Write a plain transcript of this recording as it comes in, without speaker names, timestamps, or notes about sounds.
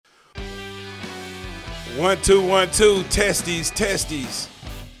1 2 1 2 testes.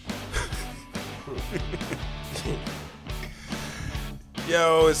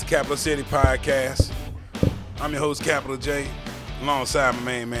 Yo, it's the Capital City Podcast. I'm your host, Capital J, alongside my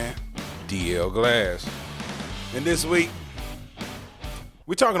main man, DL Glass. And this week,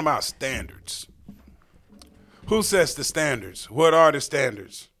 we're talking about standards. Who sets the standards? What are the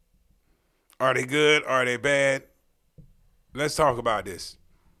standards? Are they good? Are they bad? Let's talk about this.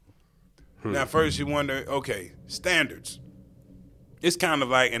 Now, first you wonder, okay, standards. It's kind of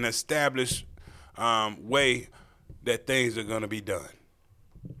like an established way that things are going to be done.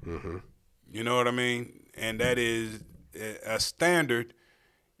 Mm-hmm. You know what I mean? And that is, a standard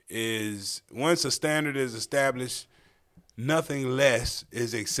is, once a standard is established, nothing less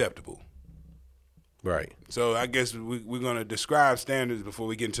is acceptable. Right. So I guess we're going to describe standards before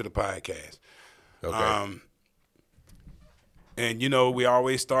we get into the podcast. Okay. And, you know, we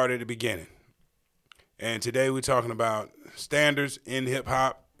always start at the beginning. And today we're talking about standards in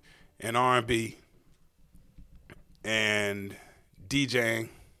hip-hop and R&B and DJing,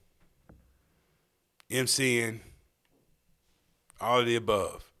 MCing, all of the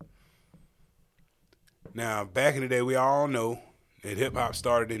above. Now, back in the day, we all know that hip-hop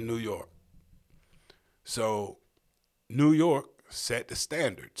started in New York. So New York set the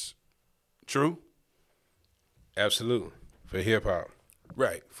standards. True? Absolutely. For hip hop.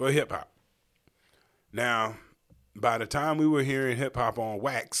 Right, for hip-hop. Now, by the time we were hearing hip-hop on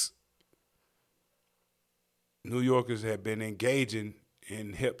wax, New Yorkers had been engaging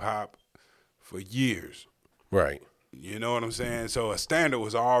in hip-hop for years. Right. You know what I'm saying? So a standard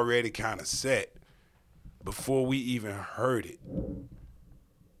was already kind of set before we even heard it.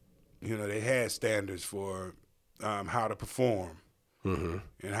 You know, they had standards for how to perform and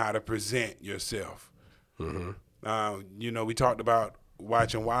how to present yourself. You know, we talked about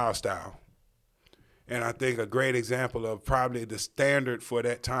watching Wild Style. And I think a great example of probably the standard for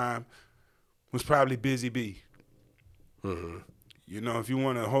that time was probably Busy Bee. You know, if you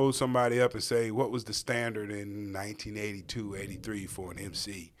want to hold somebody up and say, what was the standard in 1982, 83 for an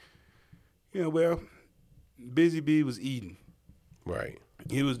MC? You know, well, Busy Bee was eating. Right.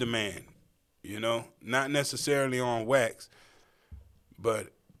 He was the man, you know, not necessarily on wax,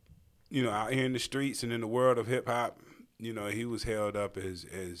 but, you know, out here in the streets and in the world of hip-hop, you know, he was held up as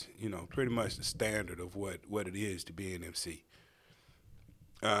you know, pretty much the standard of what it is to be an MC.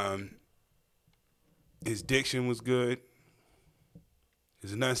 His diction was good.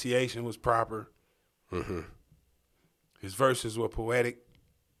 His enunciation was proper. His verses were poetic.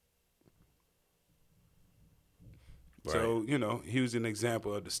 Right. So, you know, he was an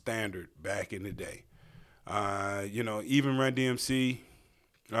example of the standard back in the day. You know, even Run DMC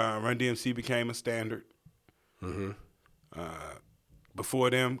became a standard. Before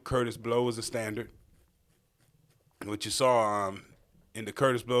them, Curtis Blow was a standard. What you saw in the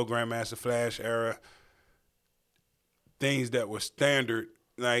Curtis Blow, Grandmaster Flash era, things that were standard,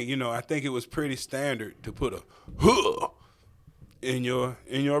 like, you know, I think it was pretty standard to put a huh in your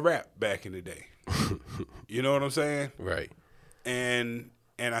rap back in the day. You know what I'm saying? Right. And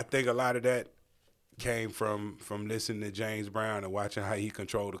I think a lot of that came from listening to James Brown and watching how he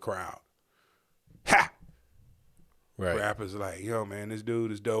controlled the crowd. Ha! Right. Rappers like, yo, man, this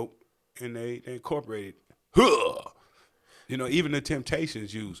dude is dope. And they incorporated, huh. You know, even the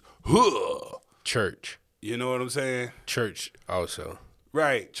Temptations use, huh. Church. You know what I'm saying? Church also.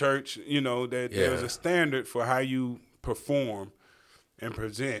 Right, church, you know, that there's a standard for how you perform and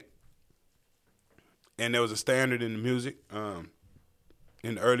present. And there was a standard in the music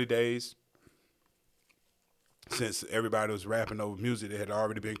in the early days, since everybody was rapping over music that had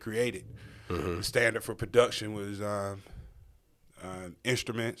already been created. The standard for production was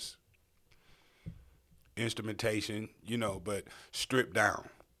instruments, instrumentation, you know, but stripped down.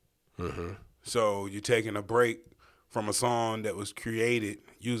 So you're taking a break from a song that was created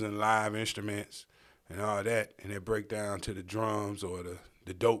using live instruments and all that, and it break down to the drums or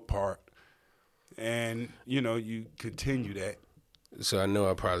the dope part. And, you know, you continue that. So I know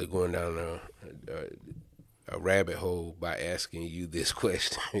I'm probably going down a rabbit hole by asking you this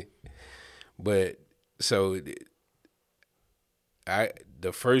question. But so the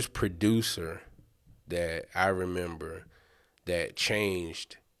first producer that I remember that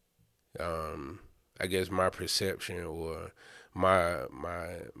changed, I guess, my perception or my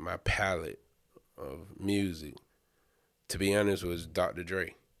palette of music, to be honest, was Dr.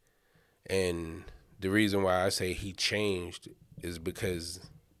 Dre. And the reason why I say he changed is because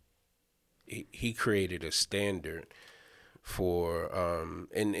he created a standard for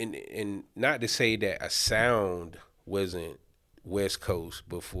and not to say that a sound wasn't West Coast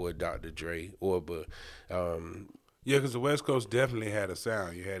before Dr. Dre, Yeah, because the West Coast definitely had a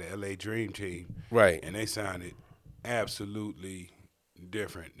sound. You had the LA Dream Team, right, and they sounded absolutely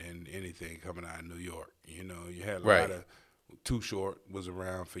different than anything coming out of New York. You know, you had a right. lot of Too Short was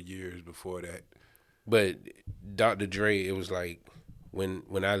around for years before that. But Dr. Dre, it was like when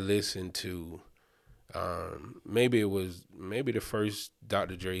I listened to, maybe the first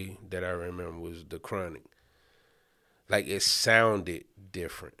Dr. Dre that I remember was The Chronic. Like it sounded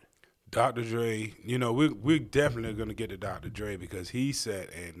different. Dr. Dre, you know, we're definitely gonna get to Dr. Dre because he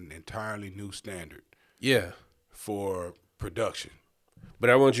set an entirely new standard. Yeah. For production. But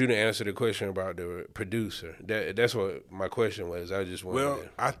I want you to answer the question about the producer. That's what my question was. I just wanted to.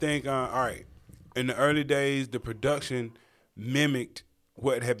 I think, all right, in the early days, the production mimicked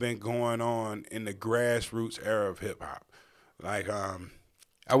what had been going on in the grassroots era of hip hop. Like, I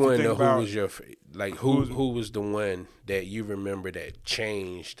want to know who was your, like, who was the one that you remember that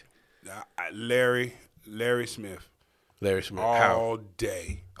changed? Larry Smith. Larry Smith. All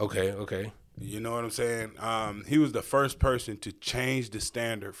day. Okay. You know what I'm saying? He was the first person to change the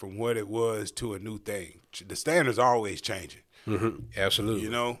standard from what it was to a new thing. The standard's always changing. Mm-hmm. Absolutely.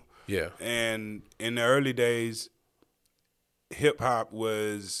 You know? Yeah. And in the early days, hip hop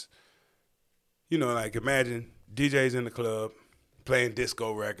was, you know, like imagine DJs in the club playing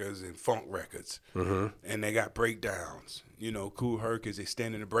disco records and funk records, and they got breakdowns. You know, Kool Herc is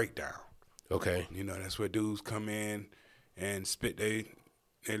extending the breakdown. Okay. You know, that's where dudes come in and spit their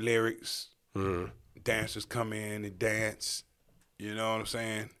lyrics. Dancers come in and dance, you know what I'm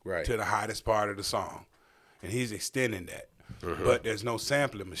saying? Right. To the hottest part of the song. And he's extending that. But there's no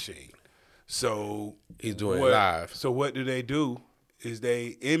sampling machine. So he's doing it live. So what do? Is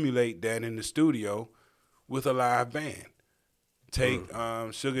they emulate that in the studio with a live band. Take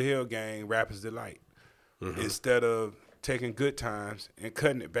Sugar Hill Gang, Rapper's Delight. Instead of taking Good Times and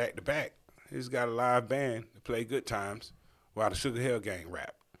cutting it back to back, he's got a live band to play Good Times while the Sugar Hill Gang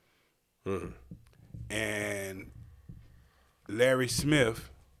rap. And Larry Smith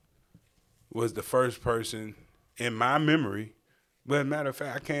was the first person in my memory, but as a matter of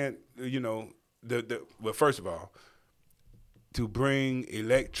fact, I can't, you know, well, first of all, to bring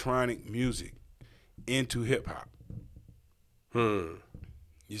electronic music into hip hop. You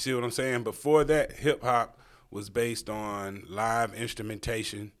see what I'm saying? Before that, hip hop was based on live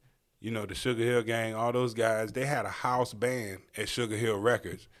instrumentation. You know, the Sugar Hill Gang, all those guys, they had a house band at Sugar Hill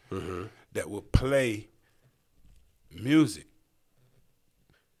Records that would play music.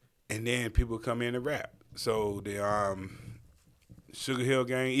 And then people come in and rap. So the Sugar Hill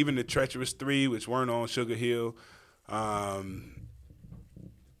Gang, even the Treacherous Three, which weren't on Sugar Hill,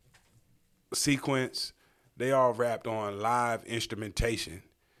 Sequence, they all rapped on live instrumentation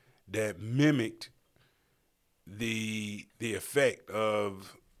that mimicked the effect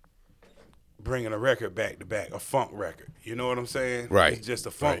of bringing a record back to back, a funk record. You know what I'm saying? Right. It's just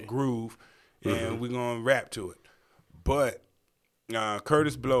a funk groove, and we're going to rap to it. But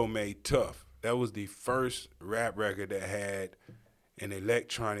Curtis Blow made Tough. That was the first rap record that had an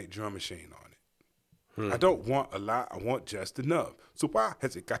electronic drum machine on it. I don't want a lot. I want just enough. So why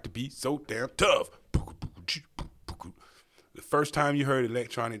has it got to be so damn tough? The first time you heard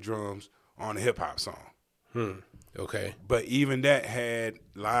electronic drums on a hip-hop song. Okay. But even that had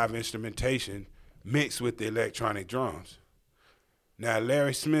live instrumentation mixed with the electronic drums. Now,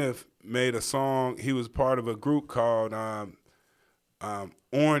 Larry Smith made a song. He was part of a group called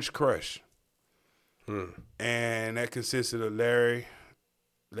Orange Crush. And that consisted of Larry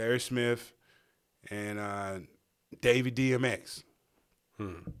Smith, and Davey DMX,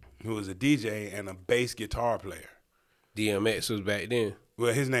 who was a DJ and a bass guitar player. DMX was back then.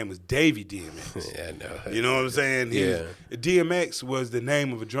 Well, his name was Davey DMX. Yeah, I know. You know what I'm saying? DMX was the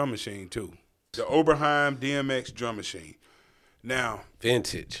name of a drum machine, too. The Oberheim DMX drum machine. Now.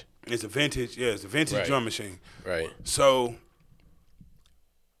 Vintage. It's a vintage drum machine. Right. So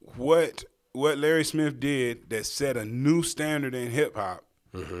what Larry Smith did that set a new standard in hip-hop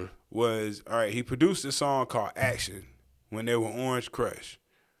was, all right, he produced a song called Action when they were Orange Crush.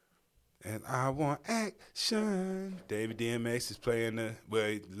 And I want action. Davey DMX is playing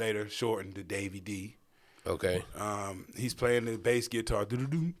later shortened to Davey D. Okay. He's playing the bass guitar.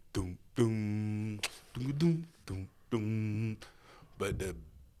 Doom, doom, doom, doom, doom, doom. But the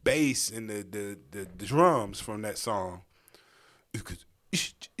bass and the drums from that song.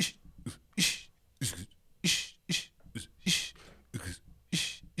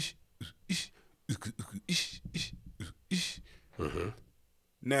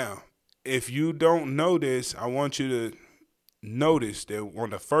 Now, if you don't know this, I want you to notice that on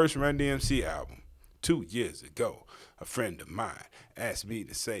the first Run DMC album, 2 years ago, a friend of mine asked me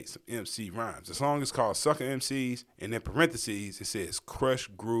to say some MC rhymes. The song is called Sucker MCs, and in parentheses, it says Crush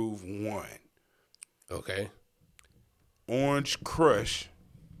Groove 1. Okay. Orange Crush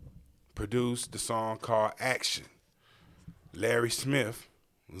produced the song called Action. Larry Smith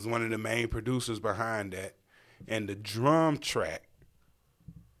was one of the main producers behind that. And the drum track,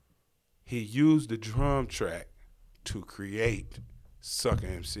 he used the drum track to create Sucker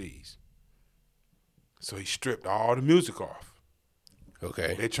MCs. So he stripped all the music off.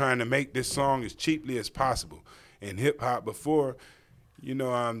 Okay. They're trying to make this song as cheaply as possible. In hip-hop before,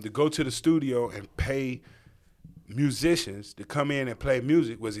 to go to the studio and pay musicians to come in and play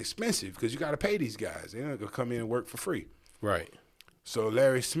music was expensive because you got to pay these guys. They're not going to come in and work for free. Right. So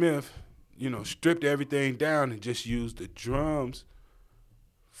Larry Smith, stripped everything down and just used the drums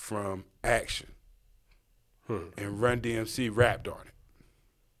from Action. And Run DMC rapped on it.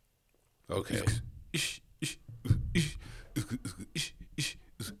 Okay.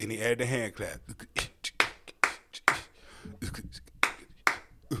 And he added the hand clap.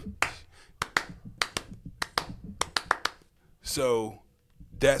 So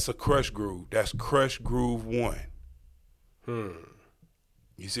that's a Crush groove. That's Crush Groove 1.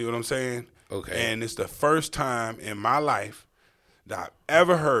 You see what I'm saying? Okay. And it's the first time in my life that I've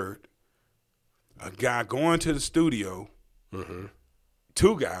ever heard a guy going to the studio,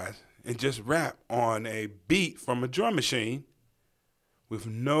 2 guys, and just rap on a beat from a drum machine with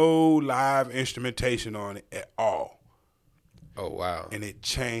no live instrumentation on it at all. Oh, wow. And it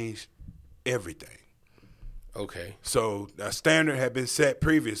changed everything. Okay. So a standard had been set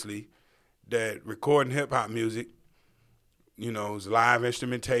previously that recording hip-hop music, is live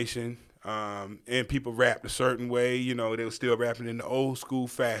instrumentation, and people rapped a certain way. They were still rapping in the old school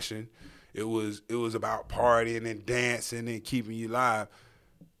fashion. It was about partying and dancing and keeping you live.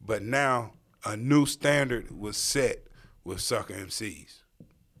 But now a new standard was set with Sucker MCs.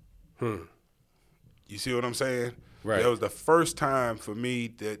 You see what I'm saying? Right. That was the first time for me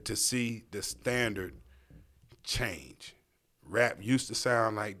to see the standard change. Rap used to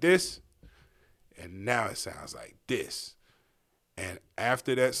sound like this, and now it sounds like this. And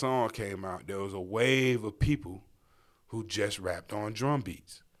after that song came out, there was a wave of people who just rapped on drum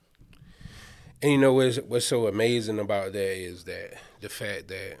beats. And what's so amazing about that is that the fact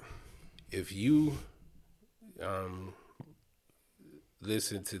that if you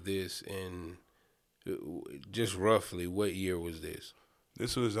listen to this in just roughly, what year was this?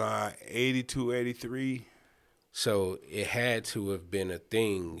 This was 82, 83. So it had to have been a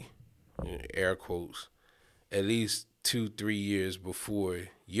thing, air quotes, at least 2-3 years before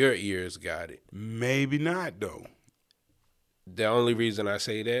your ears got it. Maybe not, though. The only reason I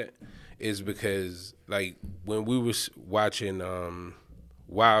say that is because, like, when we was watching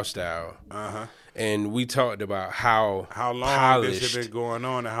Wild Style, and we talked about how long polished this had been going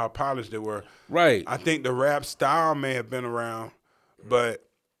on and how polished they were. Right. I think the rap style may have been around, but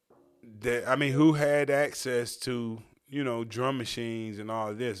who had access to, drum machines and all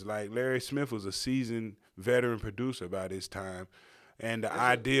of this? Like Larry Smith was a seasoned veteran producer by this time, and the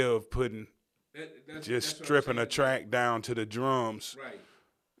idea of putting stripping a track down to the drums, right.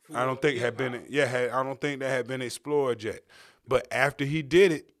 I don't think had been I don't think that had been explored yet. But after he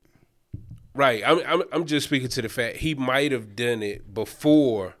did it, right. I'm just speaking to the fact he might have done it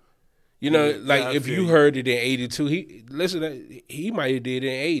before. If you heard it in 82, he might have did it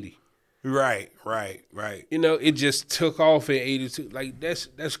in 80. Right. It just took off in 82. Like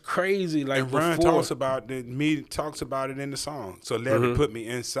that's crazy. Like and Ron before. talks about it in the song. So Larry put me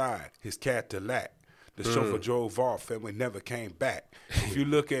inside his Cadillac. The chauffeur drove off and we never came back. If you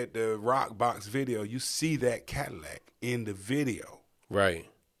look at the Rock Box video, you see that Cadillac in the video. Right.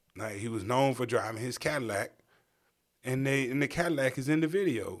 Like he was known for driving his Cadillac, and the Cadillac is in the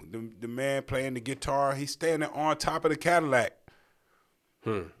video. The man playing the guitar, he's standing on top of the Cadillac.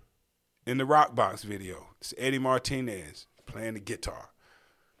 In the Rock Box video, it's Eddie Martinez playing the guitar.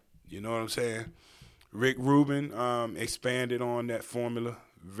 You know what I'm saying? Rick Rubin expanded on that formula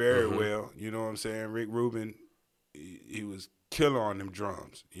very well. You know what I'm saying? Rick Rubin, he was killer on them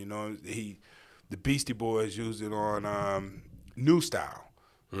drums. The Beastie Boys used it on New Style,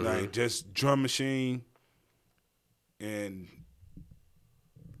 like just drum machine and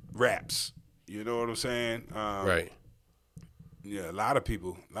raps. You know what I'm saying? Right. Yeah, a lot of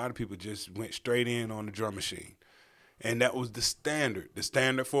people just went straight in on the drum machine. And that was the standard. The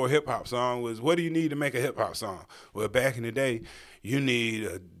standard for a hip-hop song was, what do you need to make a hip-hop song? Well, back in the day, you need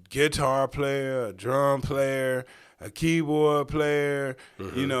a guitar player, a drum player, a keyboard player.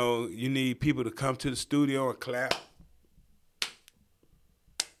 You need people to come to the studio and clap.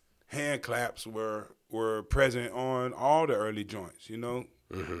 hand claps were present on all the early joints. You know,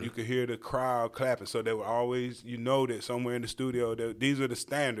 Mm-hmm. you could hear the crowd clapping. So they were always, you know, that somewhere in the studio, these are the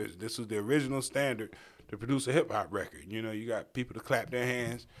standards. This was the original standard to produce a hip hop record. You know, you got people to clap their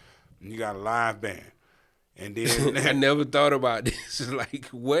hands, and you got a live band. And then I never thought about this. Like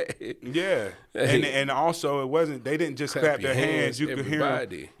what? yeah, and also it wasn't. They didn't just clap their hands. You could hear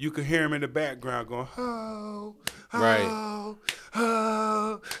 'em, you could hear them in the background going, oh, Right. oh,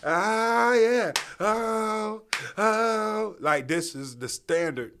 oh, ah, yeah, oh, oh. Like this is the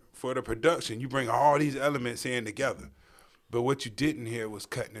standard for the production. You bring all these elements in together, but what you didn't hear was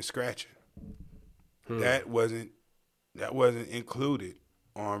cutting and scratching. That wasn't included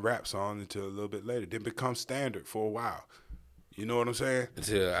on rap songs until a little bit later. Didn't become standard for a while. You know what I'm saying?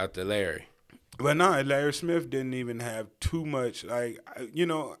 Until after Larry. But no, Larry Smith didn't even have too much. Like, you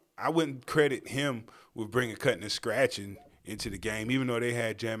know, I wouldn't credit him with bringing cutting and scratching into the game, even though they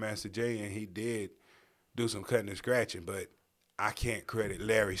had Jam Master Jay and he did do some cutting and scratching. But I can't credit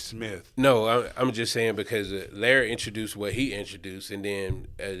Larry Smith. No, I'm just saying because Larry introduced what he introduced, and then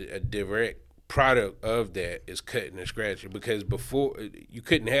a direct product of that is cutting and scratching, because before you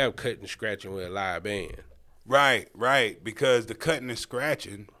couldn't have cutting and scratching with a live band. Right, because the cutting and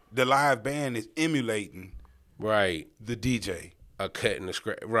scratching, the live band is emulating Right. the DJ. A cutting and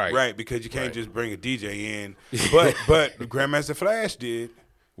scratch. Right. Right, because you can't just bring a DJ in. But Grandmaster Flash did.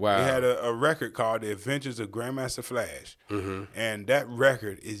 Wow. He had a record called The Adventures of Grandmaster Flash. Mm-hmm. And that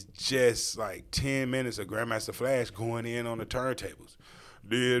record is just like 10 minutes of Grandmaster Flash going in on the turntables.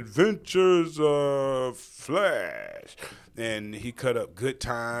 The Adventures of Flash. And he cut up Good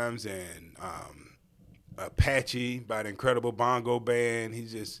Times and Apache by the Incredible Bongo Band.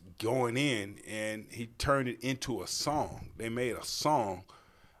 He's just going in, and he turned it into a song. They made a song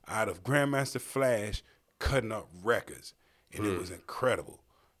out of Grandmaster Flash cutting up records, and it was incredible.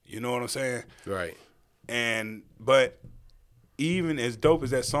 You know what I'm saying? Right. But even as dope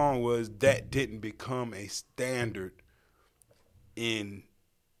as that song was, that didn't become a standard it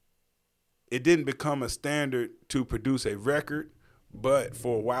didn't become a standard to produce a record, but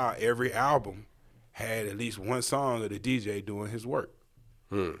for a while, every album had at least one song of the DJ doing his work.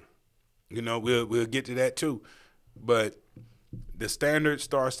 You know, we'll get to that too. But the standard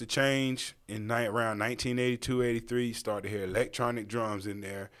starts to change around 1982, 83. You start to hear electronic drums in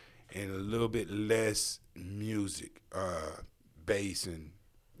there and a little bit less music, bass and,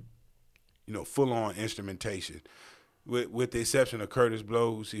 you know, full-on instrumentation. With the exception of Curtis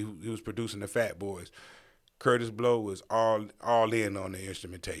Blow, he was producing the Fat Boys. Curtis Blow was all in on the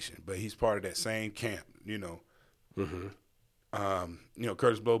instrumentation, but he's part of that same camp, you know. Mm-hmm. You know,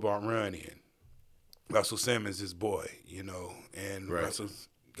 Curtis Blow brought Run in. Russell Simmons, his boy, you know, and Russell's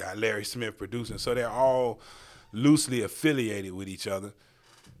got Larry Smith producing. So they're all loosely affiliated with each other.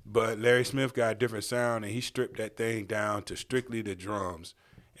 But Larry Smith got a different sound, and he stripped that thing down to strictly the drums.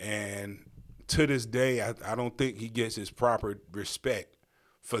 And to this day, I don't think he gets his proper respect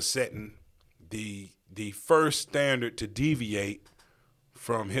for setting the first standard to deviate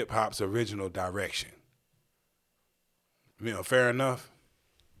from hip-hop's original direction. You know, fair enough?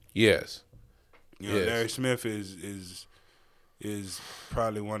 Yes. You know, Larry Smith is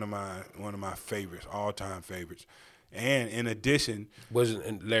probably one of my favorites, all-time favorites. And in addition,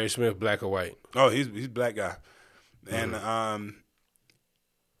 wasn't Larry Smith black or white? Oh, he's a black guy. And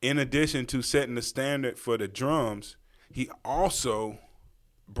in addition to setting the standard for the drums, he also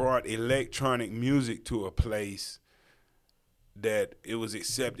brought electronic music to a place that it was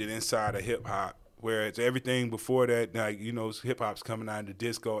accepted inside of hip hop. Whereas everything before that, like, you know, hip hop's coming out of the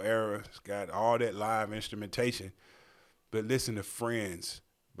disco era. It's got all that live instrumentation. But listen to Friends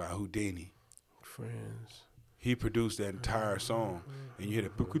by Houdini. Friends. He produced that entire song. And you hear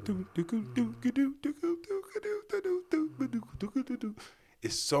the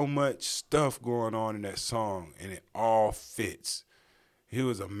it's so much stuff going on in that song, and it all fits. He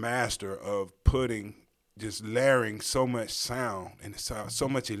was a master of just layering so much sound and so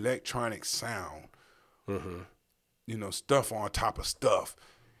much electronic sound, you know, stuff on top of stuff,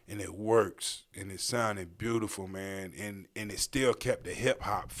 and it works, and it sounded beautiful, man, and it still kept the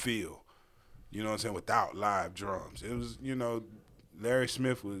hip-hop feel, you know what I'm saying, without live drums. It was, you know, Larry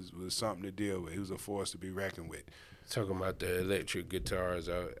Smith was something to deal with. He was a force to be reckoned with. Talking about the electric guitars,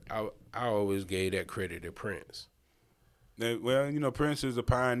 I always gave that credit to Prince. Well, you know, Prince is a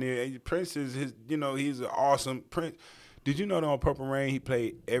pioneer. Prince is he's an awesome Prince. Did you know that on Purple Rain he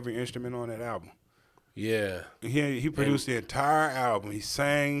played every instrument on that album? Yeah. He produced the entire album. He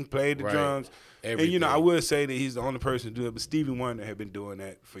sang, played the drums. Everything. And, you know, I would say that he's the only person to do it, but Stevie Wonder had been doing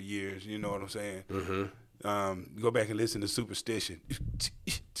that for years. You know what I'm saying? Mm-hmm. Go back and listen to Superstition.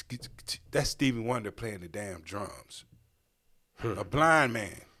 That's Stevie Wonder playing the damn drums. A blind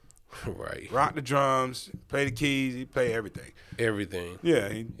man. Right. Rock the drums, play the keys, he play everything. Everything. Yeah,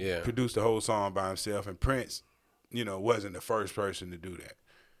 he Yeah. produced the whole song by himself. And Prince, wasn't the first person to do that.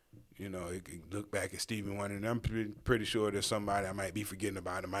 You can look back at Stevie Wonder, and I'm pretty sure there's somebody I might be forgetting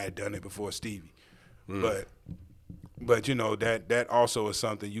about that might have done it before Stevie. But that also is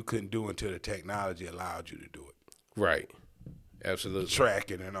something you couldn't do until the technology allowed you to do it. Right. Absolutely.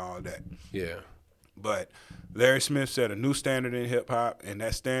 Tracking and all that. Yeah. But Larry Smith set a new standard in hip hop, and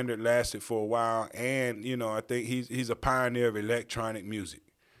that standard lasted for a while. And I think he's a pioneer of electronic music.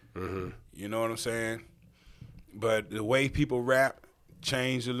 Mm-hmm. You know what I'm saying? But the way people rap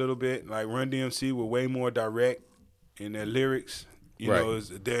changed a little bit. Like Run DMC were way more direct in their lyrics.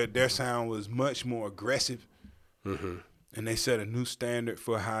 Their sound was much more aggressive, and they set a new standard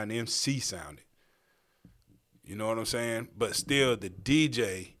for how an MC sounded. You know what I'm saying? But still, the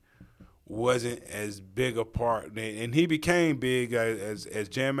DJ wasn't as big a part, and he became big as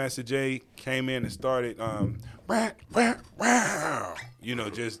Jam Master Jay came in and started,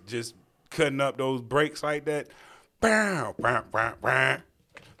 just cutting up those breaks like that. So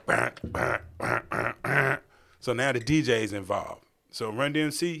now the DJ's involved. So Run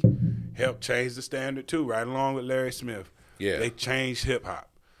DMC helped change the standard too, right along with Larry Smith. Yeah. They changed hip hop.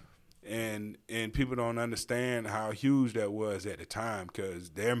 And people don't understand how huge that was at the time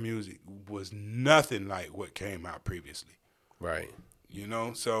because their music was nothing like what came out previously. Right.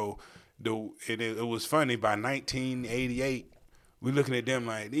 So it was funny. By 1988, we're looking at them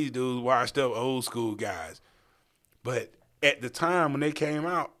like these dudes washed up old school guys. But at the time when they came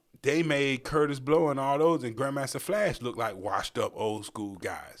out, they made Curtis Blow and all those and Grandmaster Flash look like washed up old school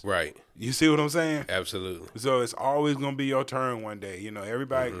guys. Right. You see what I'm saying? Absolutely. So it's always gonna be your turn one day.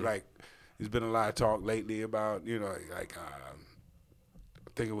 Everybody like. There's been a lot of talk lately about, I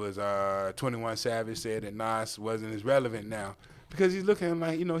think it was 21 Savage said that Nas wasn't as relevant now because he's looking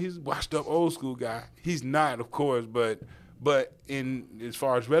like, he's washed up old school guy. He's not, of course, but in as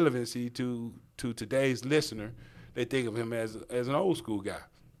far as relevancy to today's listener, they think of him as an old school guy.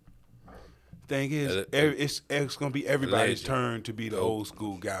 Thing is, it's going to be everybody's turn to be the old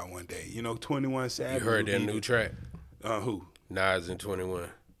school guy one day. 21 Savage. You heard that new track? Who? Nas and 21.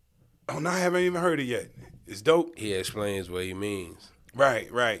 Oh, no, I haven't even heard it yet. It's dope. He explains what he means. Right.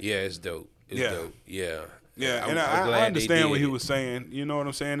 Yeah, it's dope. It's dope. Yeah. Yeah, and I understand what he was saying. You know what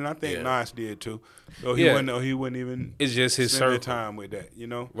I'm saying? And I think Nas did too. So he wouldn't even. It's just his spend circle. time with that.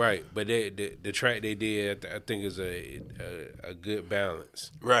 Right, but the track they did, I think, is a good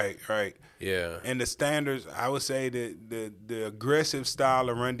balance. Right. Yeah. And the standards, I would say that the aggressive style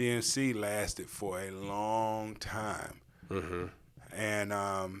of Run DMC lasted for a long time. Mm-hmm. And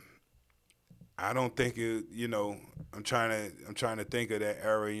I don't think it. I'm trying to think of that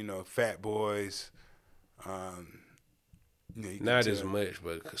era. Fat Boys. Not as much,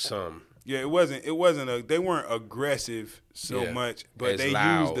 but some. Yeah, it wasn't. They weren't aggressive so much, but they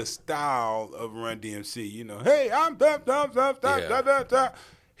used the style of Run DMC. Hey, I'm da.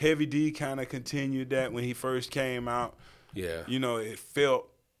 Heavy D kind of continued that when he first came out. Yeah. It felt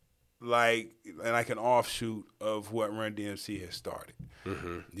like an offshoot of what Run DMC had started.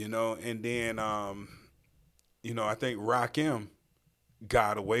 Mm-hmm. And then I think Rakim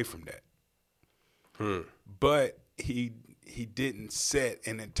got away from that. But he didn't set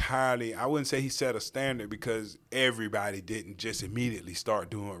an entirely, I wouldn't say he set a standard because everybody didn't just immediately start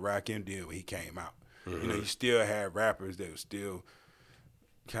doing what Rakim did when he came out. Mm-hmm. You still had rappers that were still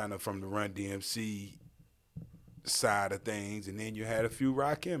kind of from the Run DMC side of things, and then you had a few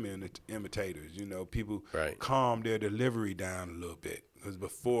Rakim imitators. People calmed their delivery down a little bit because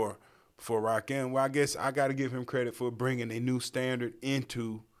before Rakim, well, I guess I got to give him credit for bringing a new standard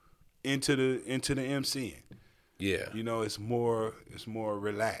into the MCing. Yeah. It's more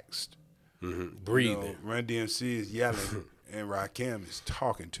relaxed. Mm-hmm. Breathing. Run DMC is yelling and Rakim is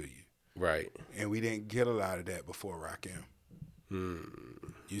talking to you. Right. And we didn't get a lot of that before Rakim.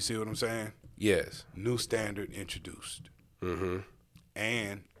 You see what I'm saying? Yes. New standard introduced. Mm-hmm.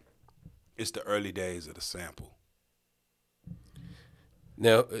 And it's the early days of the sample.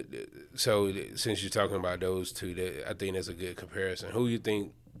 Now, so since you're talking about those two, I think that's a good comparison. Who you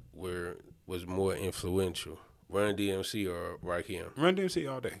think was more influential, Run DMC or Rakim? Run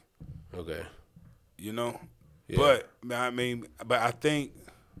DMC all day. Okay. Yeah. But I think,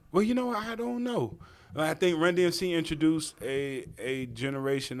 I don't know. I think Run DMC introduced a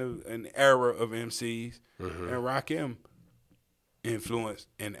generation of an era of MCs, and Rakim influenced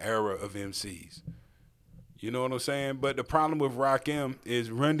an era of MCs. You know what I'm saying? But the problem with Rakim is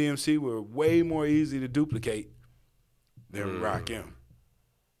Run DMC were way more easy to duplicate than Rakim.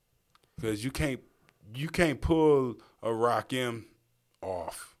 because you can't pull a Rakim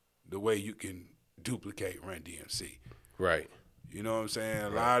off the way you can duplicate Run DMC. Right. You know what I'm saying? A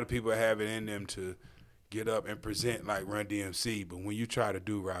Right. lot of people have it in them to get up and present like Run DMC, but when you try to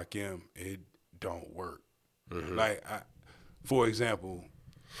do Rakim, it don't work. Mm-hmm. Like, for example,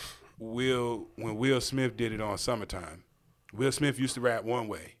 when Will Smith did it on Summertime, Will Smith used to rap one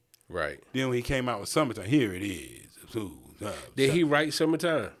way. Right. Then when he came out with Summertime, here it is. Did he write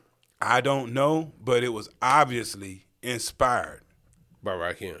Summertime? I don't know, but it was obviously inspired By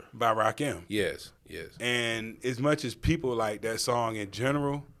Rakim. by Rakim. Yes. And as much as people like that song in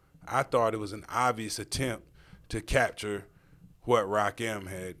general, I thought it was an obvious attempt to capture what Rakim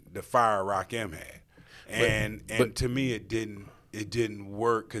had, the fire Rakim had. And to me, it didn't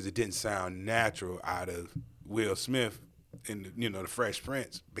work because it didn't sound natural out of Will Smith in the Fresh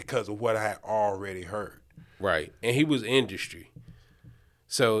Prince because of what I had already heard. Right. And he was industry.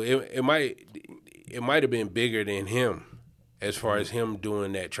 So it might have been bigger than him as far as him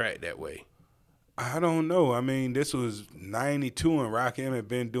doing that track that way. I don't know. I mean, this was 92 and Rakim had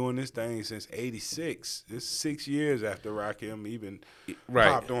been doing this thing since 86. It's 6 years after Rakim even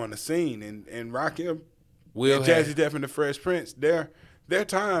popped on the scene. And Rakim and Jazzy Jeff and the Fresh Prince, their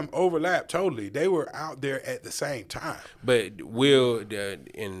time overlapped totally. They were out there at the same time. But Will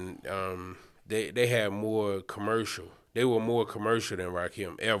they had more commercial. They were more commercial than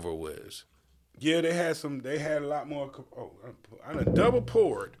Rakim ever was. Yeah, they had a lot more. I done double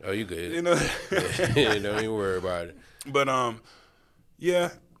poured. Oh, you good? You know, Don't even worry about it. But they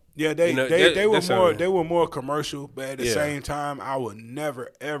were more commercial. But at the same time, I would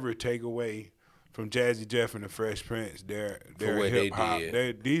never ever take away from Jazzy Jeff and the Fresh Prince their hip hop.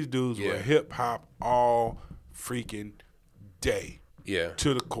 These dudes were hip hop all freaking day. Yeah,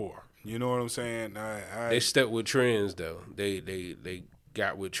 to the core. You know what I'm saying? They stuck with trends though. They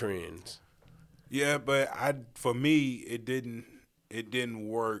got with trends. Yeah, but for me it didn't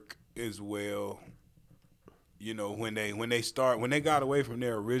work as well. You know, when they got away from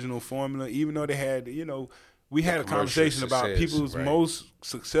their original formula, even though they had, we had a conversation about people's most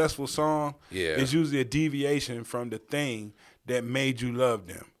successful song is usually a deviation from the thing that made you love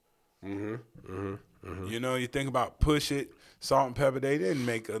them. You know, you think about Push It, Salt and Pepper, they didn't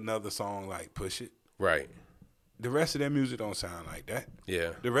make another song like Push It. Right. The rest of their music don't sound like that.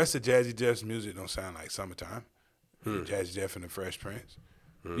 Yeah. The rest of Jazzy Jeff's music don't sound like Summertime. Jazzy Jeff and the Fresh Prince.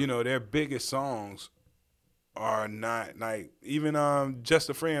 You know, their biggest songs are not like, even Just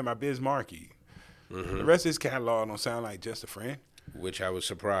a Friend by Biz Markie. The rest of his catalog don't sound like Just a Friend. Which I was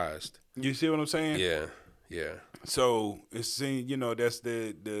surprised. You see what I'm saying? Yeah. So it's, that's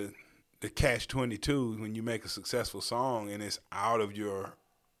the catch-22 when you make a successful song and it's out of your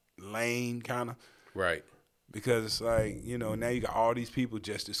lane kind of. Right. Because it's like, now you got all these people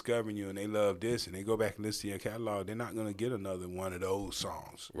just discovering you and they love this and they go back and listen to your catalog. They're not going to get another one of those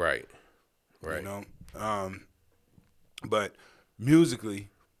songs. Right. But musically,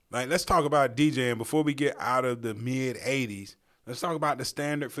 like, let's talk about DJing before we get out of the mid-'80s. Let's talk about the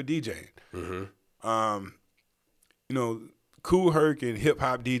standard for DJing. Kool Herc and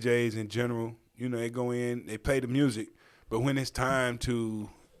hip-hop DJs in general, they go in, they play the music, but when it's time to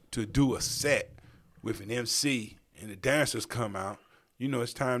do a set with an MC and the dancers come out,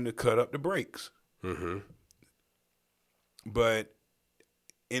 it's time to cut up the breaks. But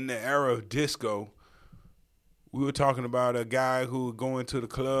in the era of disco, we were talking about a guy who would go into the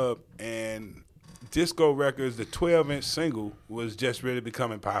club and disco records, the 12-inch single was just really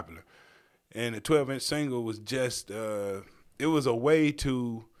becoming popular. And the 12-inch single was just, it was a way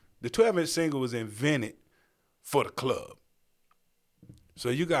to, the 12-inch single was invented for the club. So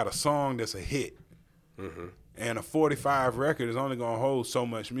you got a song that's a hit. And a 45 record is only going to hold so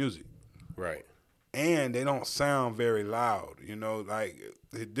much music. Right. And they don't sound very loud. Like,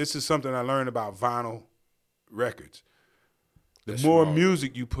 this is something I learned about vinyl records. The more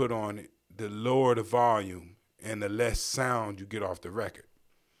music you put on it, the lower the volume and the less sound you get off the record.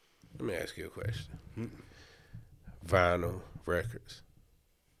 Let me ask you a question. Vinyl records.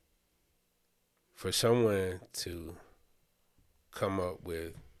 For someone to come up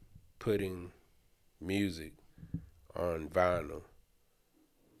with putting music on vinyl,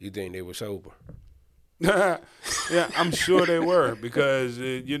 you think they were sober? Yeah, I'm sure they were because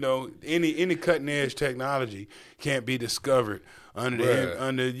any cutting edge technology can't be discovered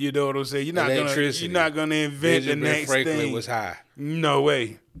under you know what I'm saying. You're not gonna invent Benjamin the next Franklin thing. was high. No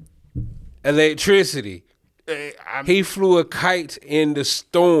way. Electricity. He flew a kite in the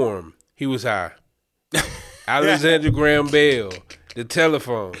storm. He was high. Alexander Graham Bell, the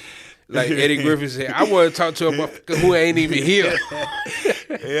telephone. Like Eddie Griffin said, I want to talk to a motherfucker who ain't even here.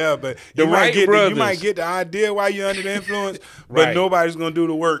 Yeah, but The Wright brothers. You might get the idea why you're under the influence, but Right. nobody's gonna do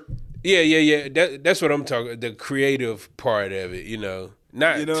the work. Yeah. That's what I'm talking. The creative part of it,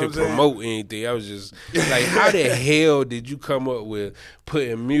 not You know to what I'm saying? promote anything. I was just like, how the hell did you come up with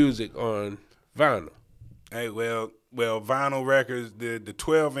putting music on vinyl? Hey, well, vinyl records, the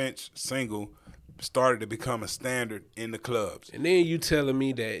 12-inch single started to become a standard in the clubs. And then you telling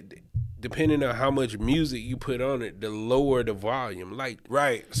me that depending on how much music you put on it, the lower the volume. Like,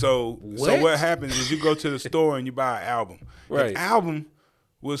 Right. So what happens is you go to the store and you buy an album. Right. An album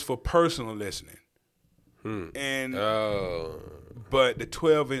was for personal listening. And but the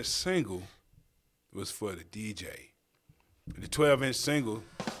 12-inch single was for the DJ. The 12-inch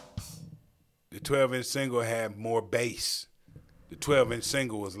single had more bass. The 12-inch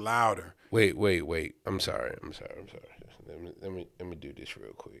single was louder. Wait. I'm sorry. Let me do this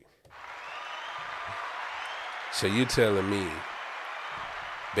real quick. So you telling me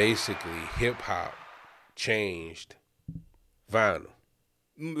basically hip hop changed vinyl?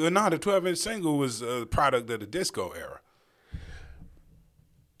 Well, no, the 12-inch single was a product of the disco era.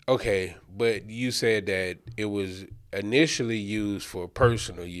 Okay, but you said that it was initially used for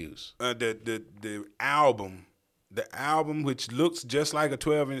personal use. The album, which looks just like a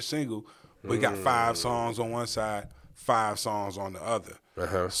 12-inch single, but got 5 songs on one side, 5 songs on the other.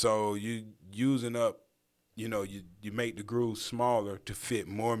 So you using up, you make the groove smaller to fit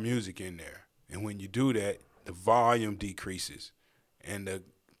more music in there. And when you do that, the volume decreases and the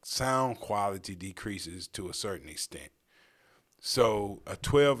sound quality decreases to a certain extent. So a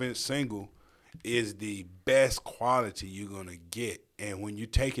 12-inch single is the best quality you're going to get. And when you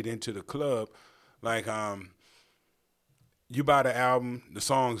take it into the club, like you buy the album, the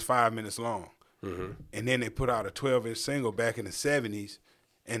song's 5 minutes long. And then they put out a 12-inch single back in the 70s,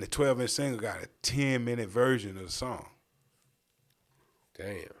 and the 12-inch single got a 10-minute version of the song.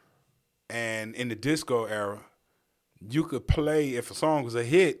 Damn. And in the disco era, you could play, if a song was a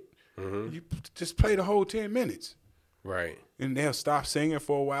hit, you just play the whole 10 minutes. Right. And they'll stop singing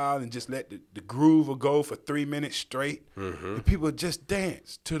for a while and just let the groove will go for 3 minutes straight. And people just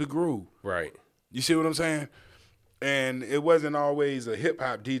dance to the groove. Right. You see what I'm saying? And it wasn't always a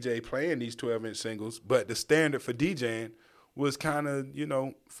hip-hop DJ playing these 12-inch singles, but the standard for DJing was kind of,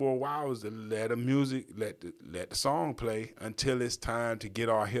 for a while was to let the song play until it's time to get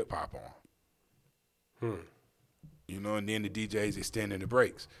our hip-hop on. And then the DJs extending the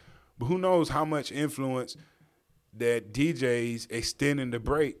breaks. But who knows how much influence that DJs extending the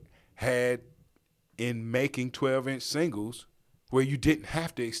break had in making 12-inch singles where you didn't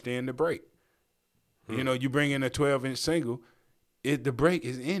have to extend the break. You bring in a 12-inch single, the break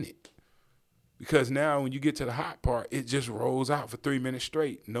is in it. Because now when you get to the hot part, it just rolls out for 3 minutes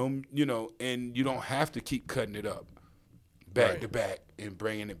straight. And you don't have to keep cutting it up back to back and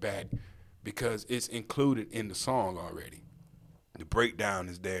bringing it back because it's included in the song already. The breakdown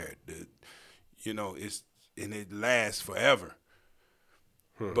is there. And it lasts forever.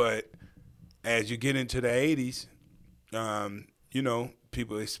 But as you get into the 80s,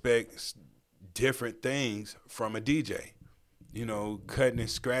 people expect different things from a DJ. Cutting and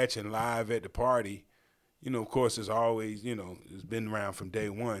scratching live at the party. Of course, it's always, it's been around from day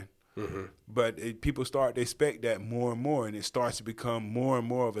one. But people start to expect that more and more, and it starts to become more and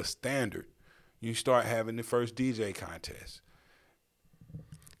more of a standard. You start having the first DJ contest.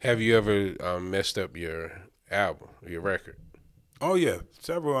 Have you ever messed up your album, your record? Oh, yeah.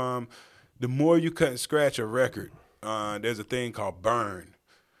 Several. The more you cut and scratch a record, there's a thing called burn.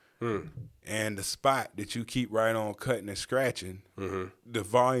 And the spot that you keep right on cutting and scratching, the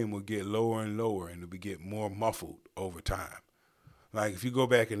volume will get lower and lower, and it will get more muffled over time. Like if you go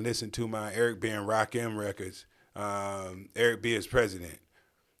back and listen to my Eric B. and Rakim records, Eric B. is president,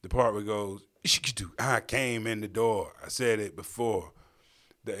 the part where it goes, I came in the door. I said it before.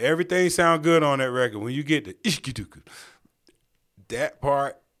 Everything sound good on that record. When you get the that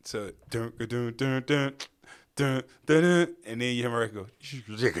part, so dun, dun, dun, dun, dun, dun, dun, and then you hear my record go,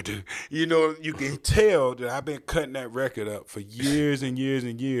 you can tell that I've been cutting that record up for years and years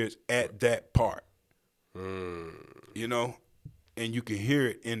and years at that part. And you can hear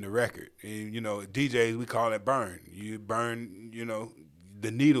it in the record. And, DJs, we call it burn. You burn, the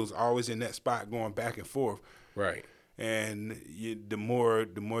needle's always in that spot going back and forth. Right. And the more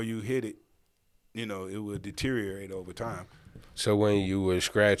you hit it, it will deteriorate over time. So when you were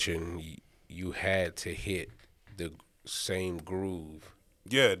scratching, you had to hit the same groove.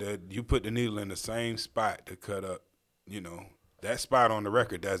 Yeah, you put the needle in the same spot to cut up. That spot on the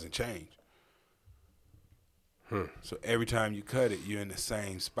record doesn't change. So every time you cut it, you're in the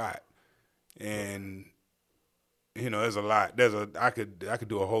same spot. And There's a lot. I could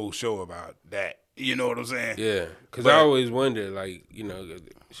do a whole show about that. You know what I'm saying? Yeah, because I always wonder, like,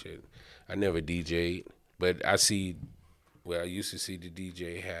 shit, I never DJ'd, but I used to see the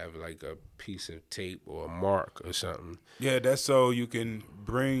DJ have like a piece of tape or a mark or something. Yeah, that's so you can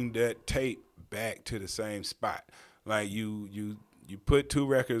bring that tape back to the same spot. Like you put 2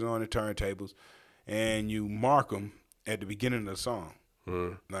 records on the turntables, and you mark them at the beginning of the song.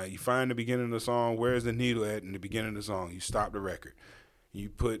 Like you find the beginning of the song, where's the needle at in the beginning of the song? You stop the record. You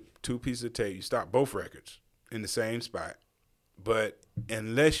put 2 pieces of tape, you stop both records in the same spot. But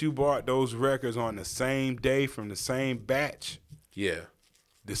unless you bought those records on the same day from the same batch, yeah,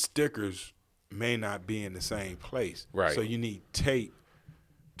 the stickers may not be in the same place. Right. So you need tape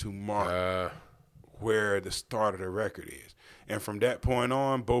to mark where the start of the record is. And from that point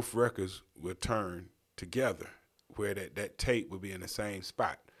on, both records will turn together, where that tape will be in the same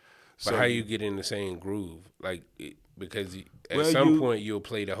spot. But how you get in the same groove? Like, because at some point you'll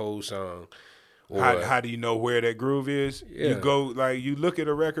play the whole song. Or, how do you know where that groove is? Yeah. You go, like, you look at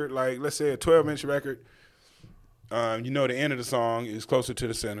a record, like, let's say a 12-inch record. The end of the song is closer to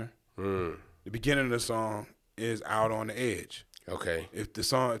the center. The beginning of the song is out on the edge. Okay. If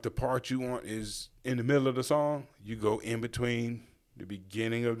the part you want is in the middle of the song, you go in between the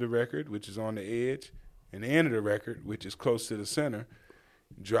beginning of the record, which is on the edge, and the end of the record, which is close to the center.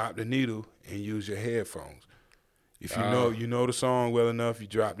 Drop the needle and use your headphones. If you know the song well enough, you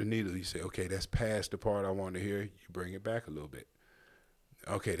drop the needle. You say, okay, that's past the part I want to hear. You bring it back a little bit.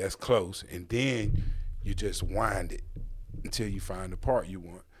 Okay, that's close. And then you just wind it until you find the part you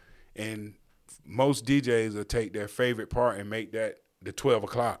want. And most DJs will take their favorite part and make that the 12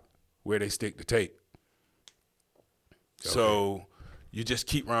 o'clock where they stick the tape. Okay. So you just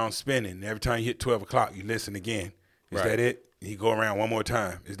keep around spinning. Every time you hit 12 o'clock, you listen again. Is that it? You go around one more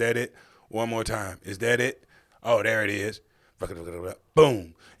time. Is that it? One more time. Is that it? Oh, there it is.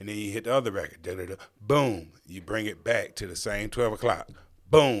 Boom. And then you hit the other record. Boom. You bring it back to the same 12 o'clock.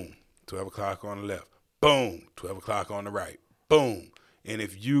 Boom. 12 o'clock on the left. Boom. 12 o'clock on the right. Boom. And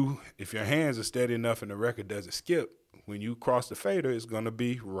if your hands are steady enough and the record doesn't skip, when you cross the fader, it's going to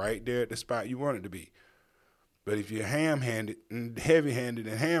be right there at the spot you want it to be. But if you're ham-handed and heavy-handed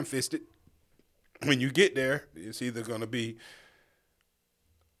and ham-fisted, when you get there, it's either going to be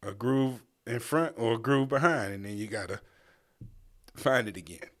a groove in front or a groove behind, and then you got to find it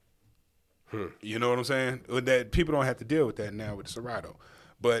again. You know what I'm saying? That people don't have to deal with that now with the Serato.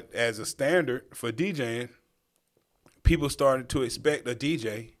 But as a standard for DJing, people started to expect a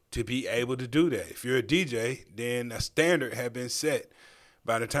DJ to be able to do that. If you're a DJ, then a standard had been set.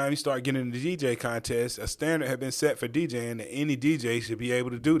 By the time you start getting in the DJ contest, a standard had been set for DJing that any DJ should be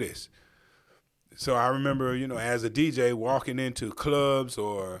able to do this. So I remember, as a DJ walking into clubs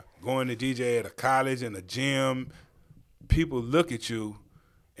or going to DJ at a college and a gym, people look at you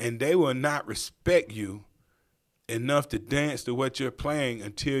and they will not respect you enough to dance to what you're playing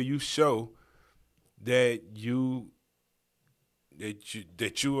until you show that you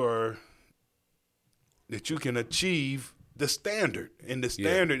can achieve the standard. And the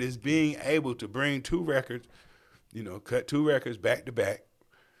standard is being able to bring 2 records, cut 2 records back to back.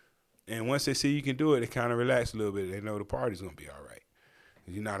 And once they see you can do it, they kind of relax a little bit. They know the party's going to be all right.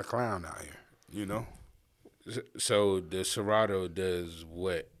 You're not a clown out here, So the Serato does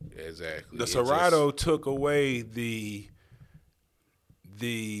what exactly? The Serato took away the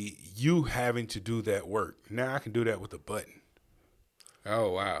you having to do that work. Now I can do that with a button. Oh,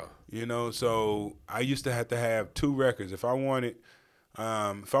 wow. So I used to have 2 records. If I wanted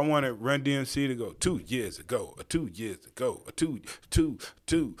Run DMC to go 2 years ago, or 2 years ago, or 2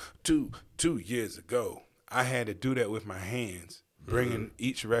 years ago, I had to do that with my hands, bringing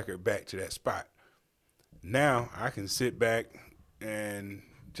each record back to that spot. Now I can sit back and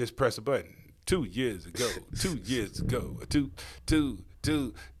just press a button. 2 years ago, 2 years ago, 2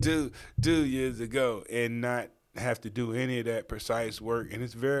 years ago, and not have to do any of that precise work. And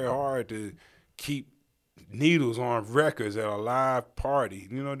it's very hard to keep needles on records at a live party.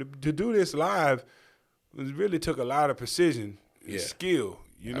 To do this live, it really took a lot of precision and skill.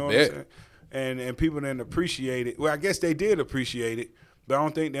 You know what I'm saying? And people didn't appreciate it. Well, I guess they did appreciate it, but I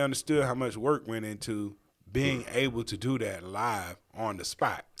don't think they understood how much work went into being able to do that live on the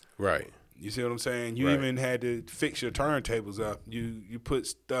spot. Right. You see what I'm saying? You even had to fix your turntables up. You put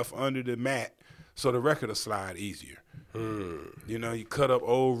stuff under the mat so the record will slide easier. You cut up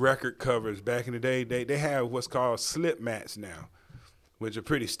old record covers. Back in the day, they have what's called slip mats now, which are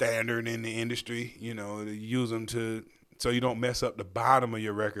pretty standard in the industry. They use them so you don't mess up the bottom of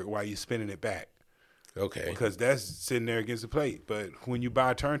your record while you're spinning it back. Okay. Because that's sitting there against the plate. But when you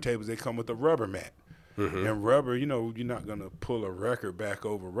buy turntables, they come with a rubber mat. And rubber, you know, you're not gonna pull a record back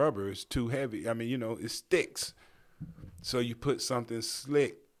over rubber. It's too heavy. I mean, you know, it sticks. So you put something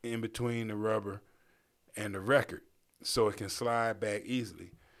slick in between the rubber and the record, so it can slide back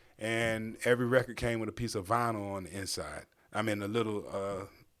easily. And every record came with a piece of vinyl on the inside. I mean, a little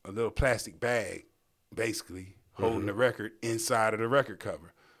plastic bag, basically holding the record inside of the record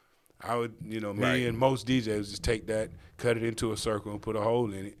cover. I would, you know, me and most DJs just take that, cut it into a circle, and put a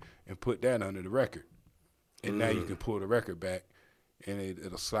hole in it, and put that under the record. And now you can pull the record back, and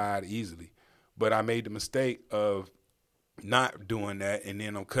it'll slide easily. But I made the mistake of not doing that, and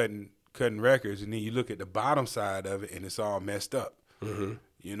then I'm cutting records, and then you look at the bottom side of it, and it's all messed up.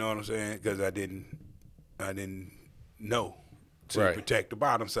 You know what I'm saying? Because I didn't know to protect the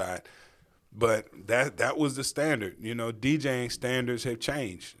bottom side. But that was the standard. You know, DJing standards have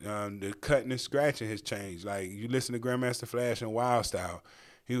changed. The cutting and scratching has changed. Like, you listen to Grandmaster Flash and Wild Style,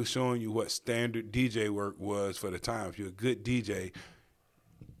 he was showing you what standard DJ work was for the time. If you're a good DJ,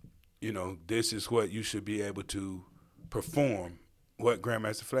 you know, this is what you should be able to perform what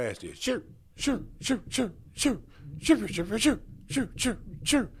Grandmaster Flash did. Shoot.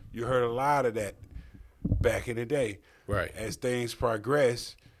 You heard a lot of that back in the day. Right. As things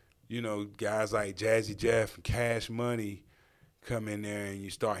progress, you know, guys like Jazzy Jeff and Cash Money come in there, and you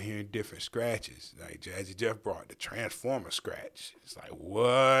start hearing different scratches. Like Jazzy Jeff brought the Transformer scratch. It's like,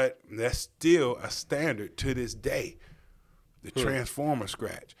 what? That's still a standard to this day, the Transformer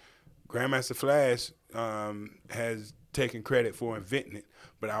scratch. Grandmaster Flash has taken credit for inventing it,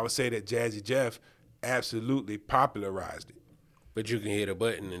 but I would say that Jazzy Jeff absolutely popularized it. But you can hit a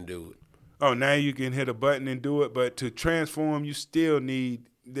button and do it. Oh, now you can hit a button and do it, but to transform, you still need,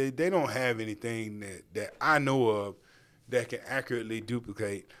 they don't have anything that I know of that can accurately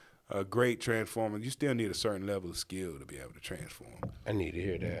duplicate a great transformer. You still need a certain level of skill to be able to transform. I need to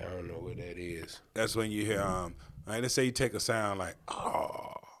hear that. I don't know what that is. That's when you hear, like, let's say you take a sound like,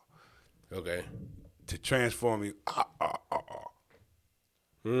 oh. Okay. To transform you,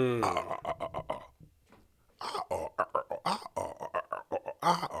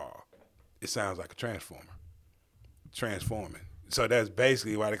 it sounds like a transformer. Transforming. So that's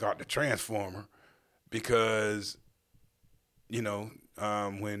basically why they call it the Transformer, because, you know,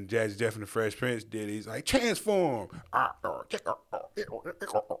 when Jazzy Jeff and the Fresh Prince did it, he's like, transform.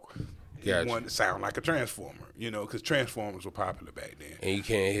 He wanted to sound like a transformer, you know, because transformers were popular back then. And you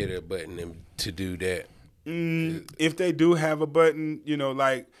can't hit a button to do that. If they do have a button, you know,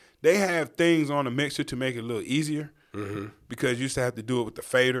 like, they have things on the mixer to make it a little easier, because you used to have to do it with the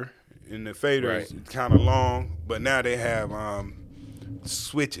fader, and the fader is kind of long, but now they have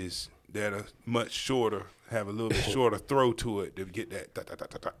switches that are much shorter, have a little bit shorter throw to it to get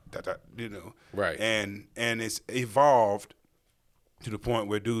that, you know. Right. And it's evolved to the point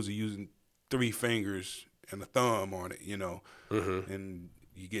where dudes are using 3 fingers and a thumb on it, you know. And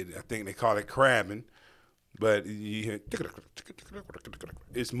you get, I think they call it crabbing, but you hear,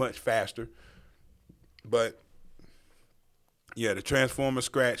 it's much faster. But yeah, the Transformer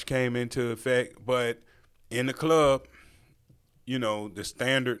scratch came into effect, but in the club, you know, the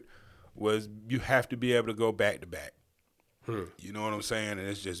standard was you have to be able to go back to back. You know what I'm saying? And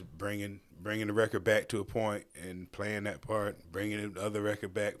it's just bringing the record back to a point and playing that part, bringing the other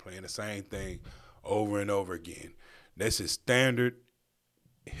record back, playing the same thing over and over again. That's is standard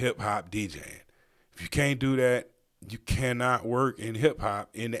hip-hop DJing. If you can't do that, you cannot work in hip-hop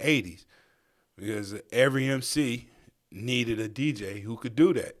in the 80s, because every MC needed a DJ who could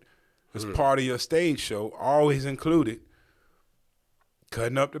do that. Because part of your stage show always included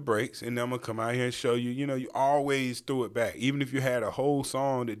cutting up the breaks, and I'm going to come out here and show you, you know, you always threw it back. Even if you had a whole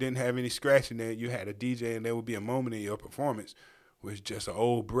song that didn't have any scratch in there, you had a DJ, and there would be a moment in your performance where it's just an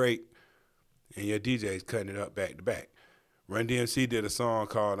old break, and your DJ's cutting it up back to back. Run DMC did a song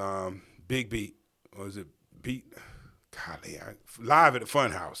called Big Beat. Or was it Beat? Golly, Live at the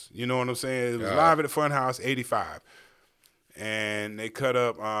Funhouse. You know what I'm saying? It was Live at the Funhouse, 85. And they cut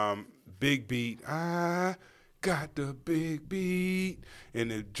up Big Beat. I got the big beat.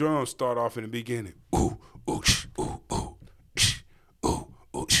 And the drums start off in the beginning. Ooh, ooh, sh, ooh, ooh, sh, ooh,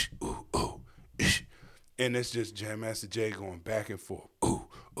 ooh, sh, ooh, ooh, sh. And it's just Jam Master Jay going back and forth. Ooh,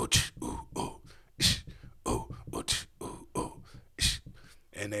 ooh, sh, ooh, ooh, sh, ooh, ooh, sh, ooh, ooh, sh.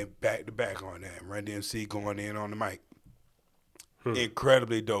 And they back to back on that. Run DMC going in on the mic.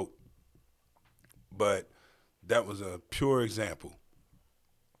 Incredibly dope. But that was a pure example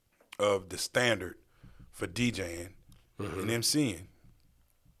of the standard for DJing and MCing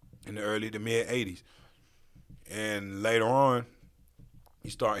in the early to mid 80s. And later on, you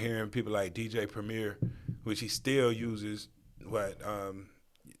start hearing people like DJ Premier, which he still uses,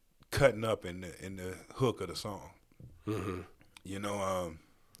 cutting up in the hook of the song. Mm-hmm. You know,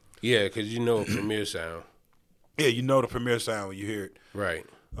 yeah, because you know a Premier sound. Yeah, you know the Premier sound when you hear it. Right.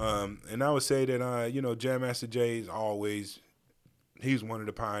 And I would say that, you know, Jam Master Jay is always, he's one of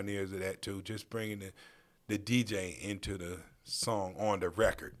the pioneers of that too, just bringing the DJ into the song on the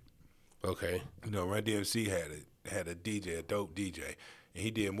record. Okay. You know, Run DMC had a DJ, a dope DJ, and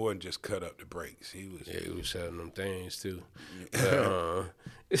he did more than just cut up the breaks. He was selling them things too.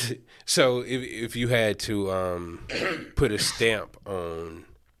 So if you had to put a stamp on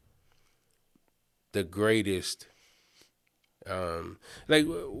the greatest, like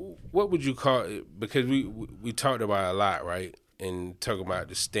what would you call it? Because we talked about it a lot, right? And talk about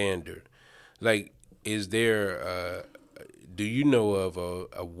the standard. Like, is there do you know of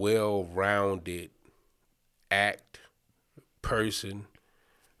a well-rounded person,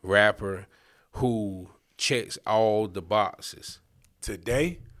 rapper who checks all the boxes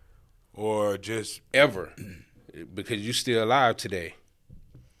today, or just ever? Because you're still alive today.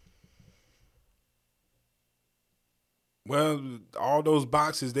 Well, all those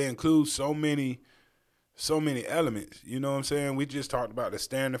boxes, they include so many elements. You know what I'm saying? We just talked about the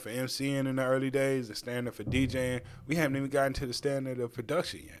standard for MCing in the early days, the standard for DJing. We haven't even gotten to the standard of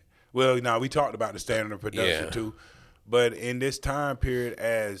production yet. Well, now we talked about the standard of production too. But in this time period,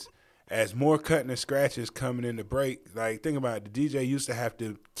 as more cutting and scratches coming in the break, like think about it, the DJ used to have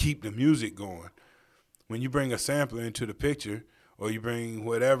to keep the music going. When you bring a sampler into the picture, or you bring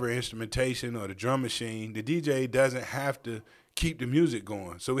whatever instrumentation or the drum machine, the DJ doesn't have to keep the music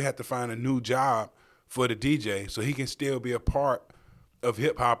going. So we have to find a new job for the DJ so he can still be a part of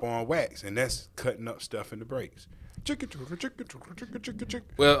hip hop on wax, and that's cutting up stuff in the breaks.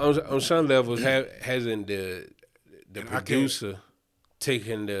 Well, on some levels, hasn't the producer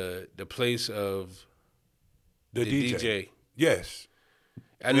taken the place of the DJ? Yes.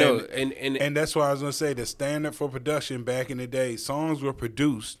 I know, and that's why I was gonna say the standard for production back in the day, songs were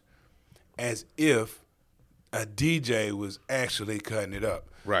produced as if a DJ was actually cutting it up.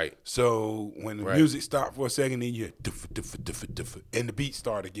 Right. So when the music stopped for a second, then you and the beat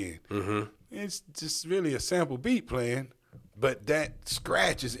start again. Mm-hmm. It's just really a sample beat playing, but that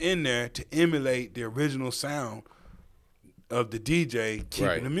scratch is in there to emulate the original sound of the DJ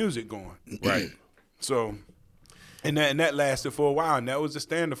keeping the music going. Right. So. And that lasted for a while, and that was the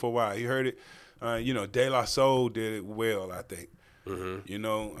standard for a while. You heard it, you know, De La Soul did it well, I think. Mm-hmm. You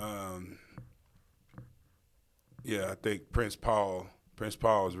know, I think Prince Paul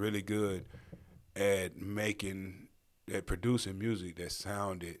is really good at producing music that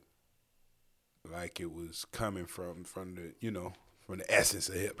sounded like it was coming from the essence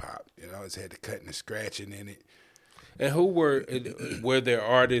of hip hop. You know, it's had the cutting and scratching in it. And who were there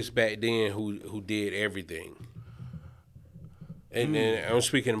artists back then who did everything? And I'm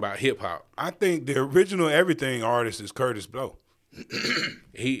speaking about hip hop. I think the original everything artist is Kurtis Blow.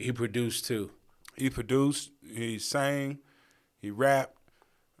 He produced too. He produced. He sang. He rapped.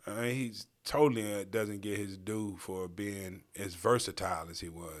 He's totally doesn't get his due for being as versatile as he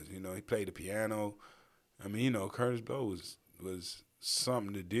was. You know, he played the piano. I mean, you know, Kurtis Blow was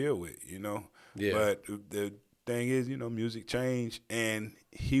something to deal with. You know, But the thing is, you know, music changed, and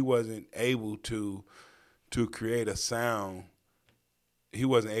he wasn't able to create a sound. He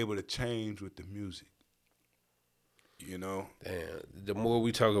wasn't able to change with the music, you know. Damn. The more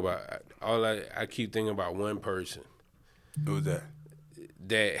we talk about, I keep thinking about one person. Who was that?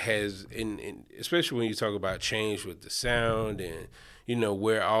 That has, especially when you talk about change with the sound and, you know,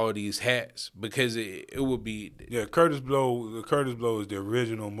 wear all these hats, because it would be. Yeah, Kurtis Blow is the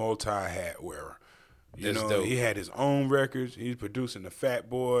original multi-hat wearer. You know, dope. He had his own records. He's producing the Fat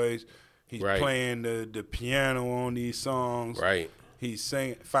Boys. He's playing the piano on these songs. Right. He's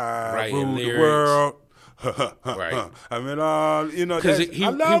singing Five Rule the World. Right. I mean, you know, because he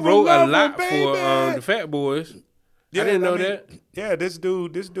wrote a lot for the Fat Boys. Yeah, I didn't know that. Yeah, this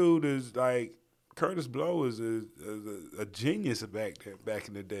dude is like, Kurtis Blow is a genius back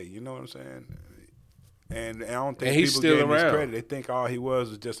in the day. You know what I'm saying? And I don't think people gave him his credit. They think all he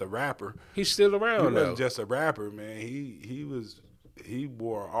was just a rapper. He's still around. He wasn't just a rapper, man. He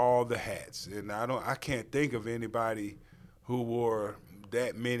wore all the hats, and I can't think of anybody who wore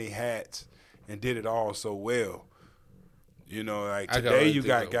that many hats and did it all so well. You know, like today you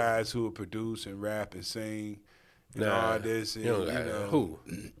got guys who produce and rap and sing and all this. And, who?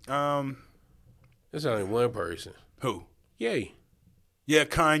 There's only one person. Who? Ye. Yeah,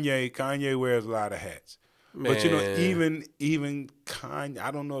 Kanye. Kanye wears a lot of hats. Man. But, you know, even Kanye,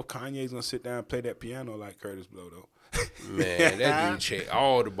 I don't know if Kanye's going to sit down and play that piano like Kurtis Blow, though. Man, that dude check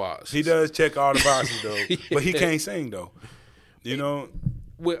all the boxes. He does check all the boxes, though. But he can't sing, though. You know?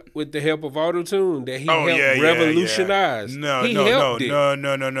 with the help of auto-tune that he Oh, helped revolutionize. No, he no, helped no, it.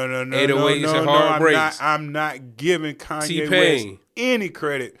 no, no, no, no, no, 808s no, and no, Heartbreaks. I'm not giving Kanye T-Pain. West any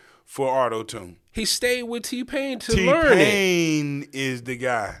credit for auto-tune. He stayed with T-Pain to learn it. T-Pain is the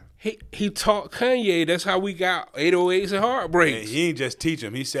guy. He taught Kanye. That's how we got 808s and Heartbreaks. And he didn't just teach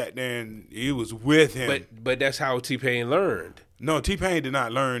him. He sat there and he was with him. But that's how T-Pain learned. No, T-Pain did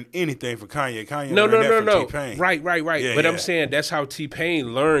not learn anything from Kanye. Kanye No. learned that from T-Pain. Right. Yeah, but yeah. I'm saying that's how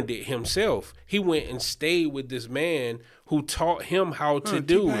T-Pain learned it himself. He went and stayed with this man who taught him how to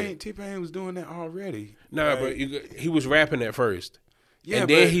do it. T-Pain was doing that already. Nah, but he was rapping at first. Yeah, and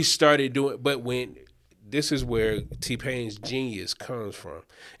then but- he started doing. But when this is where T-Pain's genius comes from,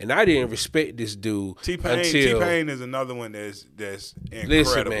 and I didn't respect this dude until T-Pain is another one that's incredible.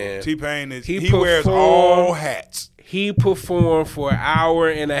 Listen, man. T-Pain is He he wears performed- all hats. he performed for an hour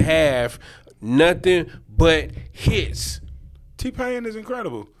and a half, nothing but hits. T-Pain is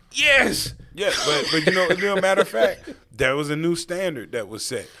incredible. Yes. Yeah, but you know, matter of fact, there was a new standard that was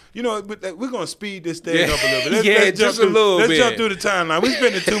set. You know, but we're gonna speed this thing up a little bit. Let's just jump a little Let's bit. jump through the timeline. We're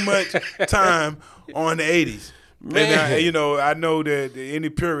spending too much time on the 80s. Man. And you know, I know that any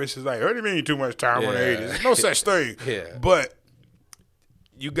purist is like, what do you mean too much time on the Yeah. 80s? There's no such thing. Yeah. But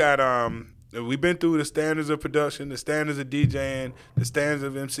you got we've been through the standards of production, the standards of DJing, the standards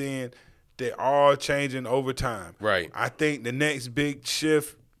of MCing. They're all changing over time. Right. I think the next big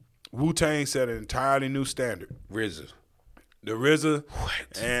shift, Wu-Tang set an entirely new standard. RZA. The RZA,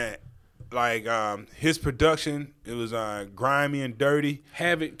 What? and like his production, it was grimy and dirty.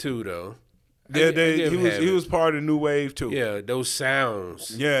 Havoc too, though. Yeah, I give he Havoc. was part of the new wave too. Yeah, those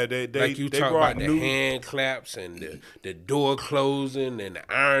sounds. Yeah, they Like you they talk brought about the new. hand claps and the door closing and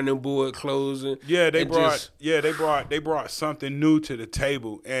the ironing board closing. Yeah, they It brought something new to the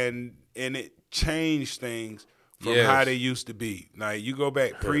table, and it changed things from Yes. how they used to be. Like you go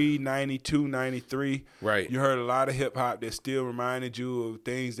back pre 92, 93, Right. You heard a lot of hip hop that still reminded you of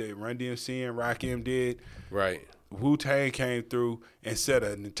things that Run DMC and Rakim did. Right. Wu-Tang came through and set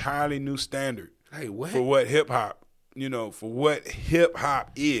an entirely new standard Hey, what? for what hip hop, for what hip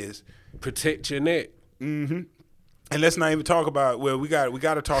hop is. Protect your neck. And let's not even talk about. Well, we got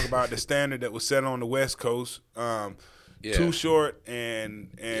to talk about the standard that was set on the West Coast. Yeah. Too Short and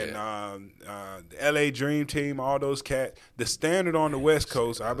the L.A. Dream Team, all those cats. The standard on the West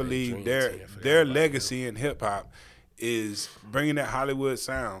Coast, I believe, Dream Team, I forgot their about legacy in hip hop is bringing that Hollywood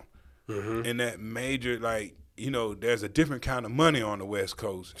sound Mm-hmm. and that major there's a different kind of money on the West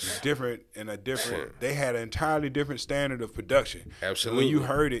Coast. It's different. They had an entirely different standard of production. Absolutely. When you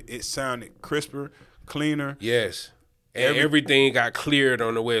heard it, it sounded crisper, cleaner. Yes. And everything got cleared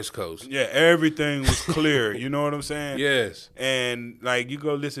on the West Coast. Yeah, everything was clear. You know what I'm saying? Yes. And like you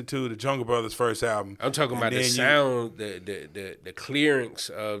go listen to the Jungle Brothers' first album. I'm talking about the then sound, the clearance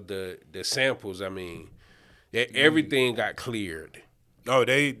of the samples. I mean, that everything got cleared. But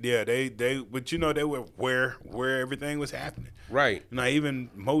they were where everything was happening. Right. Even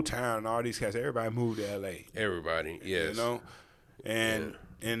Motown and all these cats, everybody moved to LA. Everybody. Yes.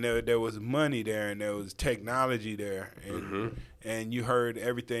 And there was money there, and there was technology there, and you heard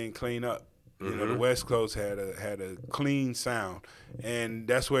everything clean up. The West Coast had a clean sound, and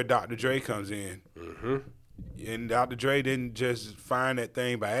that's where Dr. Dre comes in. And Dr. Dre didn't just find that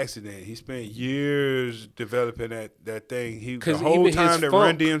thing by accident. He spent years developing that thing. The whole even time his that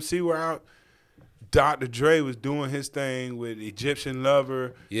Run funk- DMC were out, Dr. Dre was doing his thing with Egyptian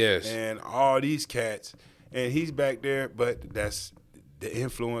Lover, Yes. and all these cats, and he's back there. But that's the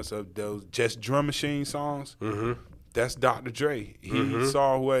influence of those just drum machine songs. That's Dr. Dre. He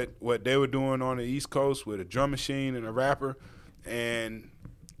saw what they were doing on the East Coast with a drum machine and a rapper, and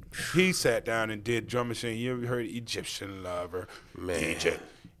he sat down and did drum machine. You ever heard Egyptian Lover? Man.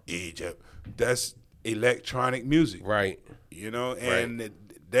 Egypt. That's electronic music. Right. And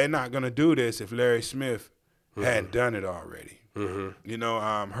they're not going to do this if Larry Smith hadn't done it already.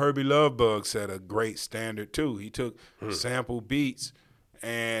 Herbie Lovebug set a great standard too. He took sample beats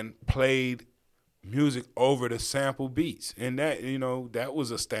and played music over the sample beats. And that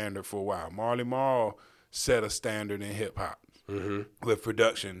was a standard for a while. Marley Marl set a standard in hip hop. With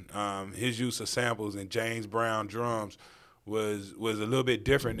production. His use of samples and James Brown drums was a little bit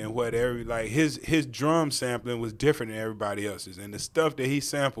different than what his drum sampling was different than everybody else's. And the stuff that he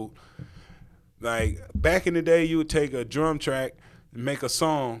sampled, like back in the day, you would take a drum track and make a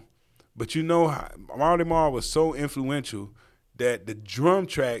song, but Marley Marl was so influential that the drum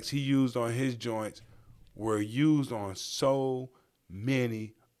tracks he used on his joints were used on so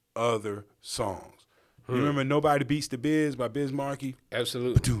many other songs. You remember Nobody Beats the Biz by Biz Markie?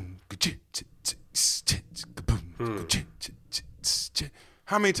 Absolutely.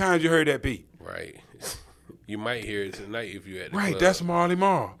 How many times you heard that beat? Right. You might hear it tonight if you at the Right, club. that's Marley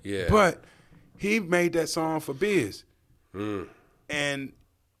Marl. Yeah. But he made that song for Biz. And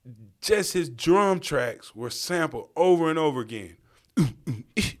just his drum tracks were sampled over and over again.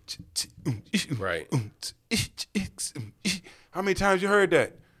 Right. How many times you heard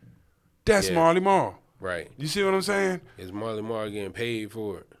that? That's Marley Marl. Right. You see what I'm saying? Is Marley Marl getting paid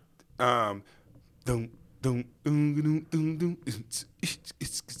for it?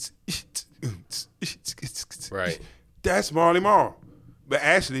 Right. That's Marley Marl. But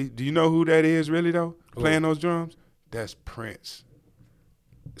actually, do you know who that is really though? Playing those drums? That's Prince.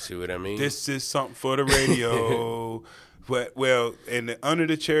 See what I mean? This is something for the radio. But in Under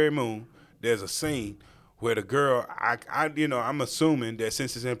the Cherry Moon, there's a scene where the girl, I'm assuming that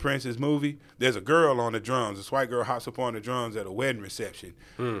since it's in Prince's movie, there's a girl on the drums. This white girl hops up on the drums at a wedding reception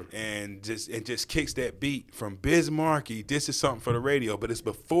and just kicks that beat from Biz Markie. This is something for the radio, but it's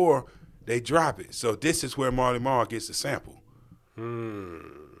before they drop it. So this is where Marley Marl gets the sample.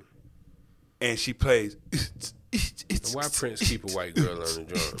 And she plays. Why Prince keep a white girl on the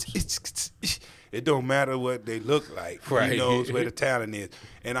drums? It don't matter what they look like. Right. He knows where the talent is.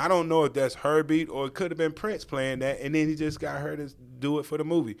 And I don't know if that's her beat or it could have been Prince playing that, and then he just got her to do it for the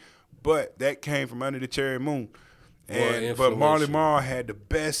movie. But that came from Under the Cherry Moon. But Marley Marl had the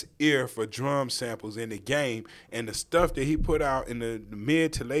best ear for drum samples in the game, and the stuff that he put out in the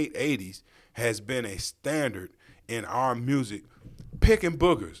mid to late 80s has been a standard in our music. Picking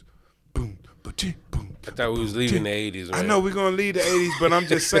boogers. Boom, ba-ching, boom. I thought we was leaving the 80s, man. I know we're going to leave the 80s, but I'm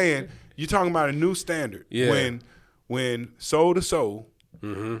just saying, you're talking about a new standard. Yeah. When Soul to Soul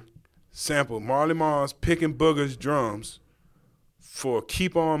sampled Marley Marl's Picking Boogers drums for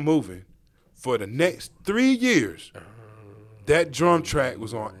Keep On Moving for the next 3 years, that drum track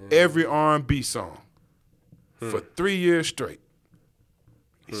was on every R&B song for 3 years straight.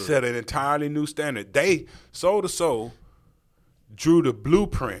 He set an entirely new standard. Soul to Soul, drew the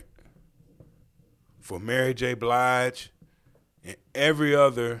blueprint for Mary J. Blige and every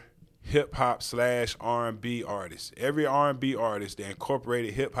other hip-hop / R&B artist. Every R&B artist that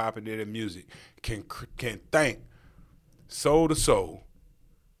incorporated hip-hop into their music can thank Soul to Soul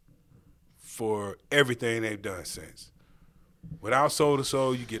for everything they've done since. Without Soul to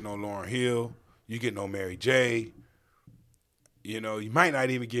Soul, you get no Lauryn Hill, you get no Mary J. You know, you might not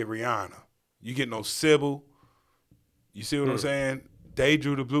even get Rihanna. You get no Sybil. You see what I'm saying? They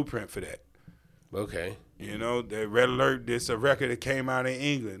drew the blueprint for that. Okay. You know, the Red Alert, this a record that came out in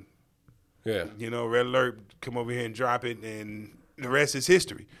England. Yeah. You know, Red Alert, come over here and drop it, and the rest is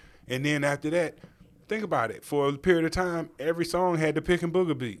history. And then after that, think about it. For a period of time, every song had the Pickin'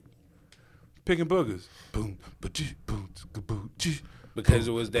 Booger beat. Picking Boogers. Boom, boom, boom, Because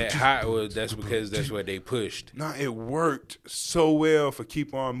it was that hot, or that's because that's what they pushed? Nah, it worked so well for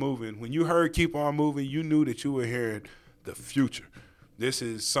Keep On Moving. When you heard Keep On Moving, you knew that you were hearing the future. This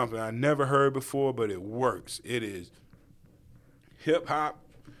is something I never heard before, but it works. It is hip-hop,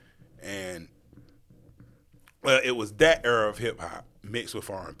 and, well, it was that era of hip-hop mixed with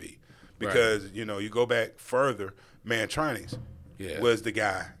R&B. Because, you know, you go back further, Mantronics was the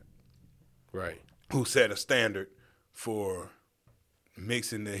guy who set a standard for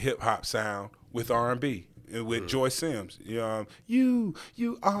mixing the hip-hop sound with R&B. And with Joyce Sims, you are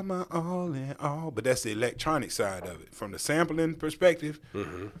my all in all. But that's the electronic side of it. From the sampling perspective,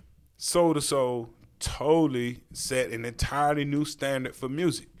 Soul to Soul totally set an entirely new standard for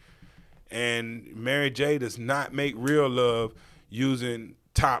music. And Mary J. does not make Real Love using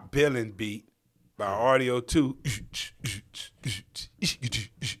Top Billing beat by Audio 2.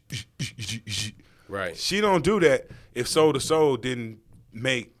 Right. She don't do that if Soul to Soul didn't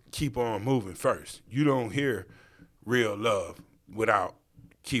make Keep On Moving first. You don't hear Real Love without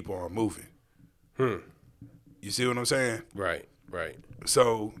Keep On Moving. You see what I'm saying? Right.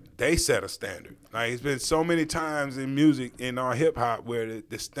 So they set a standard. Like, it's been so many times in music, in our hip hop, where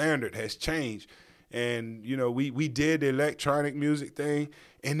the standard has changed. And, you know, we did the electronic music thing,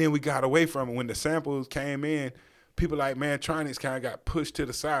 and then we got away from it. When the samples came in, people like Mantronics kind of got pushed to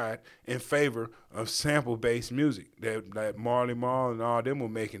the side in favor of sample-based music that Marley Marl and all them were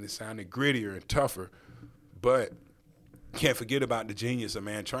making. It sounded grittier and tougher. But can't forget about the genius of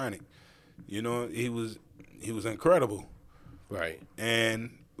Mantronic. You know, he was incredible. Right.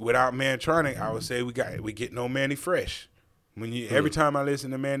 And without Mantronic, I would say we get no Mannie Fresh. Every time I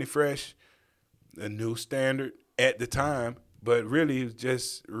listen to Mannie Fresh, a new standard at the time. But really, it was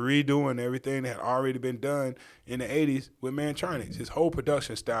just redoing everything that had already been done in the 80s with Mantronics. His whole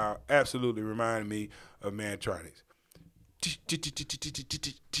production style absolutely reminded me of Mantronics.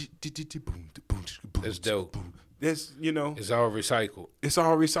 That's dope. That's, you know, It's all recycled. it's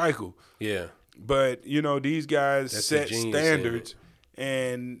all recycled. Yeah. But, you know, these guys That's set the genius in standards,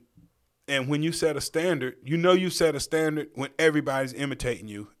 and when you set a standard, you know you set a standard when everybody's imitating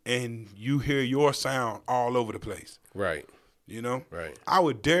you and you hear your sound all over the place. Right. You know? Right. I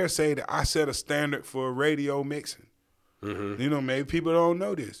would dare say that I set a standard for radio mixing. Mm-hmm. You know, maybe people don't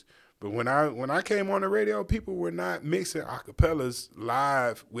know this, but when I came on the radio, people were not mixing acapellas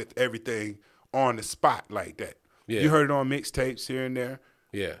live with everything on the spot like that. Yeah. You heard it on mixtapes here and there,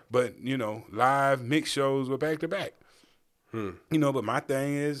 Yeah. but, you know, live mix shows were back to back. You know, but my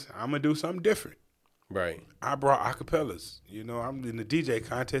thing is I'm going to do something different. Right. I brought acapellas. You know, I'm in the DJ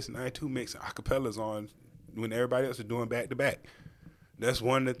contest in 92 mixing acapellas on when everybody else is doing back to back. That's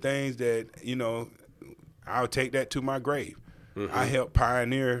one of the things that, you know, I'll take that to my grave. Mm-hmm. I helped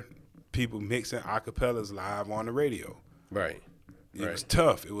pioneer people mixing acapellas live on the radio. Right. It was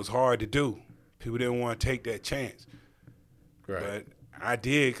tough. It was hard to do. People didn't want to take that chance. Right. But I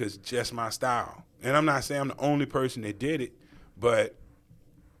did because just my style. And I'm not saying I'm the only person that did it, but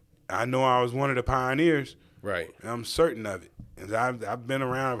I know I was one of the pioneers. Right. And I'm certain of it. And I've been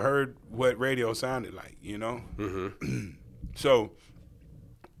around, I've heard what radio sounded like, you know? Mm-hmm. So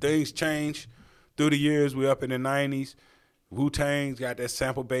things change through the years. We're up in the 90s. Wu-Tang's got that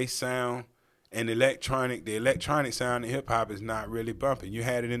sample-based sound. And the electronic sound in hip-hop is not really bumping. You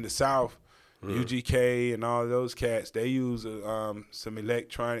had it in the South. UGK and all those cats, they use some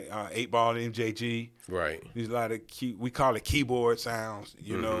electronic 8-ball MJG. Right. There's a lot of we call it keyboard sounds,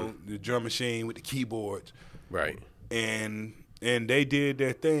 you know, the drum machine with the keyboards. Right. And they did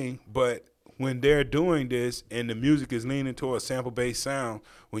their thing, but when they're doing this and the music is leaning toward a sample-based sound,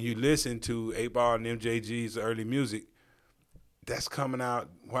 when you listen to 8-ball and MJG's early music, that's coming out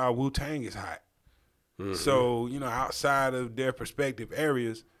while Wu-Tang is hot. So, you know, outside of their respective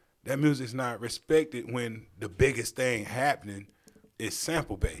areas, that music's not respected when the biggest thing happening is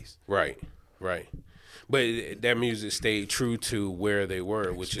sample-based. Right. Right. But that music stayed true to where they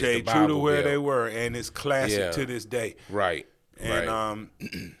were, which is the Stayed Bible true to where Belt. they were, and it's classic Yeah. to this day. Right. And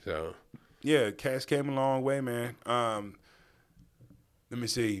right. So. Yeah, Cash came a long way, man. Let me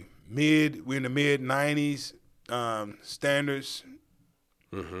see. We're in the mid '90s. Standards.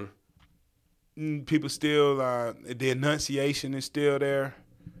 People still. The enunciation is still there.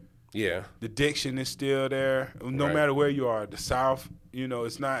 Yeah. The diction is still there. No Right. matter where you are, the South. You know,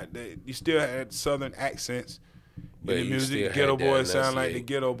 it's not. You still had Southern accents. But In the you music, still the Ghetto had that Boys sound like the enunciate.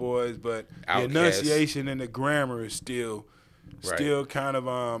 Ghetto Boys, but the Outkast. enunciation and the grammar is still Right. kind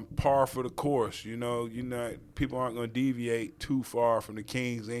of par for the course. You know, people aren't going to deviate too far from the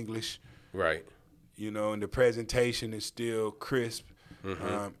King's English. Right. You know, and the presentation is still crisp.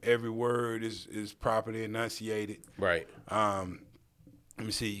 Every word is properly enunciated. Right. Let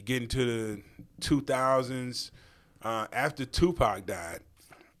me see. You get into the 2000s. After Tupac died,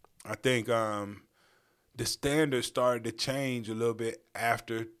 I think the standards started to change a little bit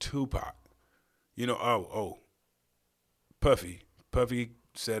after Tupac. You know, Puffy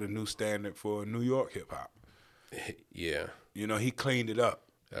set a new standard for New York hip hop. Yeah. You know, he cleaned it up.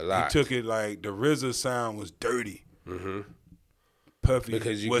 A lot. He took it like the RZA sound was dirty. Puffy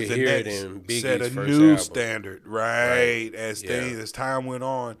Because you was could the hear it next, in Biggie's set a first new album. standard. Right. As Yeah. as time went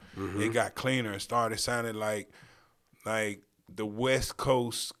on, it got cleaner and started sounding like the West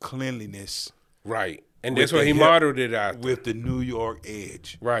Coast cleanliness Right. And With that's what the he hip- modeled it out. with the New York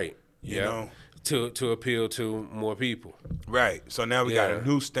edge. Right. You Yeah. know? To appeal to more people. Right. So now we got Yeah. a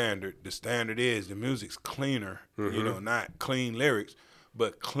new standard. The standard is the music's cleaner. You know, not clean lyrics,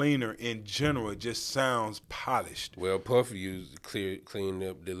 but cleaner in general. It just sounds polished. Well, Puffy used cleaned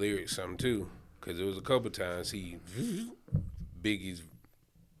up the lyrics some too, because it was a couple times Biggie's.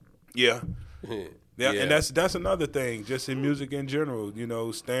 Yeah. Yeah, Yeah. and that's another thing, just in music in general. You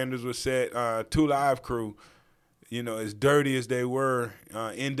know, standards were set. 2 Live Crew, you know, as dirty as they were,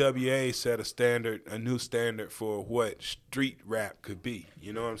 NWA set a new standard for what street rap could be.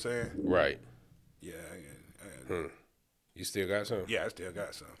 You know what I'm saying? Right. Yeah, You still got some? yeah, I still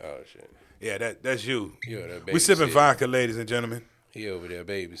got some. Oh shit. Yeah, that's you. You over there We sipping babysitting. vodka, ladies and gentlemen. He over there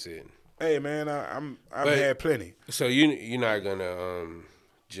babysitting. Hey, man, I've But- had plenty. So you're not gonna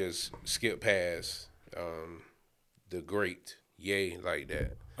just skip past the great Ye like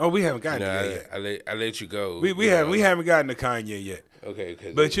that. Oh, we haven't gotten You know, to that yet. I let you go. We you know. haven't gotten to Kanye yet. Okay,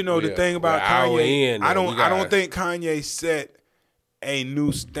 But you know the thing about Kanye, I don't think Kanye set a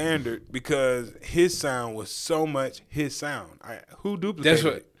new standard because his sound was so much his sound. Who duplicated that's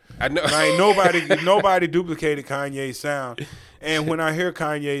what it? I know. Like nobody duplicated Kanye's sound. And when I hear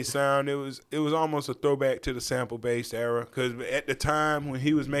Kanye's sound, it was almost a throwback to the sample based era. Because at the time when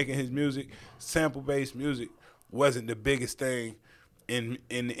he was making his music, sample based music wasn't the biggest thing in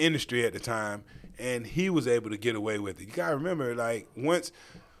the industry at the time, and he was able to get away with it. You gotta remember, like, once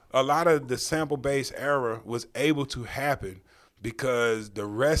a lot of the sample-based era was able to happen because the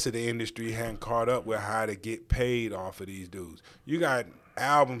rest of the industry hadn't caught up with how to get paid off of these dudes. You got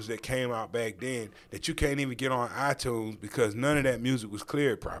albums that came out back then that you can't even get on iTunes because none of that music was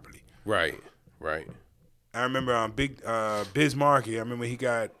cleared properly. Right. I remember on Biz Markie, I remember he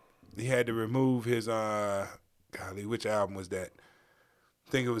had to remove his golly, which album was that?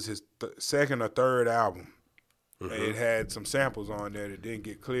 I think it was his second or third album. Mm-hmm. It had some samples on there that didn't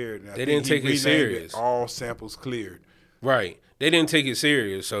get cleared. And they didn't take it serious. All samples cleared. Right. They didn't take it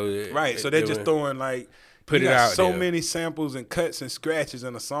serious. So they're just throwing like put it out so there. many samples and cuts and scratches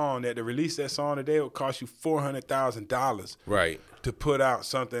in a song that to release that song today would cost you $400,000. Right. To put out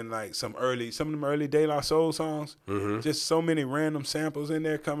something like some of them early De La Soul songs. Mm-hmm. Just so many random samples in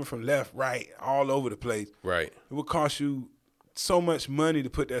there coming from left, right, all over the place. Right. It would cost you so much money to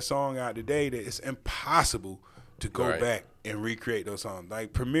put that song out today that it's impossible to go back and recreate those songs.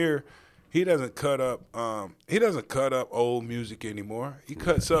 Like Premier, he doesn't cut up old music anymore. He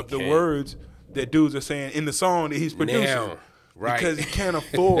cuts up the words that dudes are saying in the song that he's producing. Now, right. Because he can't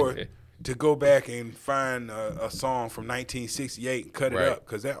afford to go back and find a song from 1968 and cut it up,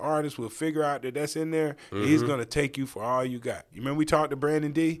 because that artist will figure out that that's in there, and he's going to take you for all you got. You remember we talked to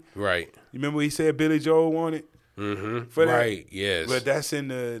Brandon D? Right. You remember he said Billy Joel wanted? Mm-hmm. For that? Right, yes. But that's in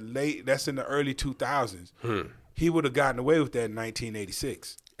the early 2000s. He would have gotten away with that in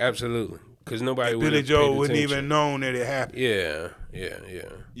 1986. Absolutely. Because nobody would Billy Joel wouldn't even known that it happened. Yeah.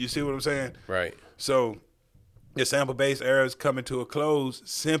 You see what I'm saying? Right. So the sample-based era is coming to a close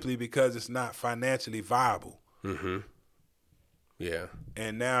simply because it's not financially viable. Mm-hmm. Yeah.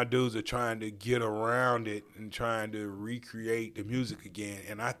 And now dudes are trying to get around it and trying to recreate the music again.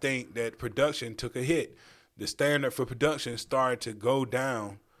 And I think that production took a hit. The standard for production started to go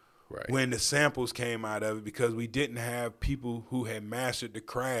down when the samples came out of it, because we didn't have people who had mastered the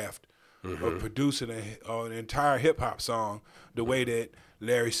craft of producing an entire hip-hop song the way that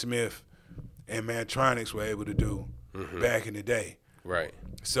Larry Smith and Mantronix were able to do back in the day. Right.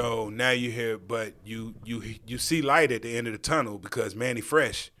 So now you hear, but you see light at the end of the tunnel because Manny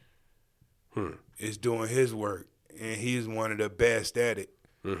Fresh is doing his work, and he's one of the best at it,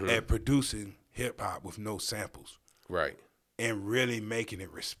 at producing hip-hop with no samples. Right. And really making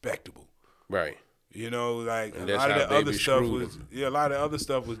it respectable. Right. You know, like and a lot of the other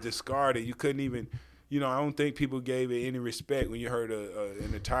stuff was discarded. You couldn't even, I don't think people gave it any respect when you heard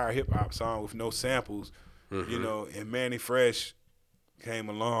an entire hip hop song with no samples. And Manny Fresh came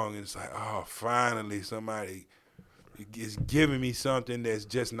along, and it's like, oh, finally somebody is giving me something that's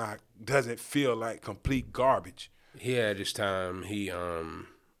just doesn't feel like complete garbage. He had his time.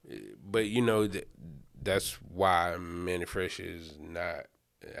 But that's why Manny Fresh is not.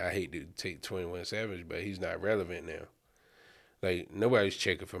 I hate to take 21 Savage, but he's not relevant now. Like, nobody's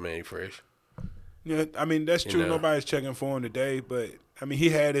checking for Manny Fresh. Yeah, I mean, that's true. Nobody's checking for him today, but I mean, he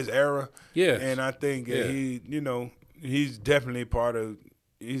had his era. Yeah. And I think he's definitely part of.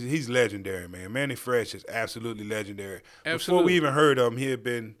 He's legendary, man. Manny Fresh is absolutely legendary. Absolutely. Before we even heard of him, he had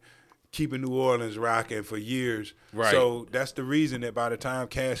been keeping New Orleans rocking for years. Right. So that's the reason that by the time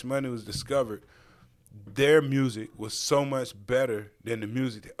Cash Money was discovered, their music was so much better than the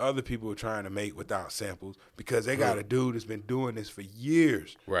music that other people were trying to make without samples, because they got a dude that's been doing this for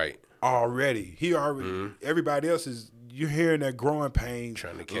years. Right. Already. Everybody else you're hearing that Growing Pains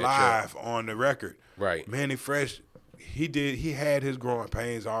trying to catch live up on the record. Right. Manny Fresh, he had his Growing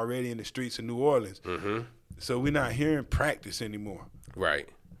Pains already in the streets of New Orleans. So we're not hearing practice anymore. Right.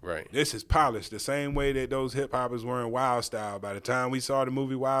 This is polished the same way that those hip hoppers were in Wild Style. By the time we saw the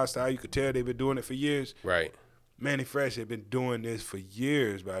movie Wild Style, you could tell they've been doing it for years. Right. Manny Fresh had been doing this for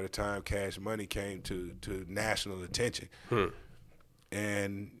years by the time Cash Money came to national attention.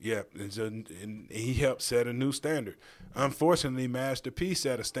 And he helped set a new standard. Unfortunately, Master P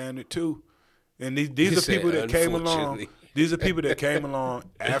set a standard too. And these are people that came along. These are people that came along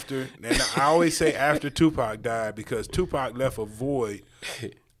after, and I always say after Tupac died, because Tupac left a void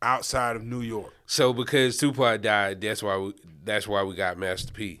outside of New York. So because Tupac died, that's why we got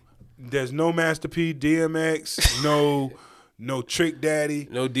Master P. There's no Master P, DMX, no Trick Daddy,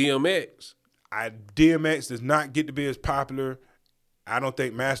 no DMX. DMX does not get to be as popular. I don't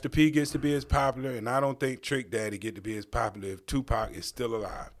think Master P gets to be as popular, and I don't think Trick Daddy get to be as popular if Tupac is still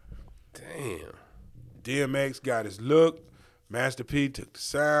alive. Damn. DMX got his look, Master P took the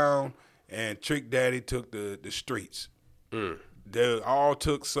sound, and Trick Daddy took the streets. They all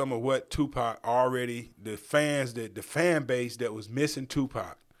took some of what Tupac already, the fan base that was missing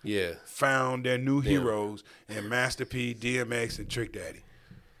Tupac. Yeah. found their new heroes in Master P, DMX, and Trick Daddy.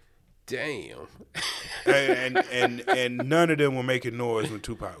 Damn. and none of them were making noise when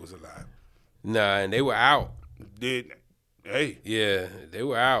Tupac was alive. Nah, and they were out. Yeah, they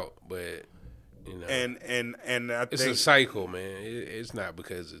were out, but you know, and I it's think a cycle, man. It's not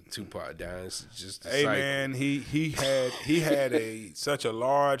because of Tupac dying. It's just a cycle. man, he had such a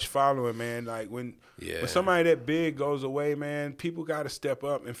large following, man. Like when somebody that big goes away, man, people got to step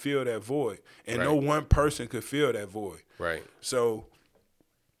up and fill that void, and no one person could fill that void. Right. So,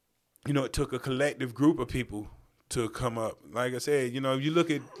 it took a collective group of people to come up. Like I said, you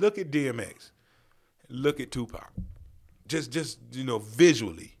look at DMX, look at Tupac, just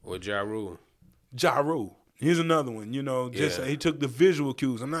visually. Or Ja Rule. Ja Rule. Here's another one. He took the visual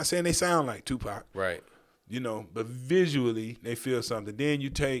cues. I'm not saying they sound like Tupac. Right. But visually they feel something. Then you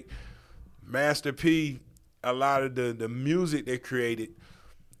take Master P, a lot of the music they created,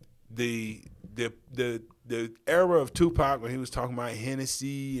 the era of Tupac when he was talking about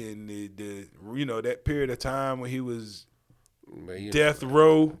Hennessy and the that period of time when he was death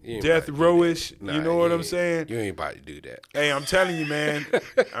row-ish. Nah, you know what I'm saying? You ain't about to do that. Hey, I'm telling you, man.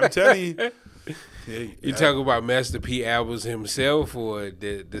 I'm telling you. You talk about Master P albums himself or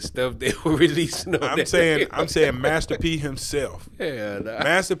the stuff they were releasing on I'm saying Master P himself. Yeah, nah.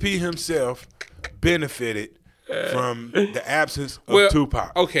 Master P himself benefited from the absence of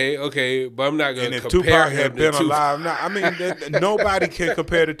Tupac. Okay, but I'm not going to compare Tupac him had to been Tupac. alive. Nobody can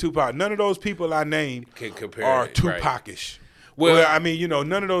compare to Tupac. None of those people I named are Tupac-ish. Well,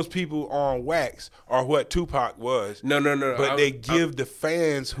 none of those people on wax are what Tupac was. No. But they give the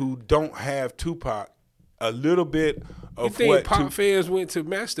fans who don't have Tupac a little bit of you think pop fans went to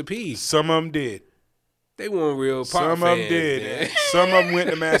Master P? Some of them did. They weren't real pop fans. Some of them did. Man. Some of them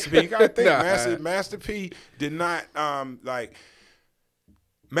went to Master P. You gotta think Master P did not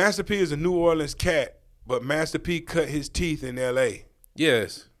Master P is a New Orleans cat, but Master P cut his teeth in L.A.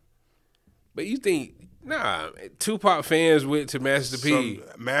 Yes. But you think Tupac fans went to Master P.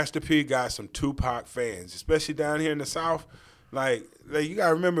 Master P got some Tupac fans, especially down here in the South. Like you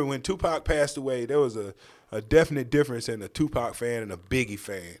gotta remember when Tupac passed away, there was a definite difference in a Tupac fan and a Biggie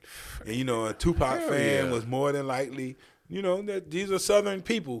fan. And a Tupac fan was more than likely, these are Southern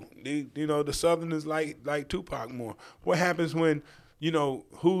people. The Southerners like Tupac more. What happens when,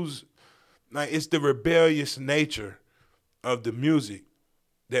 it's the rebellious nature of the music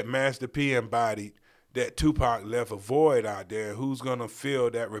that Master P embodied, that Tupac left a void out there. Who's gonna fill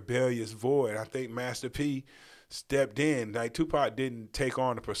that rebellious void? I think Master P stepped in. Like Tupac didn't take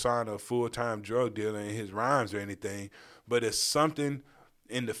on the persona of full-time drug dealer in his rhymes or anything, but it's something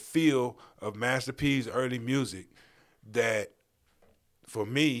in the feel of Master P's early music that, for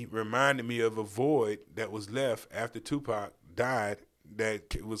me, reminded me of a void that was left after Tupac died.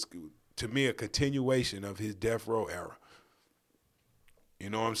 That was, to me, a continuation of his death row era. You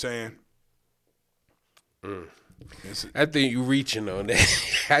know what I'm saying? I think you're reaching on that.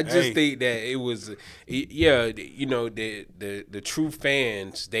 I just think that it was, the true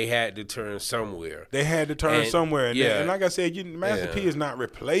fans, they had to turn somewhere. They had to turn somewhere. And like I said, Master P is not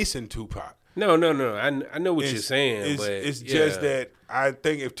replacing Tupac. No. I know what you're saying. It's just that I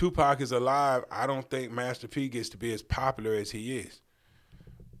think if Tupac is alive, I don't think Master P gets to be as popular as he is.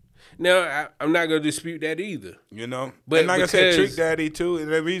 No, I'm not going to dispute that either. But and like I said, Trick Daddy too.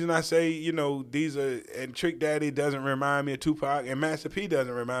 And the reason I say, and Trick Daddy doesn't remind me of Tupac, and Master P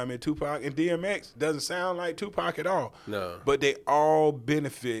doesn't remind me of Tupac, and DMX doesn't sound like Tupac at all. No. But they all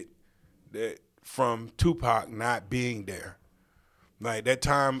benefit from Tupac not being there. Like that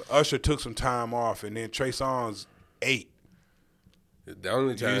time, Usher took some time off, and then Trey Songz ate. The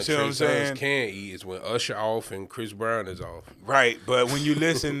only time Trey Songz can eat is when Usher off and Chris Brown is off. Right, but when you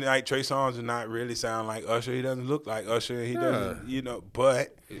listen, like Trey Songz does not really sound like Usher. He doesn't look like Usher. He doesn't,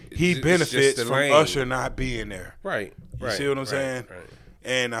 but he benefits from Usher not being there. Right. You see what I'm saying? Right.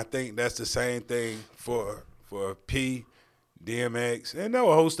 And I think that's the same thing for P, DMX, and there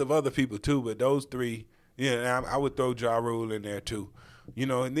were a host of other people too. But those three, I would throw Ja Rule in there too.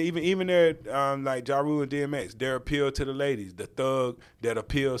 And even there, like Ja Rule and DMX, their appeal to the ladies, the thug that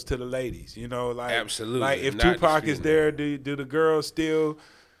appeals to the ladies. Absolutely. Like if Tupac is there, do the girls still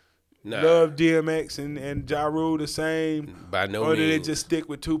love DMX and Ja Rule the same? By no means. Or do they means. just stick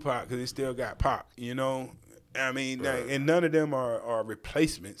with Tupac because he still got Pac? And none of them are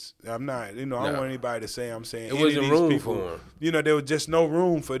replacements. I'm not, I don't want anybody to say I'm saying it wasn't room for them. There was just no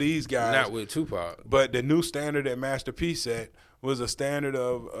room for these guys. Not with Tupac. But the new standard that Master P set was a standard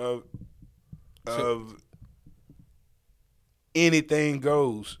of anything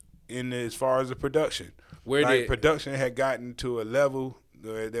goes as far as the production. Production had gotten to a level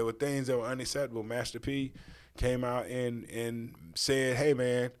There were things that were unacceptable. Master P came out and said, "Hey,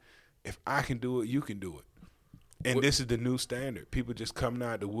 man, if I can do it, you can do it." And this is the new standard. People just coming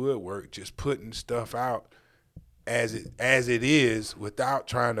out the woodwork, just putting stuff out as it is without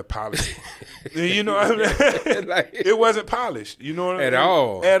trying to polish it. You know what I mean? Like, it wasn't polished. You know what I mean? at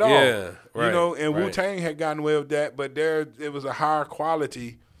all. At all. Yeah, right, You know, and right. Wu-Tang had gotten away with that, but it was a higher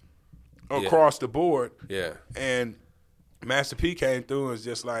quality across the board. Yeah. And Master P came through and was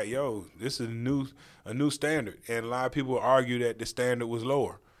just like, yo, this is a new standard. And a lot of people argue that the standard was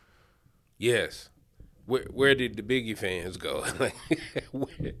lower. Yes. Where did the Biggie fans go? Like,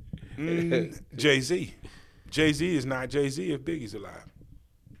 Jay-Z. Jay-Z is not Jay-Z if Biggie's alive.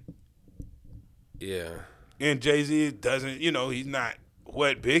 Yeah. And Jay-Z doesn't, he's not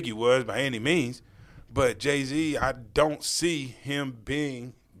what Biggie was by any means. But Jay-Z, I don't see him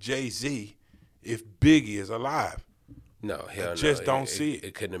being Jay-Z if Biggie is alive. No, hell no. Just don't see it.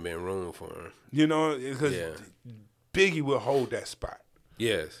 It couldn't have been room for him. Because Biggie will hold that spot.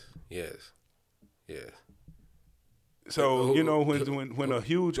 Yes. So, when a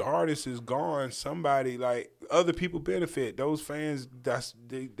huge artist is gone, somebody, like, other people benefit. Those fans,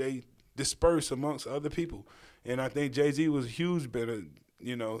 they disperse amongst other people. And I think Jay-Z was huge,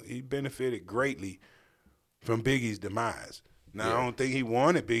 he benefited greatly from Biggie's demise. Now, I don't think he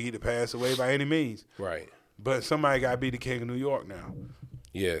wanted Biggie to pass away by any means. Right. But somebody got to be the king of New York now.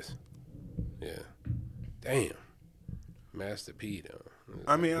 Yes. Yeah. Damn. Master P, though.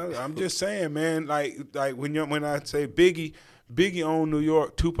 I mean, I'm just saying, man. Like when I say Biggie owned New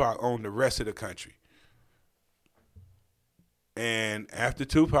York, Tupac owned the rest of the country. And after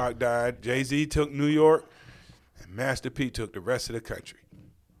Tupac died, Jay-Z took New York, and Master P took the rest of the country.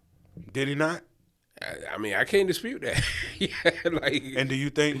 Did he not? I mean, I can't dispute that. And do you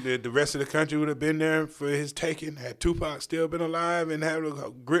think that the rest of the country would have been there for his taking had Tupac still been alive and had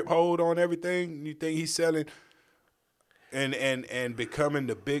a grip hold on everything? You think he's selling and becoming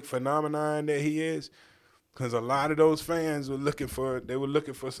the big phenomenon that he is? Because a lot of those fans were looking for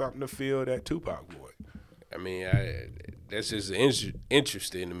something to fill that Tupac void. I mean, that's just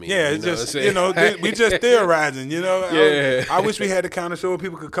interesting to me. Yeah, it's just we just theorizing. Yeah. I wish we had the kind of show where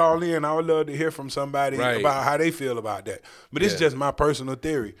people could call in. I would love to hear from somebody Right. about how they feel about that. But it's just my personal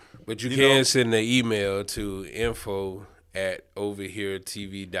theory. But you can send an email to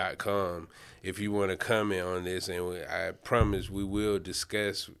info@overheretv.com if you want to comment on this, and I promise we will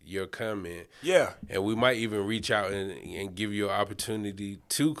discuss your comment. Yeah. And we might even reach out and give you an opportunity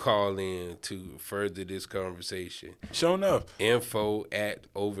to call in to further this conversation. Sure enough.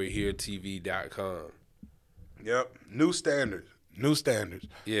 info@overheretv.com. Yep. New standards.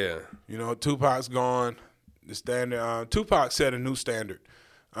 Yeah. Tupac's gone. The standard. Tupac set a new standard.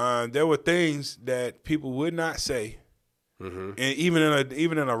 There were things that people would not say, and even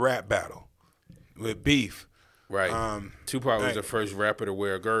in a rap battle with beef. Right. Tupac was the first rapper to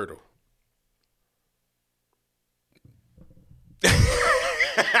wear a girdle.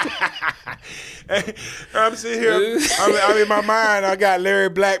 I'm sitting here. I'm in my mind. I got Larry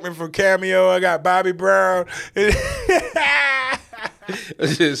Blackman from Cameo. I got Bobby Brown.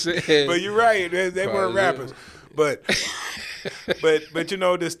 Just saying. But you're right. They weren't rappers. But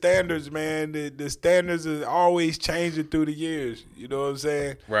the standards, man. The standards are always changing through the years. You know what I'm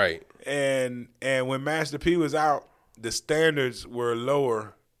saying? Right. And when Master P was out, the standards were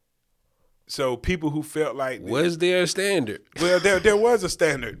lower. So people who felt like was there a standard? Well, there was a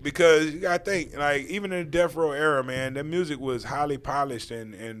standard because you gotta think, like, even in the Death Row era, man, the music was highly polished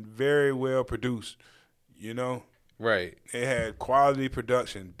and very well produced. Right. It had quality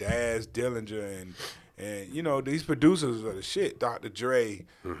production. Daz Dillinger and these producers are the shit. Dr. Dre.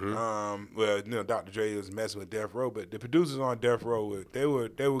 Dr. Dre was messing with Death Row, but the producers on Death Row they were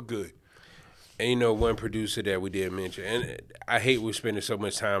good. And one producer that we did mention, and I hate we're spending so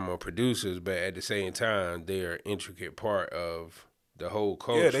much time on producers, but at the same time, they're an intricate part of the whole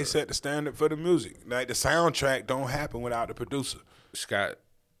culture. Yeah, they set the standard for the music. Like, the soundtrack don't happen without the producer. Scott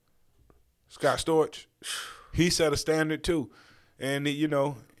Storch, he set a standard too, and he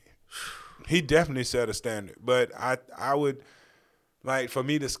definitely set a standard. But I would, like, for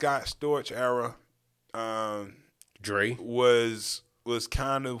me, the Scott Storch era, Dre was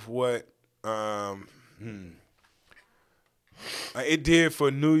kind of what it did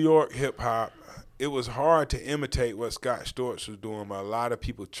for New York hip hop. It was hard to imitate what Scott Storch was doing, but a lot of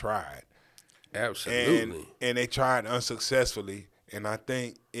people tried. Absolutely. And they tried unsuccessfully, and I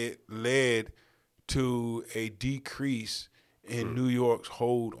think it led to a decrease in New York's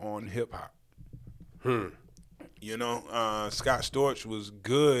hold on hip hop. Scott Storch was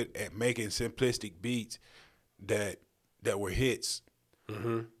good at making simplistic beats that were hits,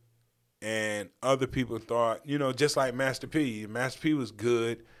 and other people thought, just like Master P. Master P was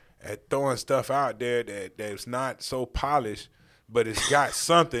good at throwing stuff out there that's not so polished, but it's got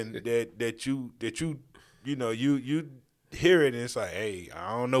something that you hear it and it's like, hey,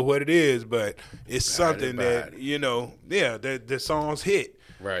 I don't know what it is, but it's something that the songs hit.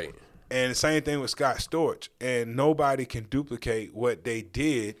 Right. And the same thing with Scott Storch. And nobody can duplicate what they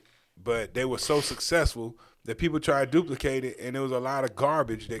did, but they were so successful that people tried to duplicate it, and there was a lot of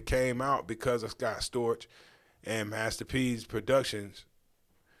garbage that came out because of Scott Storch and Master P's productions.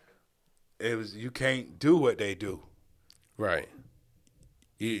 It was, you can't do what they do. Right.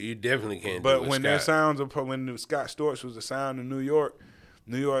 You definitely can't. But when their sounds, when Scott Storch was the sound in New York,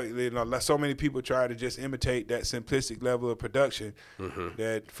 so many people try to just imitate that simplistic level of production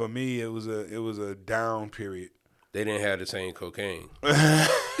that for me it was a down period. They didn't have the same cocaine.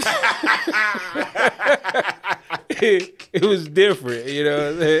 It was different, you know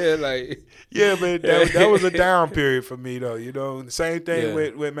what I'm saying? Like, yeah, but that was a down period for me, though. The same thing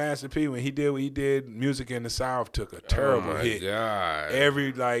with Master P. When he did what he did, Music in the South took a terrible hit. God. There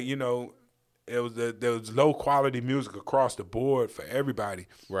was low quality music across the board for everybody.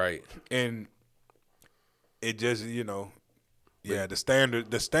 Right. And it just, the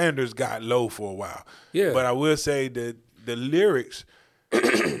standards got low for a while. Yeah. But I will say that the lyrics,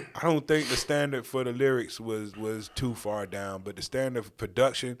 I don't think the standard for the lyrics was too far down, but the standard for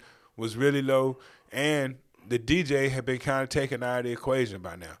production was really low, and the DJ had been kind of taken out of the equation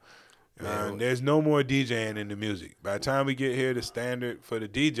by now. There's no more DJing in the music. By the time we get here, the standard for the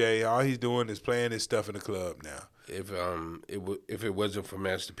DJ, all he's doing is playing his stuff in the club now. If it wasn't for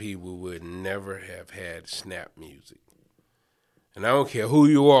Master P, we would never have had snap music. And I don't care who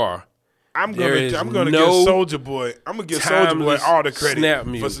you are. I'm gonna give Soulja Boy. I'm gonna give Soulja Boy all the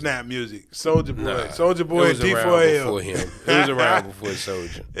credit for snap music. Soulja Boy, and D4L. Before him. It was around before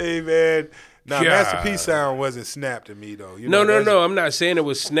Soulja. Hey man, Master P sound wasn't snap to me though. No. I'm not saying it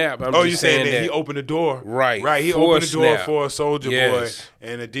was snap. You saying that he opened the door? Right. He opened the door for a Soulja Boy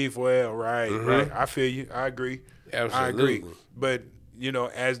and a D4L. Right. I feel you. I agree. Absolutely. I agree. But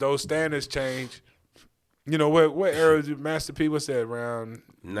as those standards change. What era did Master P? What's that, around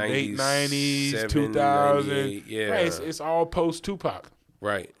 90s, 2000? Yeah. Right, it's all post-Tupac.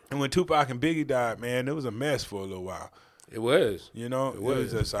 Right. And when Tupac and Biggie died, man, it was a mess for a little while. It was. It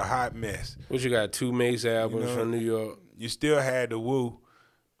was just a hot mess. What you got, 2 Mace albums from New York? You still had the Wu.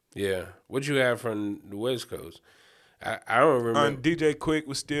 Yeah. What you have from the West Coast? I don't remember. DJ Quick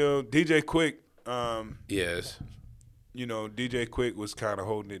was still, DJ Quick. Yes. DJ Quick was kind of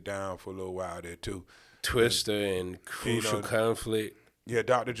holding it down for a little while there too. Twister and Crucial Conflict. Yeah,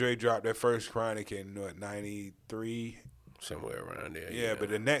 Dr. Dre dropped that first Chronic in 93. Somewhere around there. Yeah, but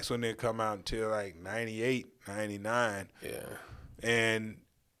the next one didn't come out until like 98, 99. Yeah. And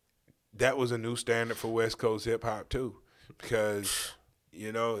that was a new standard for West Coast hip hop too. Because,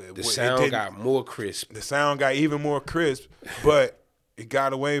 the sound got more crisp. The sound got even more crisp, but it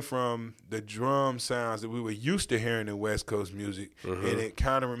got away from the drum sounds that we were used to hearing in West Coast music, and it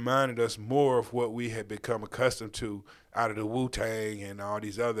kind of reminded us more of what we had become accustomed to out of the Wu-Tang and all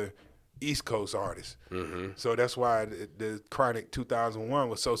these other East Coast artists. So that's why the Chronic 2001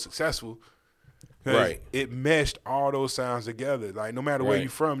 was so successful. Right. It meshed all those sounds together. Like no matter where you're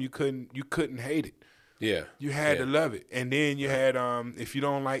from, you couldn't hate it. Yeah. You had to love it. And then you had if you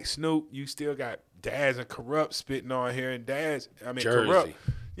don't like Snoop, you still got Daz and Corrupt spitting on here, and Jersey.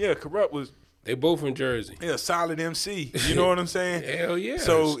 Corrupt was. They both from Jersey. Yeah, solid MC. You know what I'm saying? Hell yeah.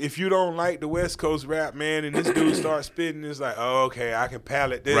 So if you don't like the West Coast rap, man, and this dude starts spitting, it's like, oh, okay, I can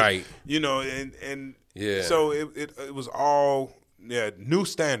palate this. Right. And yeah. So it was all new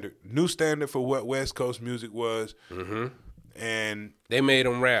standard for what West Coast music was. And they made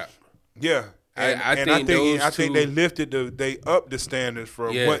them rap. Yeah. I think they upped the standards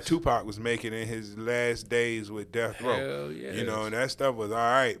from what Tupac was making in his last days with Death Row. Hell yes. And that stuff was all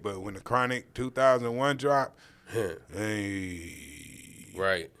right, but when the Chronic 2001 dropped, hey,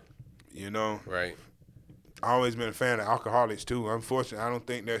 right, right. I always been a fan of Alcoholics too. Unfortunately, I don't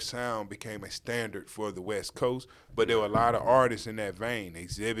think their sound became a standard for the West Coast, but there were a lot of artists in that vein: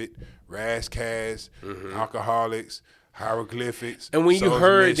 Exhibit, Razzcast, Alcoholics. Hieroglyphics. And when you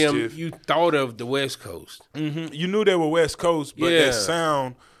heard them, you thought of the West Coast. You knew they were West Coast, but their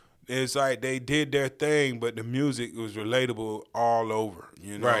sound is like they did their thing, but the music was relatable all over.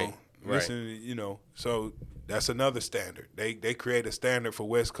 Right. Listen, so that's another standard. They create a standard for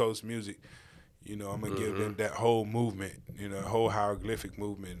West Coast music. I'm gonna give them that whole movement. The whole hieroglyphic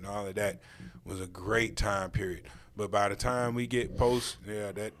movement and all of that was a great time period. But by the time we get post,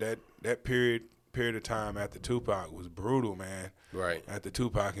 that period period of time after Tupac was brutal, man. Right. After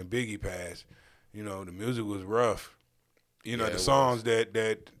Tupac and Biggie passed, you know, the music was rough. You know, Yeah, the it songs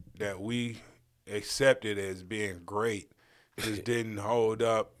that we accepted as being great just didn't hold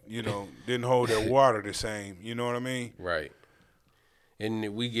up, you know, didn't hold their water the same. You know what I mean? Right.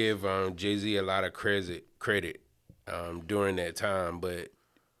 And we give Jay-Z a lot of credit during that time, but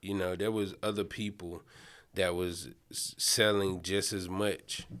you know there was other people that was selling just as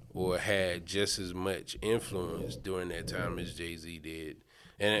much or had just as much influence during that time as Jay-Z did.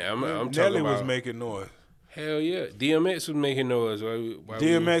 And I'm Nelly talking about, was making noise. hell yeah, DMX was making noise.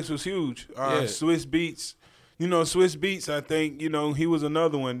 DMX was huge. Yeah. Swiss Beats, you know, Swiss Beats. I think, you know, he was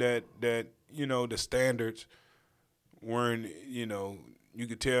another one that you know, the standards weren't, you know, you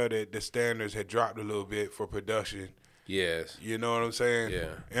could tell that the standards had dropped a little bit for production. Yes. You know what I'm saying? Yeah.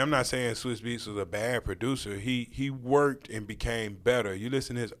 And I'm not saying Swiss Beats was a bad producer. He worked and became better. You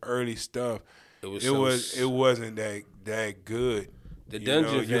listen to his early stuff. It wasn't that good. The You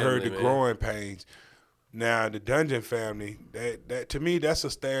Dungeon know, you heard Family, the man. growing pains. Now the Dungeon Family, that to me, that's a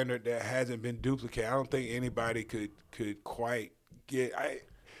standard that hasn't been duplicated. I don't think anybody could quite get.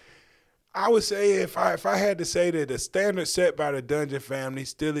 I would say if I had to say that the standard set by the Dungeon Family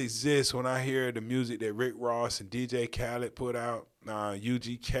still exists when I hear the music that Rick Ross and DJ Khaled put out,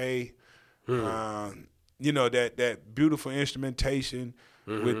 UGK, you know, that beautiful instrumentation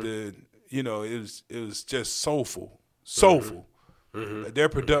with the, you know, it was just soulful. Their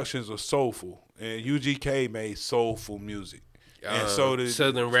productions were soulful, and UGK made soulful music. And so did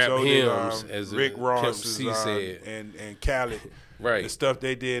Southern Rap Hymns, as Rick Ross Pimp C said. and Khaled. Right. The stuff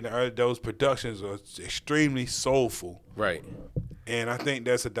they did, those productions are extremely soulful. Right. And I think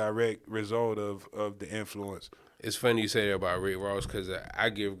that's a direct result of the influence. It's funny you say that about Rick Ross because I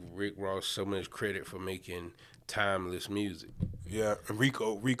give Rick Ross so much credit for making timeless music. Yeah,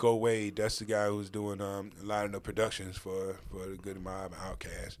 Rico Wade, that's the guy who's doing a lot of the productions for the Good Mob and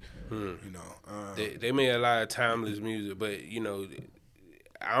Outkast. You know, They made a lot of timeless music, but you know,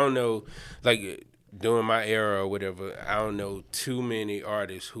 I don't know, like during my era or whatever, I don't know too many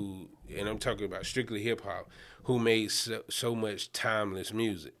artists who, and I'm talking about strictly hip hop, who made so much timeless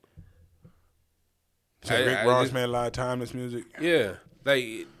music. so Rick Ross made a lot of timeless music. Yeah,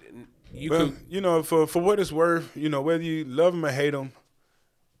 like You know, for what it's worth, you know, whether you love him or hate him,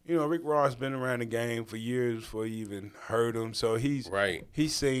 you know, Rick Ross been around the game for years before you even heard him. So he's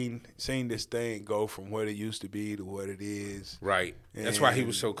seen this thing go from what it used to be to what it is. Right. That's why he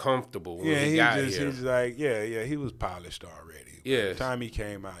was so comfortable when Yeah, he got here. he's like, he was polished already. Yes. By the time he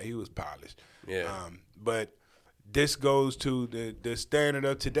came out, he was polished. Yeah. But this goes to the standard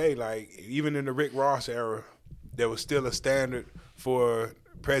of today. Like, even in the Rick Ross era, there was still a standard for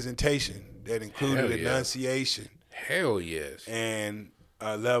presentation that included Hell yeah. enunciation Hell yes. and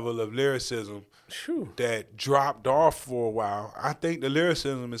a level of lyricism Phew. that dropped off for a while. I think the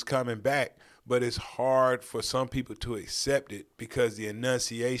lyricism is coming back, but it's hard for some people to accept it because the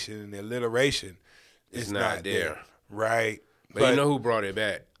enunciation and the alliteration is not there. Right. But you know who brought it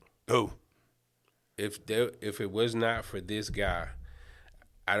back? Who? If it was not for this guy,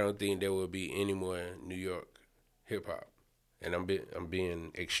 I don't think there would be any more New York hip hop. And I'm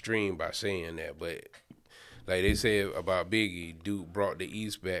being extreme by saying that, but like they said about Biggie, dude brought the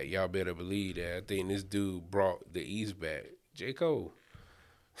East back. Y'all better believe that. I think this dude brought the East back. J. Cole.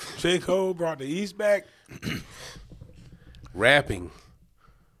 J. Cole brought the East back. Rapping.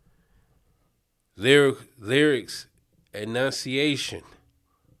 Lyrics. Enunciation.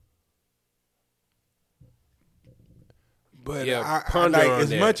 But Yeah, I ponder like, on as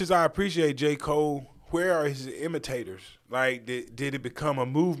that. much as I appreciate J. Cole, where are his imitators? Like, did it become a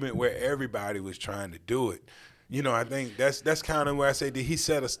movement where everybody was trying to do it? You know, I think that's kind of where I say, did he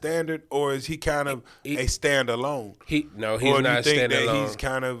set a standard, or is he kind of a standalone? He's or not do you think that standalone. he's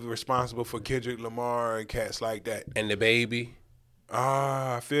kind of responsible for Kendrick Lamar and cats like that? And the Baby.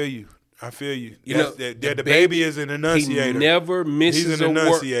 Ah, I feel you. You know, the baby is an enunciator. He never misses He's an a word.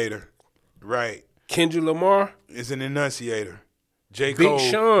 enunciator. Right. Kendrick Lamar. Is an enunciator. J. Big Cole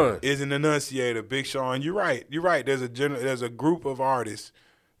Sean. is an enunciator. Big Sean, you're right. There's a group of artists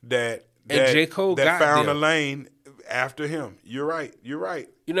that J. Cole that got found them. a lane after him. You're right. You know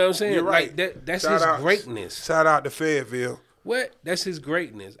what I'm saying? You're right. Like that's Shout his out- greatness. Shout out to Fayetteville. What? That's his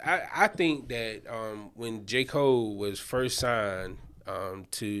greatness. I think that when J. Cole was first signed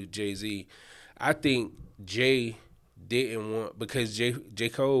to Jay-Z, I think Jay didn't want, because J.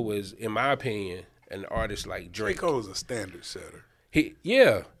 Cole was, in my opinion, an artist like J. Drake. Cole's a standard setter. He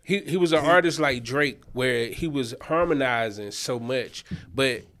was an artist like Drake, where he was harmonizing so much,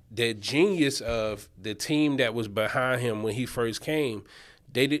 but the genius of the team that was behind him when he first came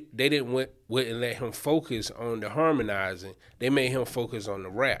wouldn't let him focus on the harmonizing. They made him focus on the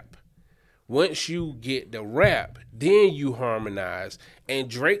rap. Once you get the rap, then you harmonize. And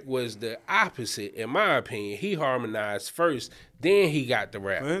Drake was the opposite, in my opinion. He harmonized first, then he got the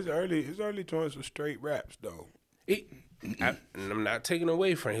rap. Well, his early joints were straight raps though. And I'm not taking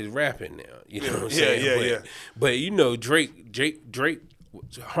away from his rapping now. You know what I'm saying? But you know, Drake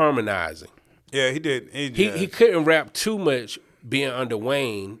was harmonizing. Yeah, he did. He couldn't rap too much being under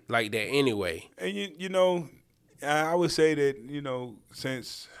Wayne like that anyway. And you know, I would say that, you know,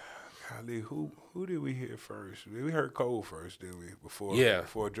 since golly, who did we hear first? We heard Cole first, didn't we?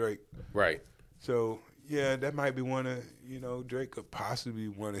 Before Drake. Right. So yeah, that might be one of, you know, Drake could possibly be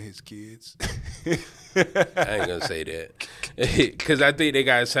one of his kids. I ain't gonna say that because I think they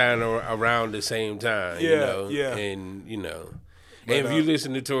got signed around the same time. You know? And you know, but, and if you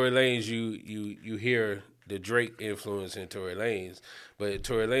listen to Tory Lanez, you hear the Drake influence in Tory Lanez, but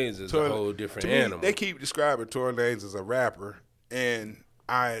Tory Lanez is a whole different animal. They keep describing Tory Lanez as a rapper, and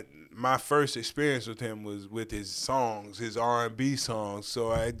my first experience with him was with his songs, his R&B songs.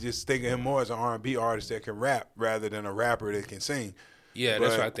 So I just think of him more as an R&B artist that can rap rather than a rapper that can sing. Yeah,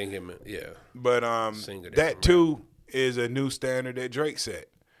 that's what I think him. Yeah, but that too is a new standard that Drake set.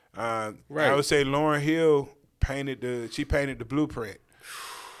 Right. I would say Lauryn Hill painted the blueprint.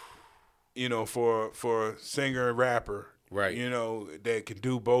 You know, for singer and rapper. Right. You know, that can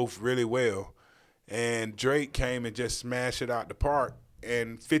do both really well. And Drake came and just smashed it out the park.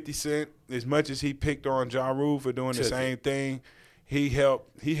 And 50 Cent, as much as he picked on Ja Rule for doing the same thing, he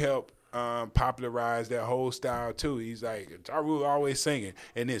helped popularize that whole style too. He's like, Ja Rule always singing.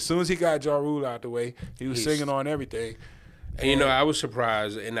 And then as soon as he got Ja Rule out the way, he was singing on everything. And you know, I was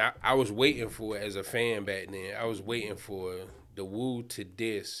surprised, and I was waiting for it as a fan back then. I was waiting for the Wu to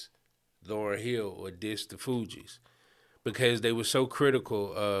diss Lauryn Hill or diss the Fugees because they were so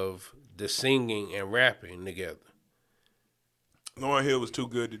critical of the singing and rapping together. Lauryn Hill was too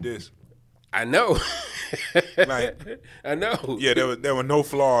good to diss. I know. I know. Yeah, there were no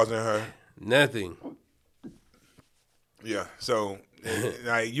flaws in her. Nothing. Yeah. So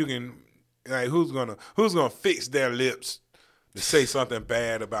like you can who's gonna fix their lips to say something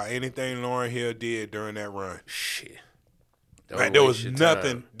bad about anything Lauryn Hill did during that run? Shit. Like there was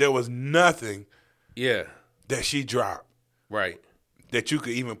nothing. There was nothing. Yeah. That she dropped. Right. That you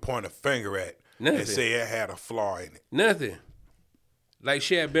could even point a finger at and say it had a flaw in it. Nothing. Like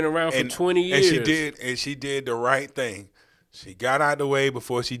she had been around for 20 years. And she did the right thing. She got out the way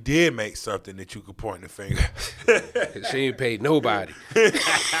before she did make something that you could point the finger. She ain't paid nobody.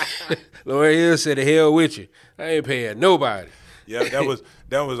 Lauryn Hill said, "The hell with you. I ain't paying nobody." Yeah,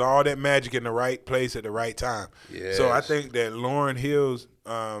 that was all that magic in the right place at the right time. Yes. So I think that Lauryn Hill's,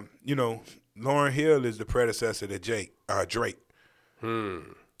 Lauryn Hill is the predecessor to Drake.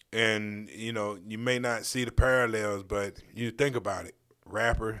 And you know, you may not see the parallels, but you think about it.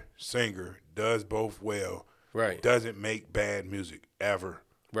 Rapper, singer, does both well. Right. Doesn't make bad music ever.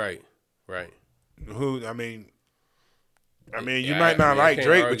 Right. I mean, you might not like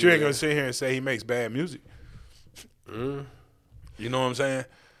Drake, but you ain't gonna sit here and say he makes bad music. You know what I'm saying?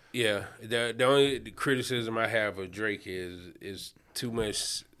 Yeah. The only criticism I have of Drake is too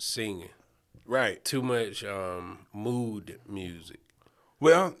much singing. Right. Too much mood music.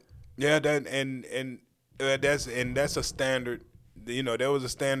 Well, yeah, that's a standard. You know, there was a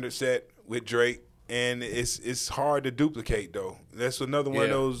standard set with Drake, and it's hard to duplicate though. That's another one of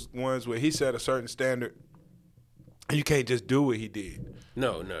those ones where he set a certain standard. You can't just do what he did.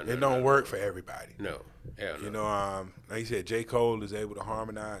 No. It don't work for everybody. No. Hell no. You know, like you said, J. Cole is able to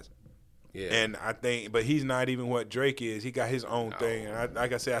harmonize. Yeah. And I think, but he's not even what Drake is. He got his own thing. And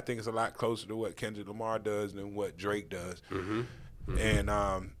like I said, I think it's a lot closer to what Kendrick Lamar does than what Drake does.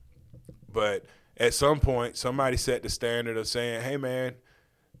 And but at some point, somebody set the standard of saying, "Hey, man,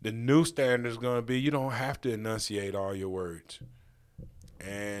 the new standard is going to be you don't have to enunciate all your words."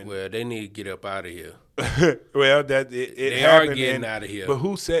 And well, they need to get up out of here. Well, they are getting out of here. But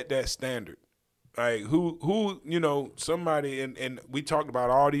who set that standard? Like who you know, somebody and we talked about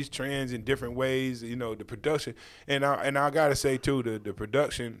all these trends in different ways. You know, the production and I gotta say too, the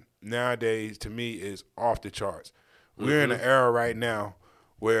production nowadays to me is off the charts. We're in an era right now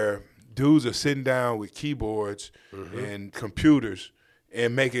where dudes are sitting down with keyboards and computers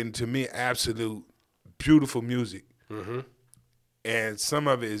and making, to me, absolute beautiful music. And some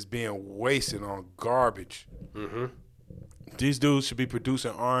of it is being wasted on garbage. These dudes should be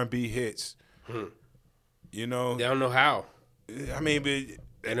producing R&B hits. You know? They don't know how. I mean,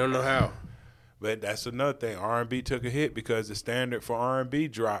 they don't know how. But that's another thing. R&B took a hit because the standard for R&B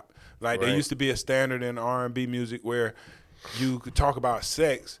dropped. Like there used to be a standard in R&B music where you could talk about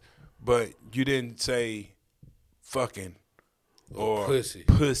sex, but you didn't say fucking or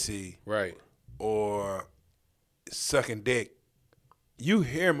pussy, right, or sucking dick. You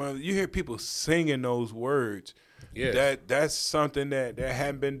hear people singing those words. Yes. That's something that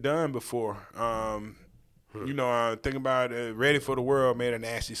hadn't been done before. You know, think about Ready for the World made a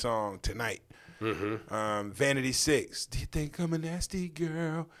nasty song tonight. Vanity 6, do you think I'm a nasty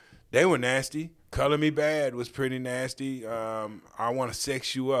girl? They were nasty. Color Me Bad was pretty nasty. I Want to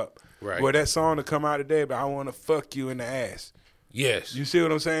Sex You Up. Right. Well, that song to come out today, but I want to fuck you in the ass. Yes. You see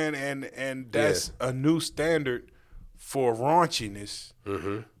what I'm saying? And that's a new standard for raunchiness.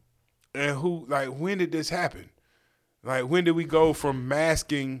 And when did this happen? Like, when did we go from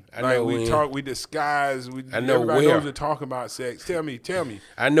masking? We disguise. Everybody knows we're talking about sex. Tell me.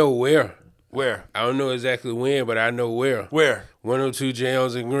 I know where. Where? I don't know exactly when, but I know where. Where? 102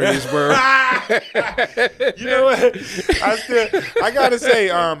 Jams in Greensboro. You know what? I gotta say,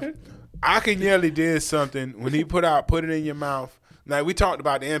 Akinyele did something when he put It in Your Mouth. Now, we talked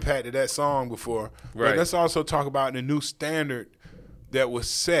about the impact of that song before, but let's also talk about the new standard that was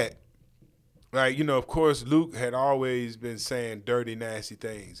set. Like, you know, of course, Luke had always been saying dirty, nasty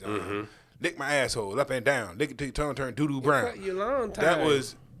things. Lick my asshole up and down. Lick it till your tongue turn doo-doo brown. You long time.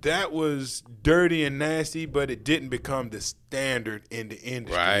 That was dirty and nasty, but it didn't become the standard in the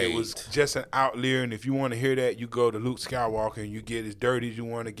industry. Right. It was just an outlier, and if you want to hear that, you go to Luke Skywalker and you get as dirty as you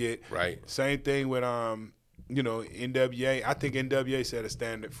want to get. Right. Same thing with NWA. I think NWA set a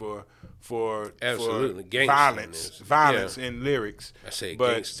standard for absolutely violence in lyrics. I say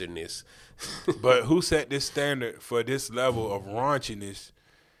gangsterness. But who set this standard for this level of raunchiness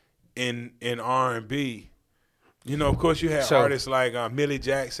in R&B? You know, of course, you had artists like Millie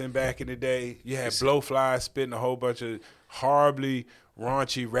Jackson back in the day. You had Blowfly spitting a whole bunch of horribly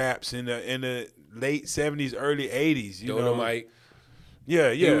raunchy raps in the late 70s, early 80s. You know, Mike.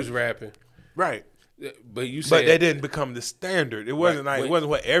 Yeah. He was rapping. Right. But you said, but that didn't become the standard. It wasn't it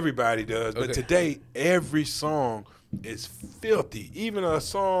wasn't what everybody does. But today, every song is filthy. Even a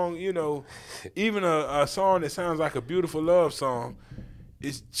song, even a song that sounds like a beautiful love song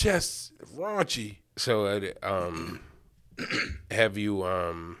is just raunchy. So, have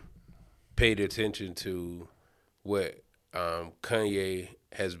you paid attention to what Kanye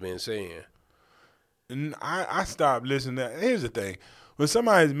has been saying? I stopped listening to that. Here's the thing. When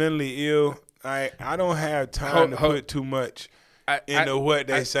somebody's mentally ill, I don't have time to put too much into what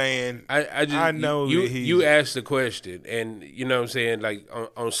they're saying. I know you asked the question, and you know what I'm saying? Like,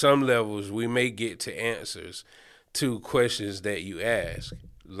 on some levels, we may get to answers to questions that you ask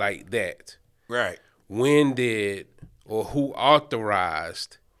like that. Right. When did or who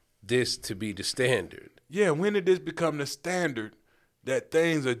authorized this to be the standard? Yeah, when did this become the standard that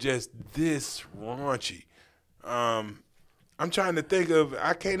things are just this raunchy? I'm trying to think of.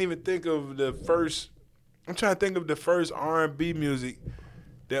 I can't even think of the first. I'm trying to think of the first R&B music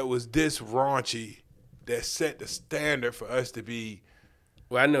that was this raunchy that set the standard for us to be.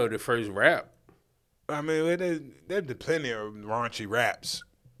 Well, I know the first rap. I mean, there's plenty of raunchy raps,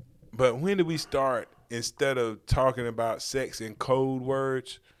 but when did we start? Instead of talking about sex in code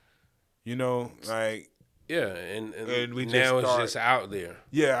words, like. Yeah, and we now it's just out there.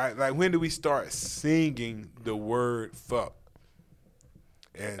 Yeah, like when did we start singing the word fuck?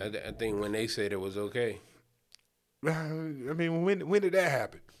 And I think when they said it was okay. I mean, when did that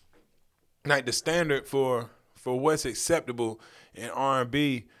happen? Like the standard for what's acceptable in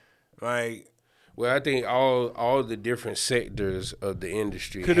R&B, like. Well, I think all the different sectors of the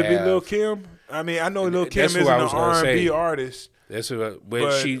industry. Could it be Lil' Kim? I mean, I know Lil' Kim isn't an R&B artist. That's what,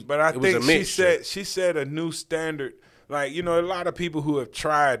 but I think she set a new standard. Like, a lot of people who have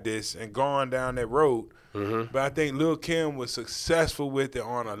tried this and gone down that road. But I think Lil' Kim was successful with it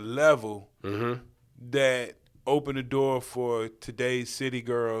on a level that opened the door for today's city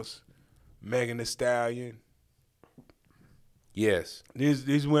girls, Megan Thee Stallion. Yes,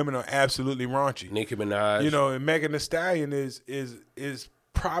 these women are absolutely raunchy. Nicki Minaj, and Megan Thee Stallion is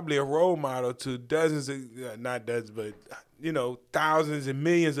probably a role model to dozens of not dozens, but thousands and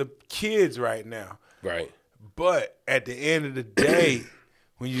millions of kids right now. Right. But at the end of the day,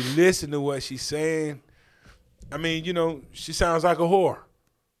 when you listen to what she's saying, I mean, she sounds like a whore.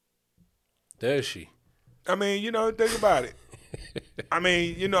 Does she? I mean, think about it. I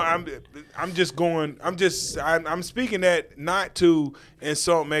mean, I'm speaking that not to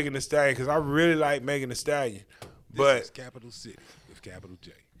insult Megan Thee Stallion because I really like Megan Thee Stallion, but this is Capital City with capital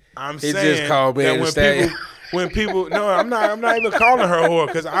J. I'm saying just called that when people, no, I'm not even calling her a whore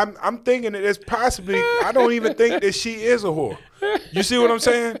because I'm thinking that it's possibly I don't even think that she is a whore. You see what I'm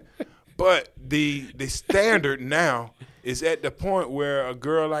saying? But the standard now is at the point where a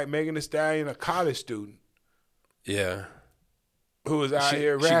girl like Megan Thee Stallion, a college student Yeah. who is out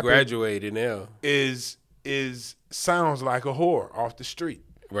here She rapping, graduated now. is sounds like a whore off the street.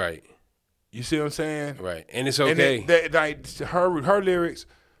 Right. You see what I'm saying? Right. And it's And okay. like her lyrics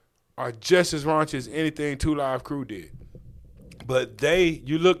are just as raunchy as anything Two Live Crew did. But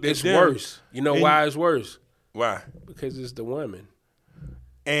you looked at It's them. worse. You know and- why it's worse? Why? Because it's the woman.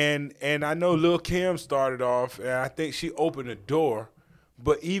 And I know Lil' Kim started off, and I think she opened the door.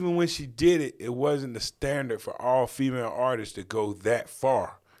 But even when she did it, it wasn't the standard for all female artists to go that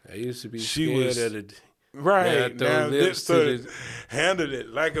far. I used to be She scared was- of the. Right. throw Now lips Lip to Service handled it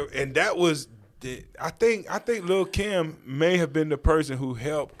and that was I think Lil' Kim may have been the person who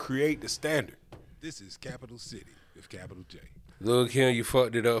helped create the standard. This is Capital City with Capital J. Lil' Kim, you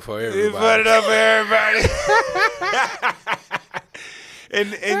fucked it up for You everybody. put it up for everybody. And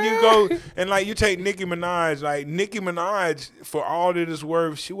you go and like you take Nicki Minaj, like Nicki Minaj, for all that it's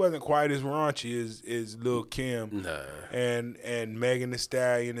worth, she wasn't quite as raunchy as Lil' Kim. Nah. And Megan Thee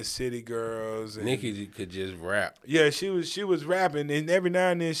Stallion, the City Girls. And, Nikki could just rap. yeah, she was rapping, and every now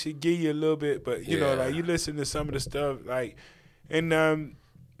and then she'd give you a little bit, but you know, Yeah. like you listen to some of the stuff, like, and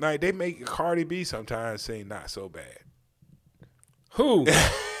like they make Cardi B sometimes sing not so bad. Who?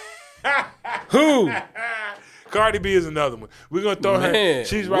 Who? Cardi B is another one. We're gonna throw her. Man,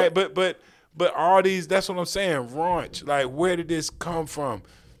 She's what- right, but all these. That's what I'm saying. Raunch. Like, where did this come from?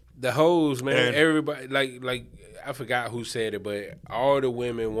 The hoes, man. And- Everybody, like I forgot who said it, but all the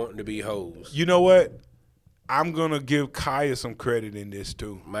women wanting to be hoes. You know what? I'm gonna give Kaya some credit in this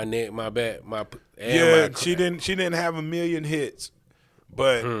too. My neck, my back, Yeah, my she didn't have a million hits,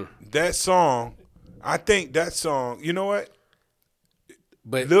 but that song, I think that song. You know what?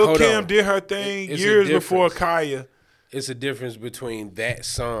 But Lil' hold Kim on. did her thing It's a years before difference. Kaya. It's a difference between that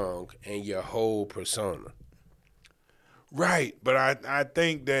song and your whole persona. Right, but I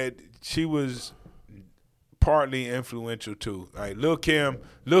think that she was partly influential too. Like Lil'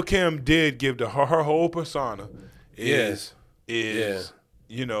 Kim did give her whole persona is Yeah.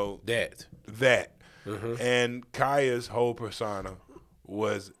 you know That. that, and Kaya's whole persona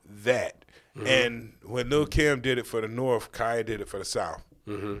was that. And when Lil' Kim did it for the North, Kaya did it for the South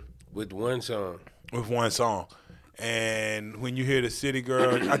With one song. with one song. And when you hear the City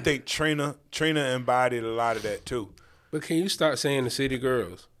Girls, I think Trina embodied a lot of that too. But can you start saying the City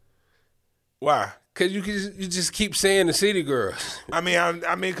Girls? Why? Cause you just keep saying the City Girls. I mean,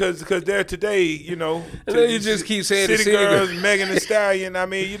 because they're today, you know. And then you just keep saying the City Girls, Girls. Megan Thee Stallion. I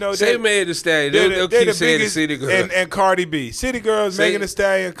mean, you know, Say Megan Thee Stallion. They'll they're keep saying the City Girls. and Cardi B. City Girls, Say- Megan Thee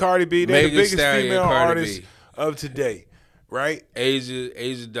Stallion, Cardi B. They're Megan the biggest Stallion, female Cardi artists B. of today, right?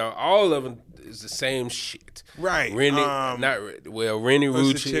 Asia Dog, all of them is the same shit. Right. Rennie, Rennie What's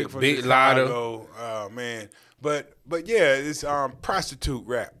the chick Rucci, from Big Lotta. Chicago? Oh man, but yeah, it's prostitute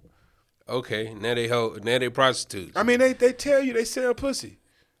rap. Okay, now they prostitutes. I mean, they tell you they sell pussy.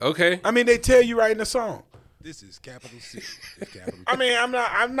 Okay, I mean, they tell you right in the song. This is Capital City with Capital J. I mean,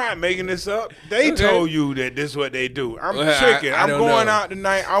 I'm not making this up. They Okay. told you that this is what they do. I'm Well, tricking. I I'm don't going know. out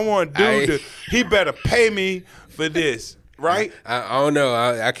tonight. I want dude to. He better pay me for this, right? I don't know.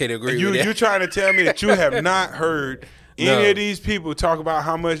 I can't agree You with that. you trying to tell me that you have not heard any No. of these people talk about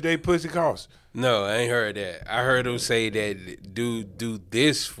how much they pussy cost? No, I ain't heard that. I heard them say that dude do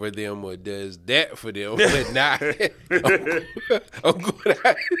this for them or does that for them, but not. I'm going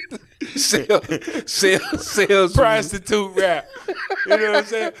out sales Prostitute rap. You know what I'm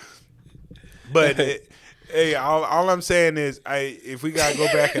saying? But hey, all I'm saying is, if we gotta go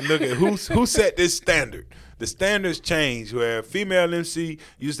back and look at who set this standard. The standards changed where female MC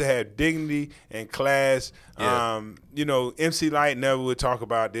used to have dignity and class. Yeah. You know, MC Light never would talk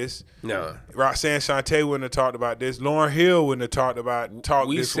about this. No, Roxanne Shante wouldn't have talked about this. Lauryn Hill wouldn't have talked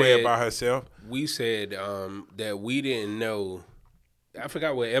We this way said- about herself. we said that we didn't know. I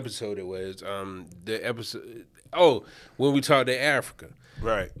forgot what episode it was. The episode. Oh, when we talked to Africa,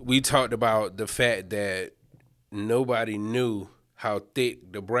 Right. we talked about the fact that nobody knew how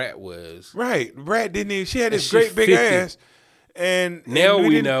thick the brat was. Right. Brad didn't even, she had this she great big 50. ass. And Now we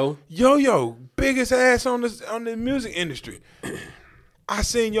didn't- know. Yo, biggest ass on the music industry. I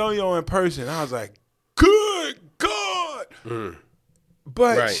seen Yo in person. I was like, good God.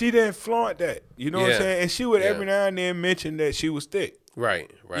 But Right. she didn't flaunt that. You know what I'm Yeah. saying? And she would Yeah. every now and then mention that she was thick.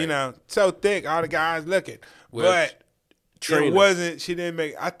 Right. You know, so thick, all the guys looking. Well, but Trina. it wasn't, she didn't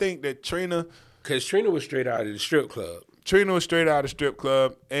make, I think that Trina Because Trina was straight out of the strip club. was straight out of strip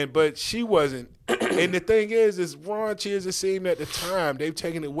club, but she wasn't. And the thing is, as raunchy as it seemed at the time, they've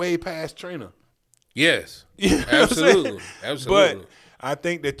taken it way past Trina. Yes. You know what I'm saying? Absolutely. Absolutely. But I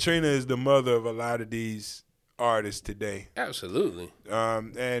think that Trina is the mother of a lot of these artists today. Absolutely.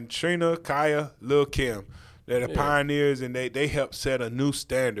 And Trina, Kaya, Lil Kim, they're the pioneers, and they helped set a new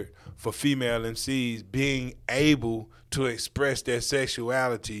standard for female MCs being able to express their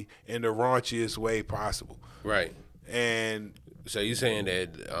sexuality in the raunchiest way possible. Right. And So you saying that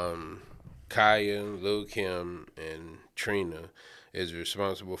Kaya, Lil Kim, and Trina is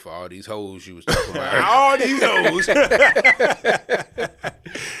responsible for all these hoes you was talking about? all these hoes.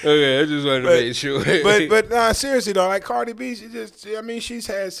 Okay, I just wanted to make sure. but nah, seriously though, like Cardi B, she's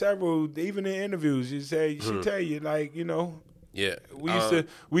had several, even in interviews, she tell you, like, you know, yeah,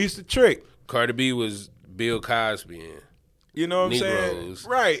 we used to trick. Cardi B was Bill Cosby in. You know what I'm Negroes.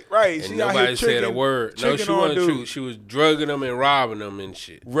 saying? Right. And She nobody said a word. No, she wasn't true. dudes. She was drugging them and robbing them and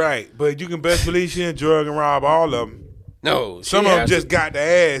shit. Right, but you can best believe she didn't drug and rob all of them. No, Some of them just got the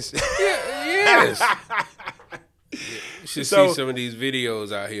ass. Yes. You should So- see some of these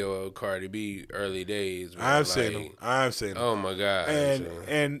videos out here of Cardi B early days. Man. I've seen them. Oh my god!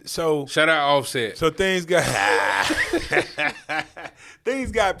 And so Shout out Offset. So things got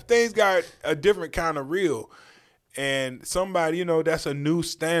things got a different kind of real. And somebody, you know, that's a new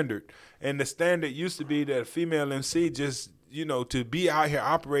standard. And the standard used to be that a female MC just, you know, to be out here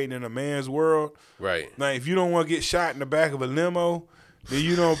operating in a man's world. Right. Like, if you don't want to get shot in the back of a limo, then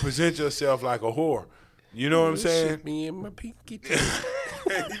you don't present yourself like a whore. You know what I'm saying? Shit me in my pinky toe.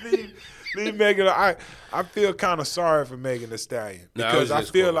 leave Megan. I feel kind of sorry for Megan Thee Stallion No, I because was I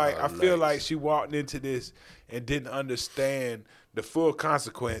just feel quoting like her. like she walked into this and didn't understand the full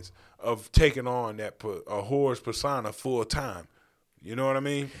consequence of taking on a whore's persona full time. You know what I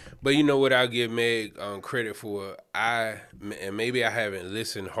mean? But you know what I'll give Meg credit for? And maybe I haven't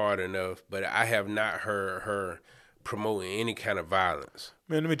listened hard enough, but I have not heard her promoting any kind of violence.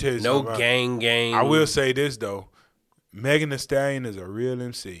 Man, let me tell you No something. gang. I will say this though, Megan Thee Stallion is a real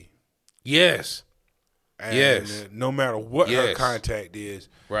MC. Yes. And Yes. no matter what her Yes. contact is,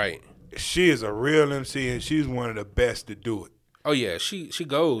 Right. she is a real MC, and she's one of the best to do it. Oh yeah, she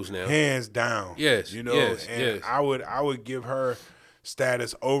goes now. Hands down. Yes, You know, yes, and yes. I would give her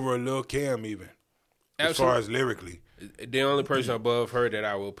status over Lil Kim even. As far as lyrically. The only person above her that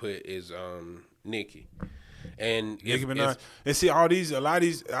I will put is Nicki. And Nicki Minaj. And see, a lot of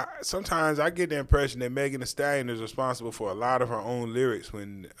these, sometimes I get the impression that Megan Thee Stallion is responsible for a lot of her own lyrics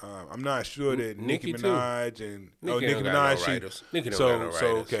when I'm not sure that Nicki Nicki too. Minaj and Nicki Nicki don't got Minaj. no writers. Nicki don't so got no writers.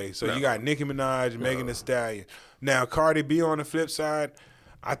 okay, so No. you got Nicki Minaj, Megan Thee Stallion. Now Cardi B on the flip side,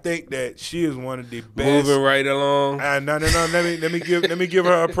 I think that she is one of the best. Moving right along. No. Let me give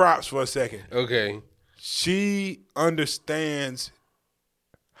her props for a second. Okay. She understands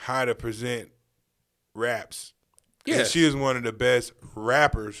how to present raps. Yes. And she is one of the best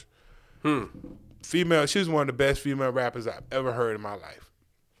rappers. Female. She's one of the best female rappers I've ever heard in my life.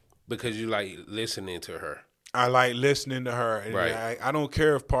 Because you like listening to her. I like listening to her. And Right. I don't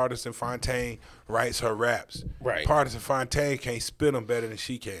care if Partisan Fontaine writes her raps. Right. Partisan Fontaine can't spit them better than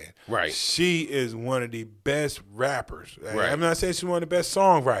she can. Right. She is one of the best rappers. Right. I'm not saying she's one of the best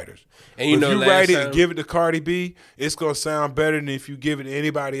songwriters. And you But know, if you last write it time- and give it to Cardi B, it's going to sound better than if you give it to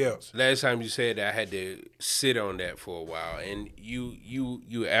anybody else. Last time you said that, I had to sit on that for a while, and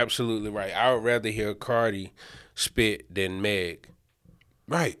you absolutely right. I would rather hear Cardi spit than Meg.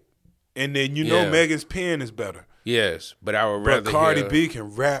 Right. And then you know Yeah. Megan's pen is better. Yes, but I would But rather Cardi hear, B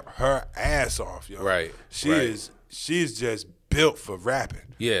can rap her ass off, yo. Right, She's just built for rapping.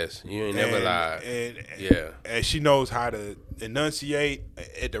 Yes, you ain't never lied. Yeah. And she knows how to enunciate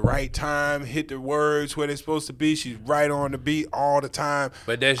at the right time, hit the words where they're supposed to be. She's right on the beat all the time.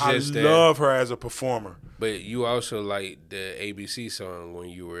 But that's just I that- love her as a performer. But you also like the ABC song when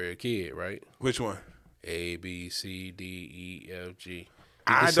you were a kid, right? Which one? A B C D E F G.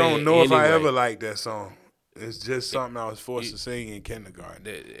 You I can say don't it know if I anyway. ever liked that song. It's just something I was forced to sing in kindergarten.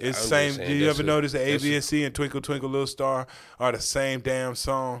 I'm It's just same. saying Do you that's ever notice that A, that's B, and C and Twinkle Twinkle Little Star are the same damn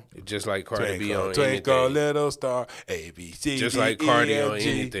song? Just like Cardi B on Twinkle anything. Little Star, A, B, C, Just D, like E, Cardi F, on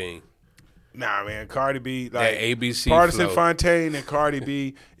G. anything. Nah, man, Cardi B, like That ABC Partisan flow. Fontaine and Cardi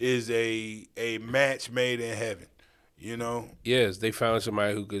B is a match made in heaven. You know, Yes, they found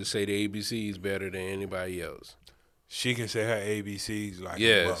somebody who could say the ABCs better than anybody else. she can say her ABCs like a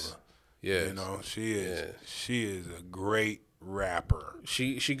Yes. mother. Yes. You know, she is. Yes. She is a great rapper.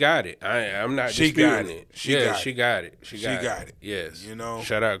 She got it. I'm not She disputing got it. She got she it. got it. She got it. Yes. You know?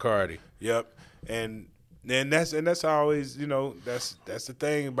 Shout out Cardi. Yep, and that's always, you know, that's the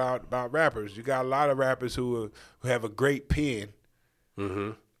thing about rappers. You got a lot of rappers who have a great pen,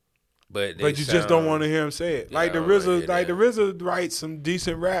 but you just don't want to hear him say it. Like the I don't wanna RZA, hear like the that. RZA writes some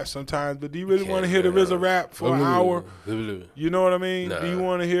decent rap sometimes, but do you really want to hear Can't, the RZA rap for an hour? Nah. You know what I mean? Nah. Do you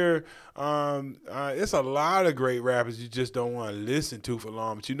want to hear? It's a lot of great rappers you just don't want to listen to for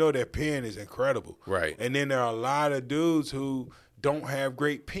long, but you know their pen is incredible. Right. And then there are a lot of dudes who don't have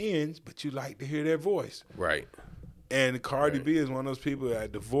great pens, but you like to hear their voice. Right. And Cardi B is one of those people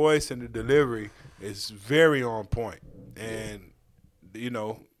that the voice and the delivery is very on point. And you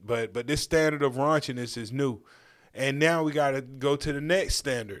know, but this standard of raunchiness is new. And now we got to go to the next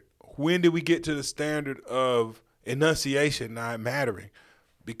standard. When did we get to the standard of enunciation not mattering?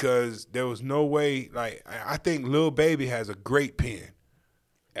 Because there was no way. Like I think Lil Baby has a great pen.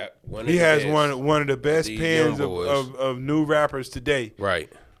 He has one of the best these pens young boys. of new rappers today.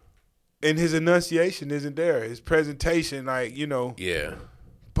 Right. And his enunciation isn't there. His presentation, like, you know. Yeah.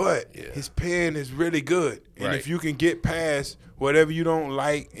 But Yeah. his pen is really good. And Right. if you can get past whatever you don't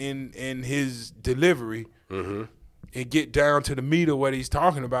like in his delivery Mm-hmm. and get down to the meat of what he's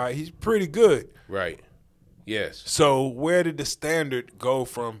talking about, he's pretty good. Right. Yes. So where did the standard go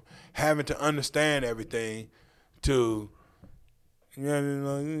from having to understand everything to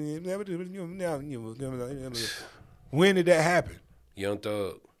when did that happen? Young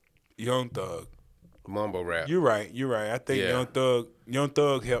Thug. mumble rap. You're right. I think Yeah. Young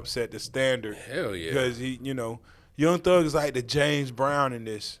Thug helped set the standard. Hell yeah. Because Young Thug is like the James Brown in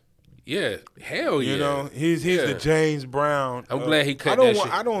this. Yeah. Hell yeah. You know, he's Yeah. the James Brown. I'm glad he cut I don't that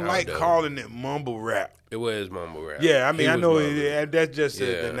shit I don't out, like though. calling it mumble rap. It was mumble rap. Yeah, I mean, He I was know mumble. that's just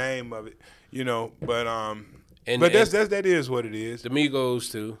Yeah. the name of it. You know, but And- that is what it is. The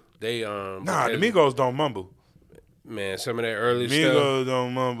Migos too. They Nah, the because- Migos don't mumble. man, some of that early stuff, Migos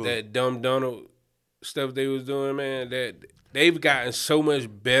don't mumble. that Dumb Donald stuff they was doing, man, that they've gotten so much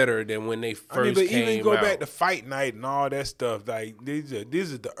better than when they first I mean, but came even go out. back to Fight Night and all that stuff. Like these are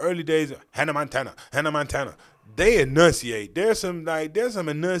the early days of Hannah Montana. They enunciate. There's some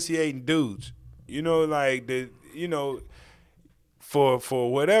enunciating dudes. You know, like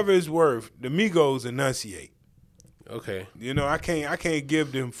for whatever it's worth, the Migos enunciate. Okay. You know, I can't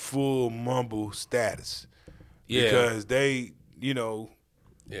give them full mumble status. Yeah. Because they, you know,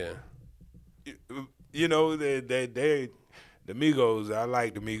 Yeah. they the Migos. I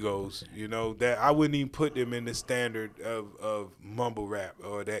like the Migos. You know that I wouldn't even put them in the standard of mumble rap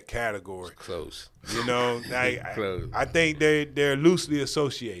or that category. Close. You know, Close. I think they're loosely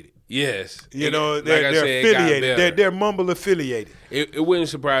associated. Yes. You know, Like they're I said, it got affiliated. better. They're mumble affiliated. It wouldn't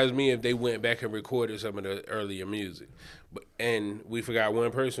surprise me if they went back and recorded some of the earlier music. And we forgot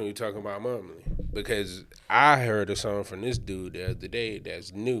one person we talking about mumbling. Because I heard a song from this dude the other day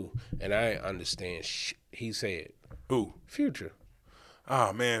that's new, and I ain't understand he said. Who? Future.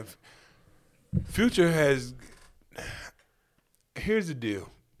 Oh man, Future has. Here's the deal.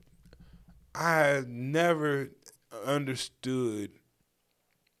 I never understood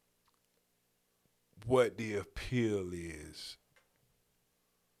what the appeal is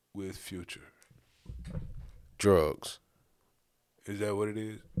with Future. Drugs. Is that what it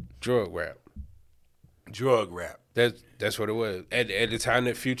is? Drug rap. Drug rap. That's what it was. At the time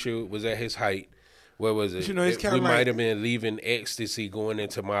that Future was at his height, what was it? You know, it's kinda we like- might have been leaving ecstasy going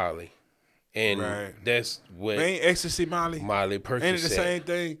into Molly. And Right. that's what Ain't Ecstasy Molly? Molly Percocet. Ain't it the same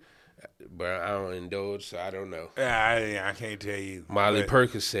thing? But I don't indulge, so I don't know. I can't tell you. Molly But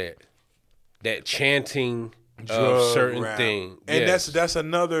Percocet. That chanting of drug certain rap. thing. And Yes. that's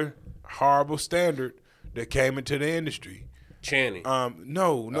another horrible standard that came into the industry. chanting.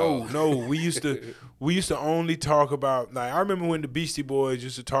 No. We used to only talk about, like, I remember when the Beastie Boys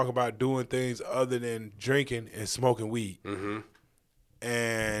used to talk about doing things other than drinking and smoking weed. Mm-hmm.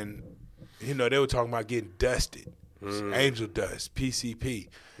 And they were talking about getting dusted, Mm-hmm. angel dust, PCP.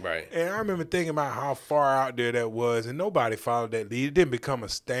 Right. And I remember thinking about how far out there that was, and nobody followed that lead. It didn't become a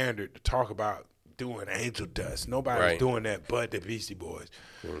standard to talk about doing angel dust. Nobody was Right. doing that but the Beastie Boys.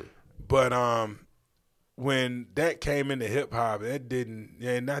 But when that came into hip hop, that didn't.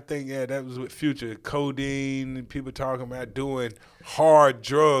 And I think that was with Future, codeine, and people talking about doing hard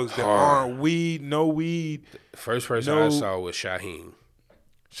drugs that aren't weed, no weed. First person No. I saw was Shaheem.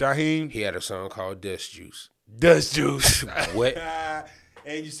 Shaheem, He had a song called Dust Juice. dust juice. What?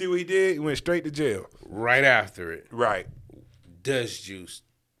 And you see what he did? He went straight to jail. Right after it, Right. Dust Juice.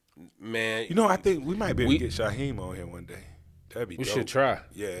 Man, You know, I think we might be able to We- get Shaheem on here one day. That'd be we dope. should try.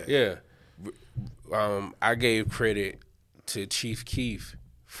 Yeah. Yeah. I gave credit to Chief Keef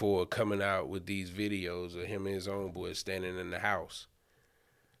for coming out with these videos of him and his own boy standing in the house.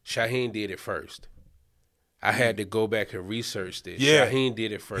 Shaheem did it first. I had to go back and research this. Yeah. Shaheem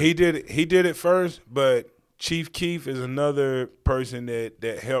did it first. He did it first, but Chief Keef is another person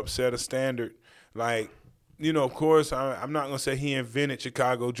that helped set a standard. Like, of course, I'm not gonna say he invented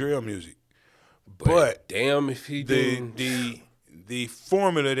Chicago drill music, but damn if he did. The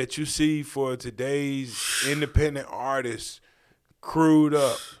formula that you see for today's independent artists, crewed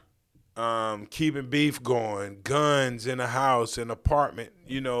up, keeping beef going, guns in a house, an apartment,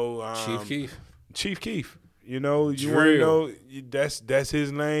 Chief Keef. You want to know that's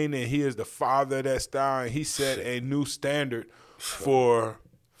his lane, and he is the father of that style, and he set a new standard for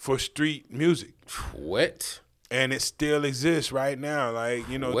street music. What? And it still exists right now. Like,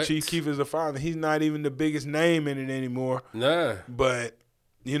 What? Chief Keef is the father. He's not even the biggest name in it anymore. Nah. But,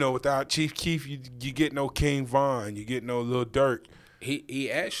 without Chief Keef, you get no King Von. You get no Lil Durk.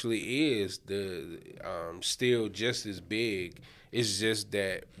 He actually is still just as big. It's just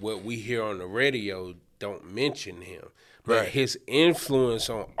that what we hear on the radio don't mention him. But Right. his influence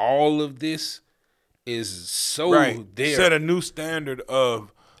on all of this is so there. Set a new standard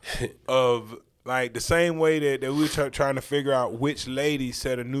of like the same way that we were trying to figure out which lady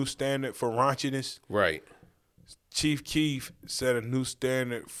set a new standard for raunchiness. Right. Chief Keef set a new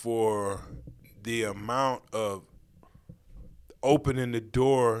standard for the amount of opening the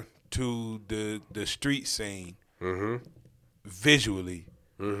door to the street scene visually.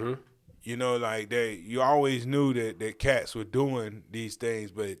 Mm-hmm. You always knew that cats were doing these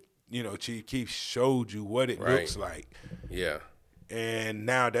things, but Chief Keef showed you what it looks like. Yeah. And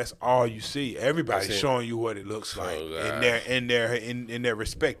now that's all you see. Everybody's That's it. showing you what it looks like in their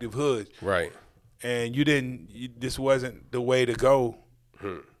respective hoods. Right. And this wasn't the way to go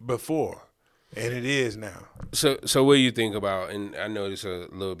before, and it is now. So what do you think about, and I know this is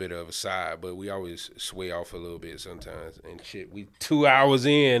a little bit of a side, but we always sway off a little bit sometimes, and shit, we 2 hours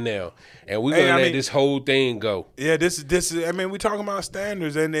in now, and we're gonna let this whole thing go. Yeah, this is. I mean, we talking about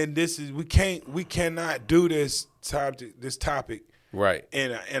standards, and then we cannot do this topic Right.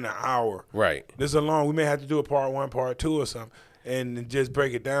 in an hour. Right. This is a long. We may have to do a part 1, part 2, or something, and just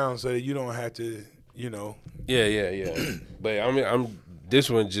break it down so that you don't have to, Yeah. But I'm this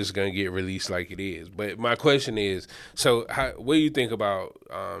one's just gonna get released like it is. But my question is, so what do you think about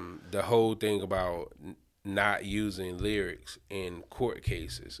the whole thing about not using lyrics in court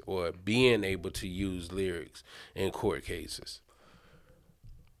cases or being able to use lyrics in court cases?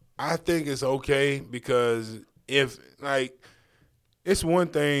 I think it's okay because it's one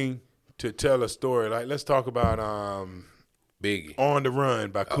thing to tell a story. Like, let's talk about Biggie. On the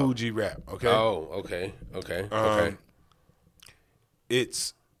Run by Kool G Rap, okay? Oh, okay.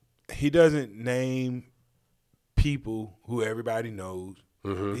 He doesn't name people who everybody knows.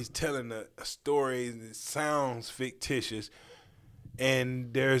 Mm-hmm. He's telling a story that sounds fictitious,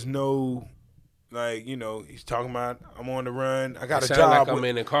 and there's no, he's talking about, I'm on the run. I got a job. Like I'm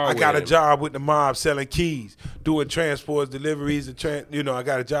in the car I got with a him. job with the mob selling keys, doing transports, deliveries, and I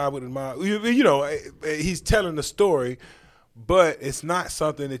got a job with the mob. He's telling the story, but it's not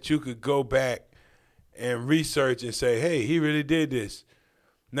something that you could go back and research and say, hey, he really did this.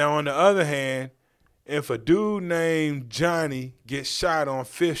 Now, on the other hand, if a dude named Johnny gets shot on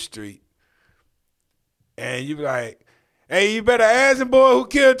 5th Street, and you be like, hey, you better ask him, boy, who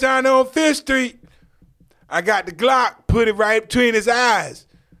killed Johnny on 5th Street. I got the Glock, put it right between his eyes,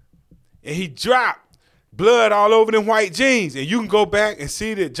 and he dropped blood all over them white jeans. And you can go back and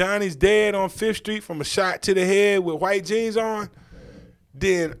see that Johnny's dead on 5th Street from a shot to the head with white jeans on.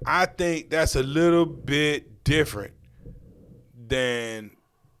 Then I think that's a little bit different than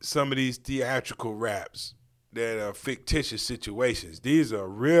some of these theatrical raps that are fictitious situations. These are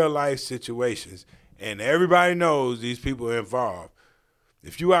real life situations, and everybody knows these people are involved.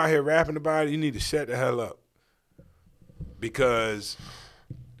 If you out here rapping about it, you need to shut the hell up. Because,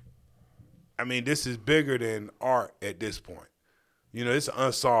 this is bigger than art at this point. It's an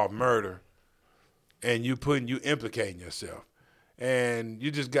unsolved murder, and you implicating yourself. And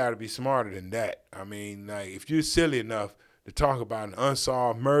you just got to be smarter than that. If you're silly enough to talk about an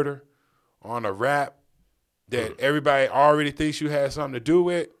unsolved murder on a rap that everybody already thinks you had something to do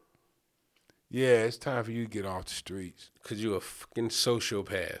with, yeah, it's time for you to get off the streets. Because you're a fucking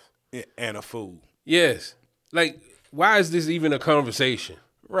sociopath. And a fool. Yes. Like, why is this even a conversation?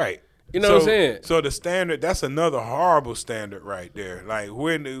 Right. You know what I'm saying? So the standard, that's another horrible standard right there. Like,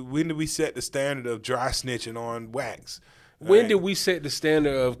 when did we set the standard of dry snitching on wax? When did we set the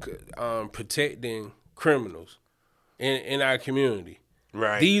standard of protecting criminals in our community?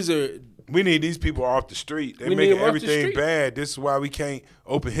 Right. We need these people off the street. They making everything bad. This is why we can't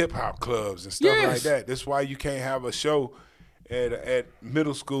open hip hop clubs and stuff like that. This is why you can't have a show at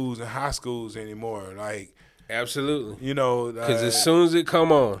middle schools and high schools anymore. Like, Absolutely. You know, Because as soon as it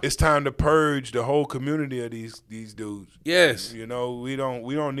come on, it's time to purge the whole community of these dudes. yes, You know, we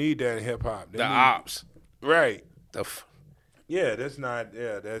don't need that in hip hop. the ops. Right. The f- Yeah, that's not.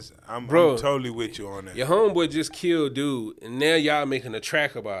 Yeah, that's. I'm Bro, totally with you on that. your homeboy just killed dude, and now y'all making a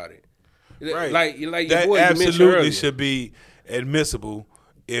track about it. Right. Like your That boy you mentioned absolutely earlier. should be admissible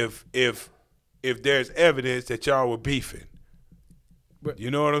if there's evidence that y'all were beefing. But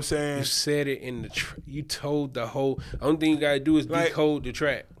you know what I'm saying? You said it in the you told the whole. Only thing you gotta do is Like- decode the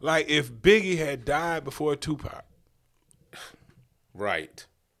track. Like if Biggie had died before Tupac, Right.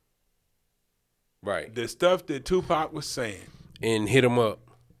 Right. the stuff that Tupac was saying, And hit him up.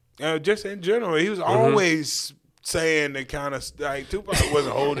 just in general, he was always saying the kind of like Tupac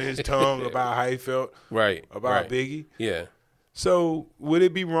wasn't holding his tongue about how he felt Right. about right. Biggie. Yeah. So would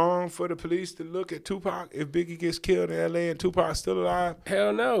it be wrong for the police to look at Tupac if Biggie gets killed in L.A. and Tupac's still alive?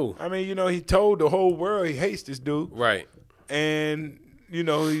 Hell no. I mean, you know, he told the whole world he hates this dude, Right. and you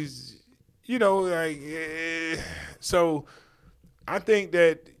know he's, you know, like so. I think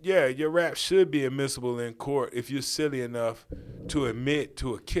that your rap should be admissible in court if you're silly enough to admit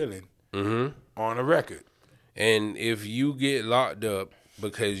to a killing on a record. And if you get locked up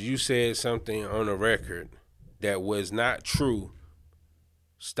because you said something on a record that was not true,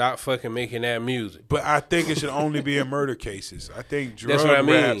 stop fucking making that music. But I think it should only be in murder cases. I think drug That's what I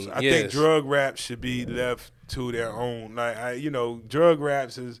mean, raps. I think yes. drug raps should be left to their own. Like drug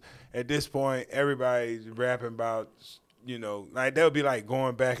raps is at this point everybody's rapping about. You know, like that would be like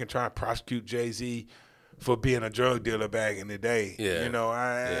going back and trying to prosecute Jay-Z for being a drug dealer back in the day. Yeah. You know,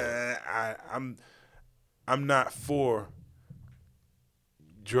 I'm not for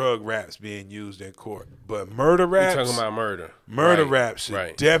drug raps being used in court, but murder raps. We're talking about murder. Murder Right, raps should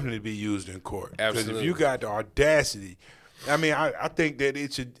right. definitely be used in court. Because if Absolutely. you got the audacity, I mean, I think that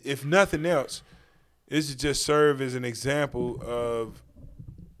it should, if nothing else, it should just serve as an example of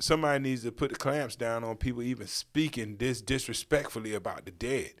somebody needs to put the clamps down on people even speaking this disrespectfully about the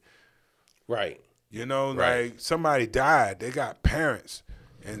dead. Right. You know, Right. like somebody died. They got parents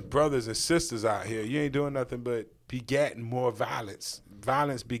and brothers and sisters out here. You ain't doing nothing but begatting more violence.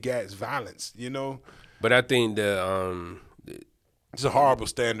 Violence begats violence, you know? But I think It's a horrible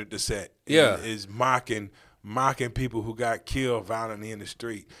standard to set. Yeah. Is mocking people who got killed violently in the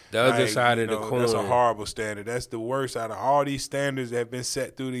street. The other side of the That's a coin. horrible standard. That's the worst out of all these standards that have been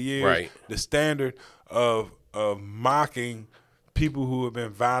set through the years. Right. The standard of mocking people who have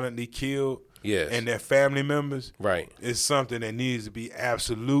been violently killed Yes. and their family members right. is something that needs to be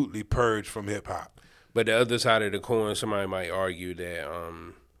absolutely purged from hip hop. But the other side of the coin, somebody might argue that,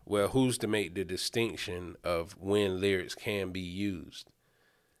 well, who's to make the distinction of when lyrics can be used?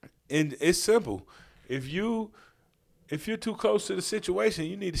 And it's simple. If you're too close to the situation,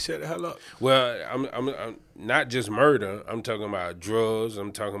 you need to shut the hell up. Well, I'm not just murder. I'm talking about drugs.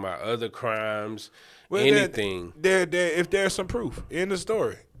 I'm talking about other crimes. Well, anything. If there's some proof in the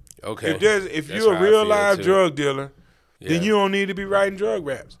story. Okay. If That's you're a how I real feel, live too. drug dealer, then Yeah. you don't need to be writing drug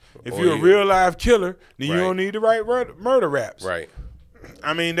raps. If Or you're a you- real live killer, then you Right. don't need to write murder raps. Right.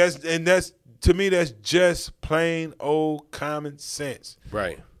 I mean, that's to me that's just plain old common sense.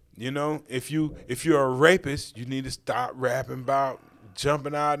 Right. You know, if you're a rapist, you need to stop rapping about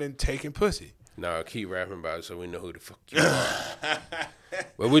jumping out and taking pussy. No, keep rapping about it so we know who the fuck you are.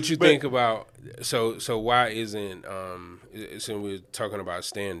 But what you think about so why isn't so we're talking about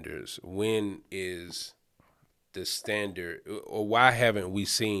standards, when is the standard, or why haven't we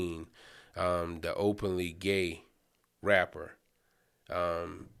seen the openly gay rapper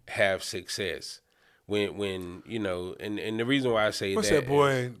have success? When you know, and the reason why I say What's that that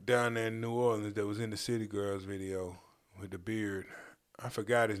boy down there in New Orleans that was in the City Girls video with the beard? I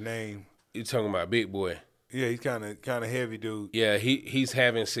forgot his name. you're talking about Big Boy. Yeah, he's kind of heavy dude. Yeah, he's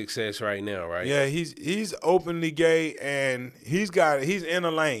having success right now, right? Yeah, he's openly gay and he's in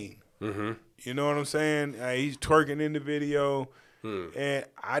a lane. Mm-hmm. You know what I'm saying? He's twerking in the video, and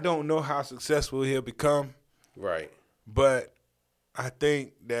I don't know how successful he'll become, Right. but I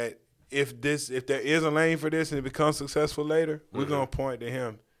think that if there is a lane for this and it becomes successful later, we're gonna point to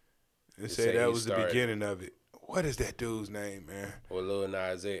him and say say that he was the started. beginning of it. What is that dude's name, man? Or Lil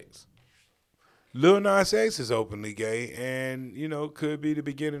Nas X. Lil Nas X is openly gay, and could be the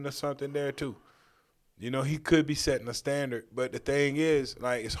beginning of something there too. He could be setting a standard, but the thing is,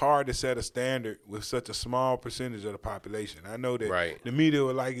 like, it's hard to set a standard with such a small percentage of the population. I know that Right. the media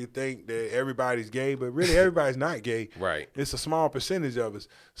would like to think that everybody's gay, but really everybody's not gay. Right. It's a small percentage of us.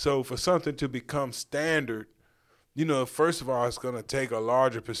 So for something to become standard, first of all, it's going to take a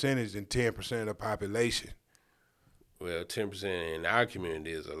larger percentage than 10% of the population. Well, 10% in our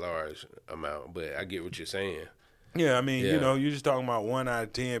community is a large amount, but I get what you're saying. Yeah, I mean, Yeah. you're just talking about 1 out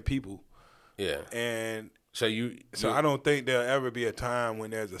of 10 people, Yeah. and So I don't think there'll ever be a time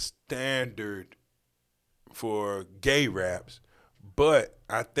when there's a standard for gay raps, but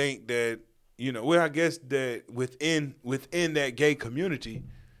I think that I guess that within that gay community,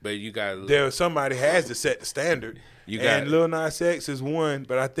 but you got somebody has to set the standard. And Lil Nas X is one,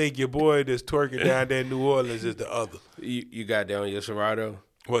 but I think your boy that's twerking down there in New Orleans is the other. You got that on your Serato?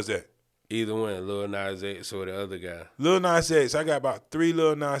 What's that? Either one, Lil Nas X or the other guy. Lil Nas X. I got about 3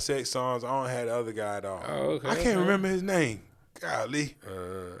 Lil Nas X songs. I don't have the other guy at all. Oh, okay. I can't remember his name. Golly.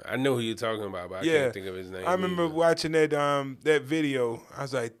 I know who you're talking about, but I can't think of his name. I remember watching that video. I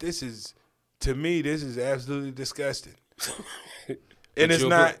was like, to me, this is absolutely disgusting. And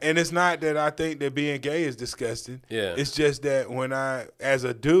it's not that I think that being gay is disgusting. Yeah. It's just that as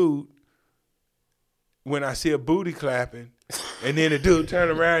a dude, when I see a booty clapping, and then the dude turn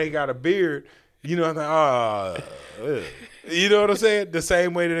around, he got a beard, I'm like, ugh. You know what I'm saying? The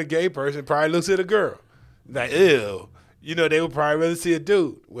same way that a gay person probably looks at a girl. Like, ew. They would probably rather see a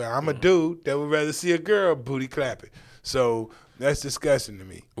dude. Well, I'm a dude that would rather see a girl booty clapping. So that's disgusting to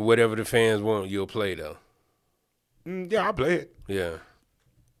me. Whatever the fans want, you'll play, though. Yeah, I'll play it. Yeah.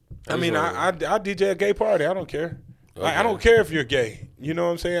 I DJ a gay party. I don't care. Okay. I don't care if you're gay. You know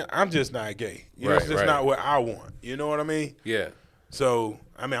what I'm saying? I'm just not gay. It's just not what I want. You know what I mean? Yeah. So,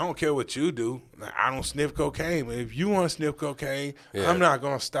 I don't care what you do. Like, I don't sniff cocaine. But if you want to sniff cocaine, I'm not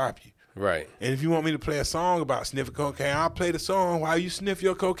going to stop you. Right. And if you want me to play a song about sniffing cocaine, I'll play the song while you sniff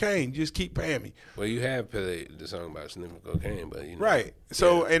your cocaine. Just keep paying me. Well, you have played the song about sniffing cocaine, but Right.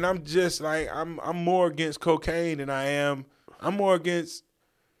 So, and I'm just like, I'm more against cocaine than I'm more against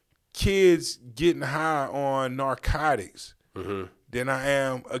kids getting high on narcotics than I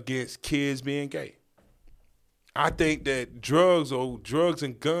am against kids being gay. I think that drugs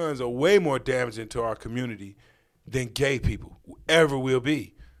and guns are way more damaging to our community than gay people ever will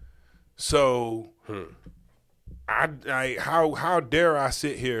be. So, how dare I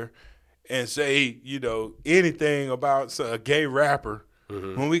sit here and say anything about a gay rapper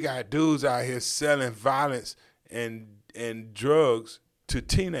when we got dudes out here selling violence and drugs to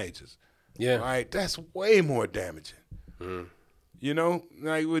teenagers? Yeah, like that's way more damaging.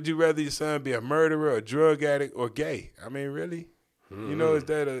 Like, would you rather your son be a murderer, a drug addict, or gay? I mean, really? Is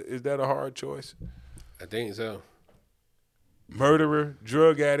that a hard choice? I think so. Murderer,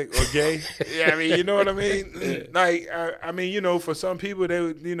 drug addict, or gay? Yeah, you know what I mean? Like, for some people, they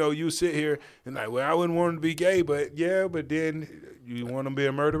would, you sit here and like, well, I wouldn't want him to be gay, but then you want him to be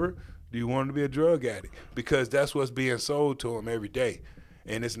a murderer? Do you want him to be a drug addict? Because that's what's being sold to him every day.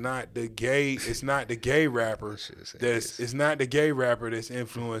 And it's not the gay rapper that's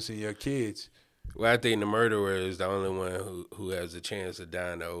influencing your kids. Well, I think the murderer is the only one who has a chance of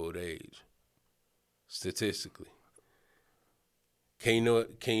dying of old age, statistically. Can you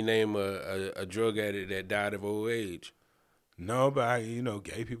name a drug addict that died of old age? No, but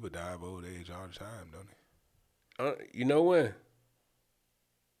gay people die of old age all the time, don't they? You know when?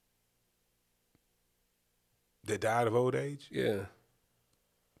 They died of old age? Yeah.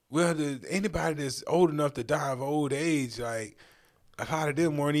 Well, anybody that's old enough to die of old age, like, a lot of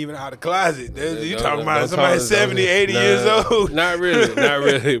them weren't even out of the closet. You talking about somebody 70, 80 years old? Not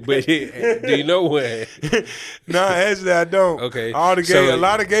really. But do you know when? No, actually I don't. Okay. A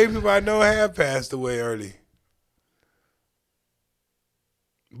lot of gay people I know have passed away early.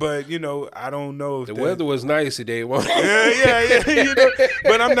 But I don't know if the weather was nice today. Yeah.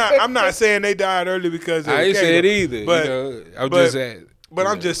 But I'm not saying they died early because I ain't said either. But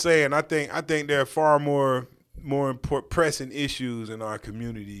I'm just saying I think there are far more pressing issues in our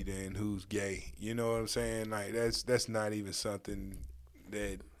community than who's gay. You know what I'm saying? Like that's not even something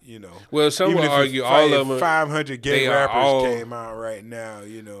that Well, some will argue all of them. 500 gay rappers came out right now.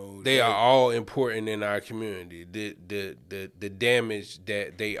 They are all important in our community. The damage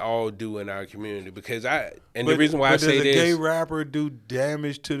that they all do in our community. Because the reason why I say this, does a gay rapper do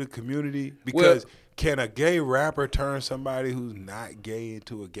damage to the community? Because can a gay rapper turn somebody who's not gay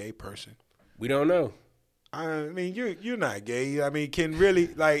into a gay person? We don't know. I mean, you're not gay. I mean, can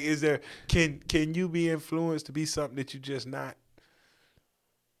you be influenced to be something that you're just not?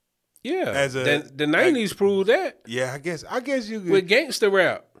 Yeah, the 90s proved that. Yeah, I guess you could. With gangster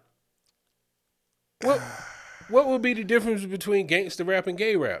rap. What would be the difference between gangster rap and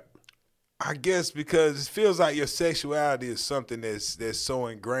gay rap? I guess because it feels like your sexuality is something that's so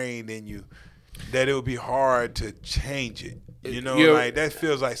ingrained in you that it would be hard to change it. Like that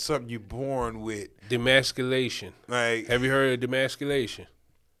feels like something you're born with. Demasculation. Like, have you heard of demasculation?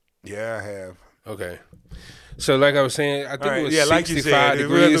 Yeah, I have. Okay. So like I was saying, I think it was 65 like you said,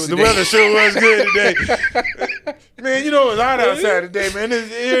 degrees. the weather sure was good today. Man, you know it was hot outside today, man.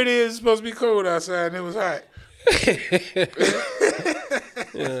 Here it is. It's supposed to be cold outside, and it was hot.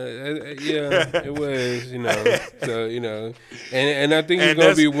 Yeah, it was, you know. So, you know, and I think it's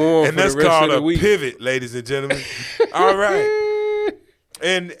going to be warm for the rest of the week. And that's called a pivot, ladies and gentlemen. All right.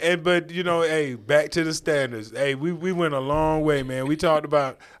 But you know, hey, back to the standards. Hey, we went a long way, man. We talked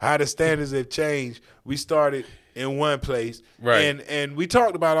about how the standards have changed. We started in one place, right? And we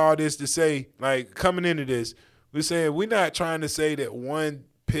talked about all this to say, like, coming into this, we're saying we're not trying to say that one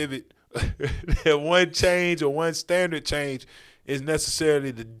pivot, that one change or one standard change is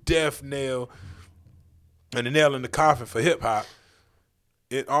necessarily the death nail and the nail in the coffin for hip hop.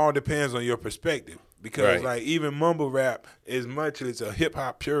 It all depends on your perspective. Because like even mumble rap, as much as a hip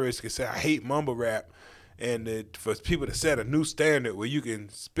hop purist can say I hate mumble rap, and for people to set a new standard where you can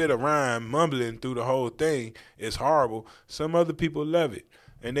spit a rhyme mumbling through the whole thing is horrible. Some other people love it,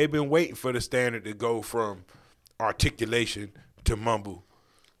 and they've been waiting for the standard to go from articulation to mumble.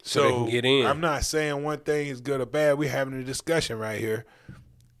 So they can get in. I'm not saying one thing is good or bad. We're having a discussion right here,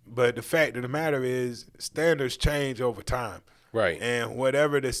 but the fact of the matter is standards change over time. Right. And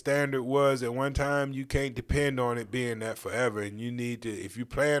whatever the standard was at one time, you can't depend on it being that forever. And you need to, if you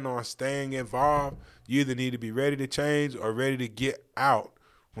plan on staying involved, you either need to be ready to change or ready to get out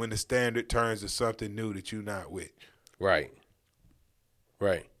when the standard turns to something new that you're not with. Right.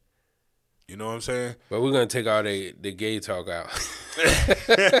 Right. You know what I'm saying? But we're going to take all the gay talk out.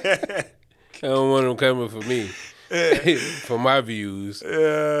 I don't want them coming for me. For my views.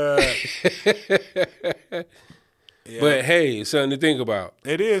 Yeah. But hey, something to think about.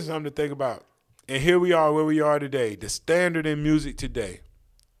 It is something to think about. And here we are where we are today. The standard in music today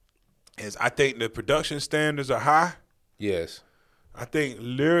is, I think the production standards are high. Yes. I think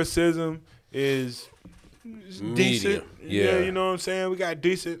lyricism is decent. Yeah, you know what I'm saying? We got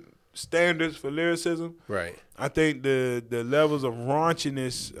decent standards for lyricism. Right. I think the levels of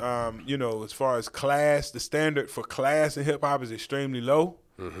raunchiness, you know, as far as class, the standard for class in hip hop is extremely low.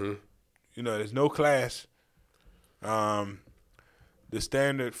 Mm-hmm. You know, there's no class. The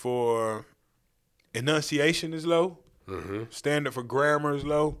standard for enunciation is low. Mm-hmm. Standard for grammar is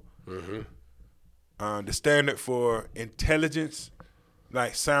low. Mm-hmm. The standard for intelligence,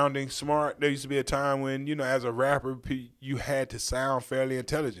 like sounding smart. There used to be a time when, you know, as a rapper, you had to sound fairly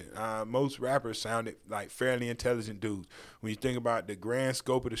intelligent. Most rappers sounded like fairly intelligent dudes. When you think about the grand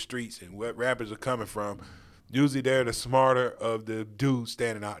scope of the streets and what rappers are coming from, usually they're the smarter of the dudes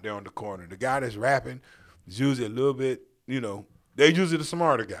standing out there on the corner. The guy that's rapping is usually a little bit, you know, they're usually the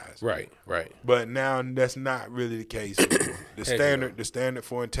smarter guys. Right. But now that's not really the case anymore. The standard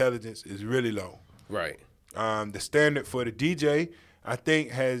for intelligence is really low. Right. The standard for the DJ, I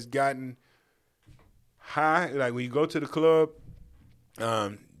think, has gotten high. Like when you go to the club,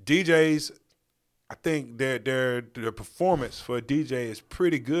 DJs, I think their performance for a DJ is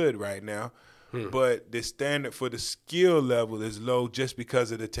pretty good right now. But the standard for the skill level is low just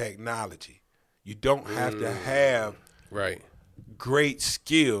because of the technology. You don't have to have great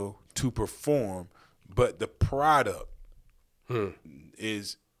skill to perform, but the product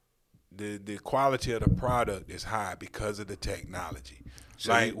is the quality of the product is high because of the technology.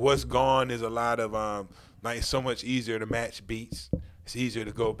 So like what's gone is a lot of like it's so much easier to match beats. It's easier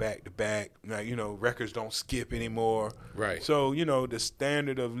to go back to back. Like, you know, records don't skip anymore. Right. So, you know, the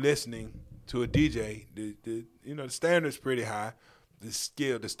standard of listening to a DJ, the standard's pretty high. The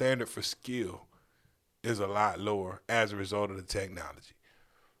standard for skill is a lot lower as a result of the technology.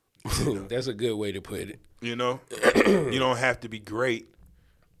 You know? That's a good way to put it. You know, you don't have to be great,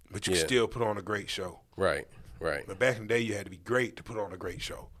 but you can still put on a great show. Right. But back in the day, you had to be great to put on a great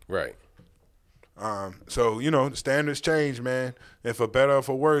show. Right. So, you know, the standards change, man. And for better or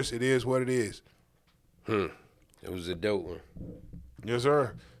for worse, it is what it is. It was a dope one. Yes,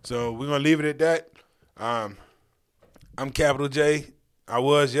 sir. So we're going to leave it at that. I'm Capital J. I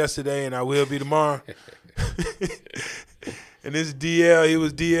was yesterday and I will be tomorrow. And this is DL. He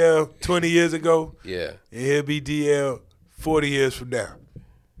was DL 20 years ago. Yeah. And he'll be DL 40 years from now.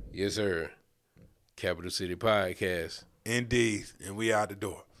 Yes, sir. Capital City Podcast. Indeed. And we out the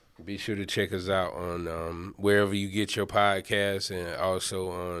door. Be sure to check us out on wherever you get your podcasts and also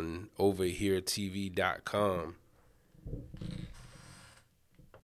on overheretv.com.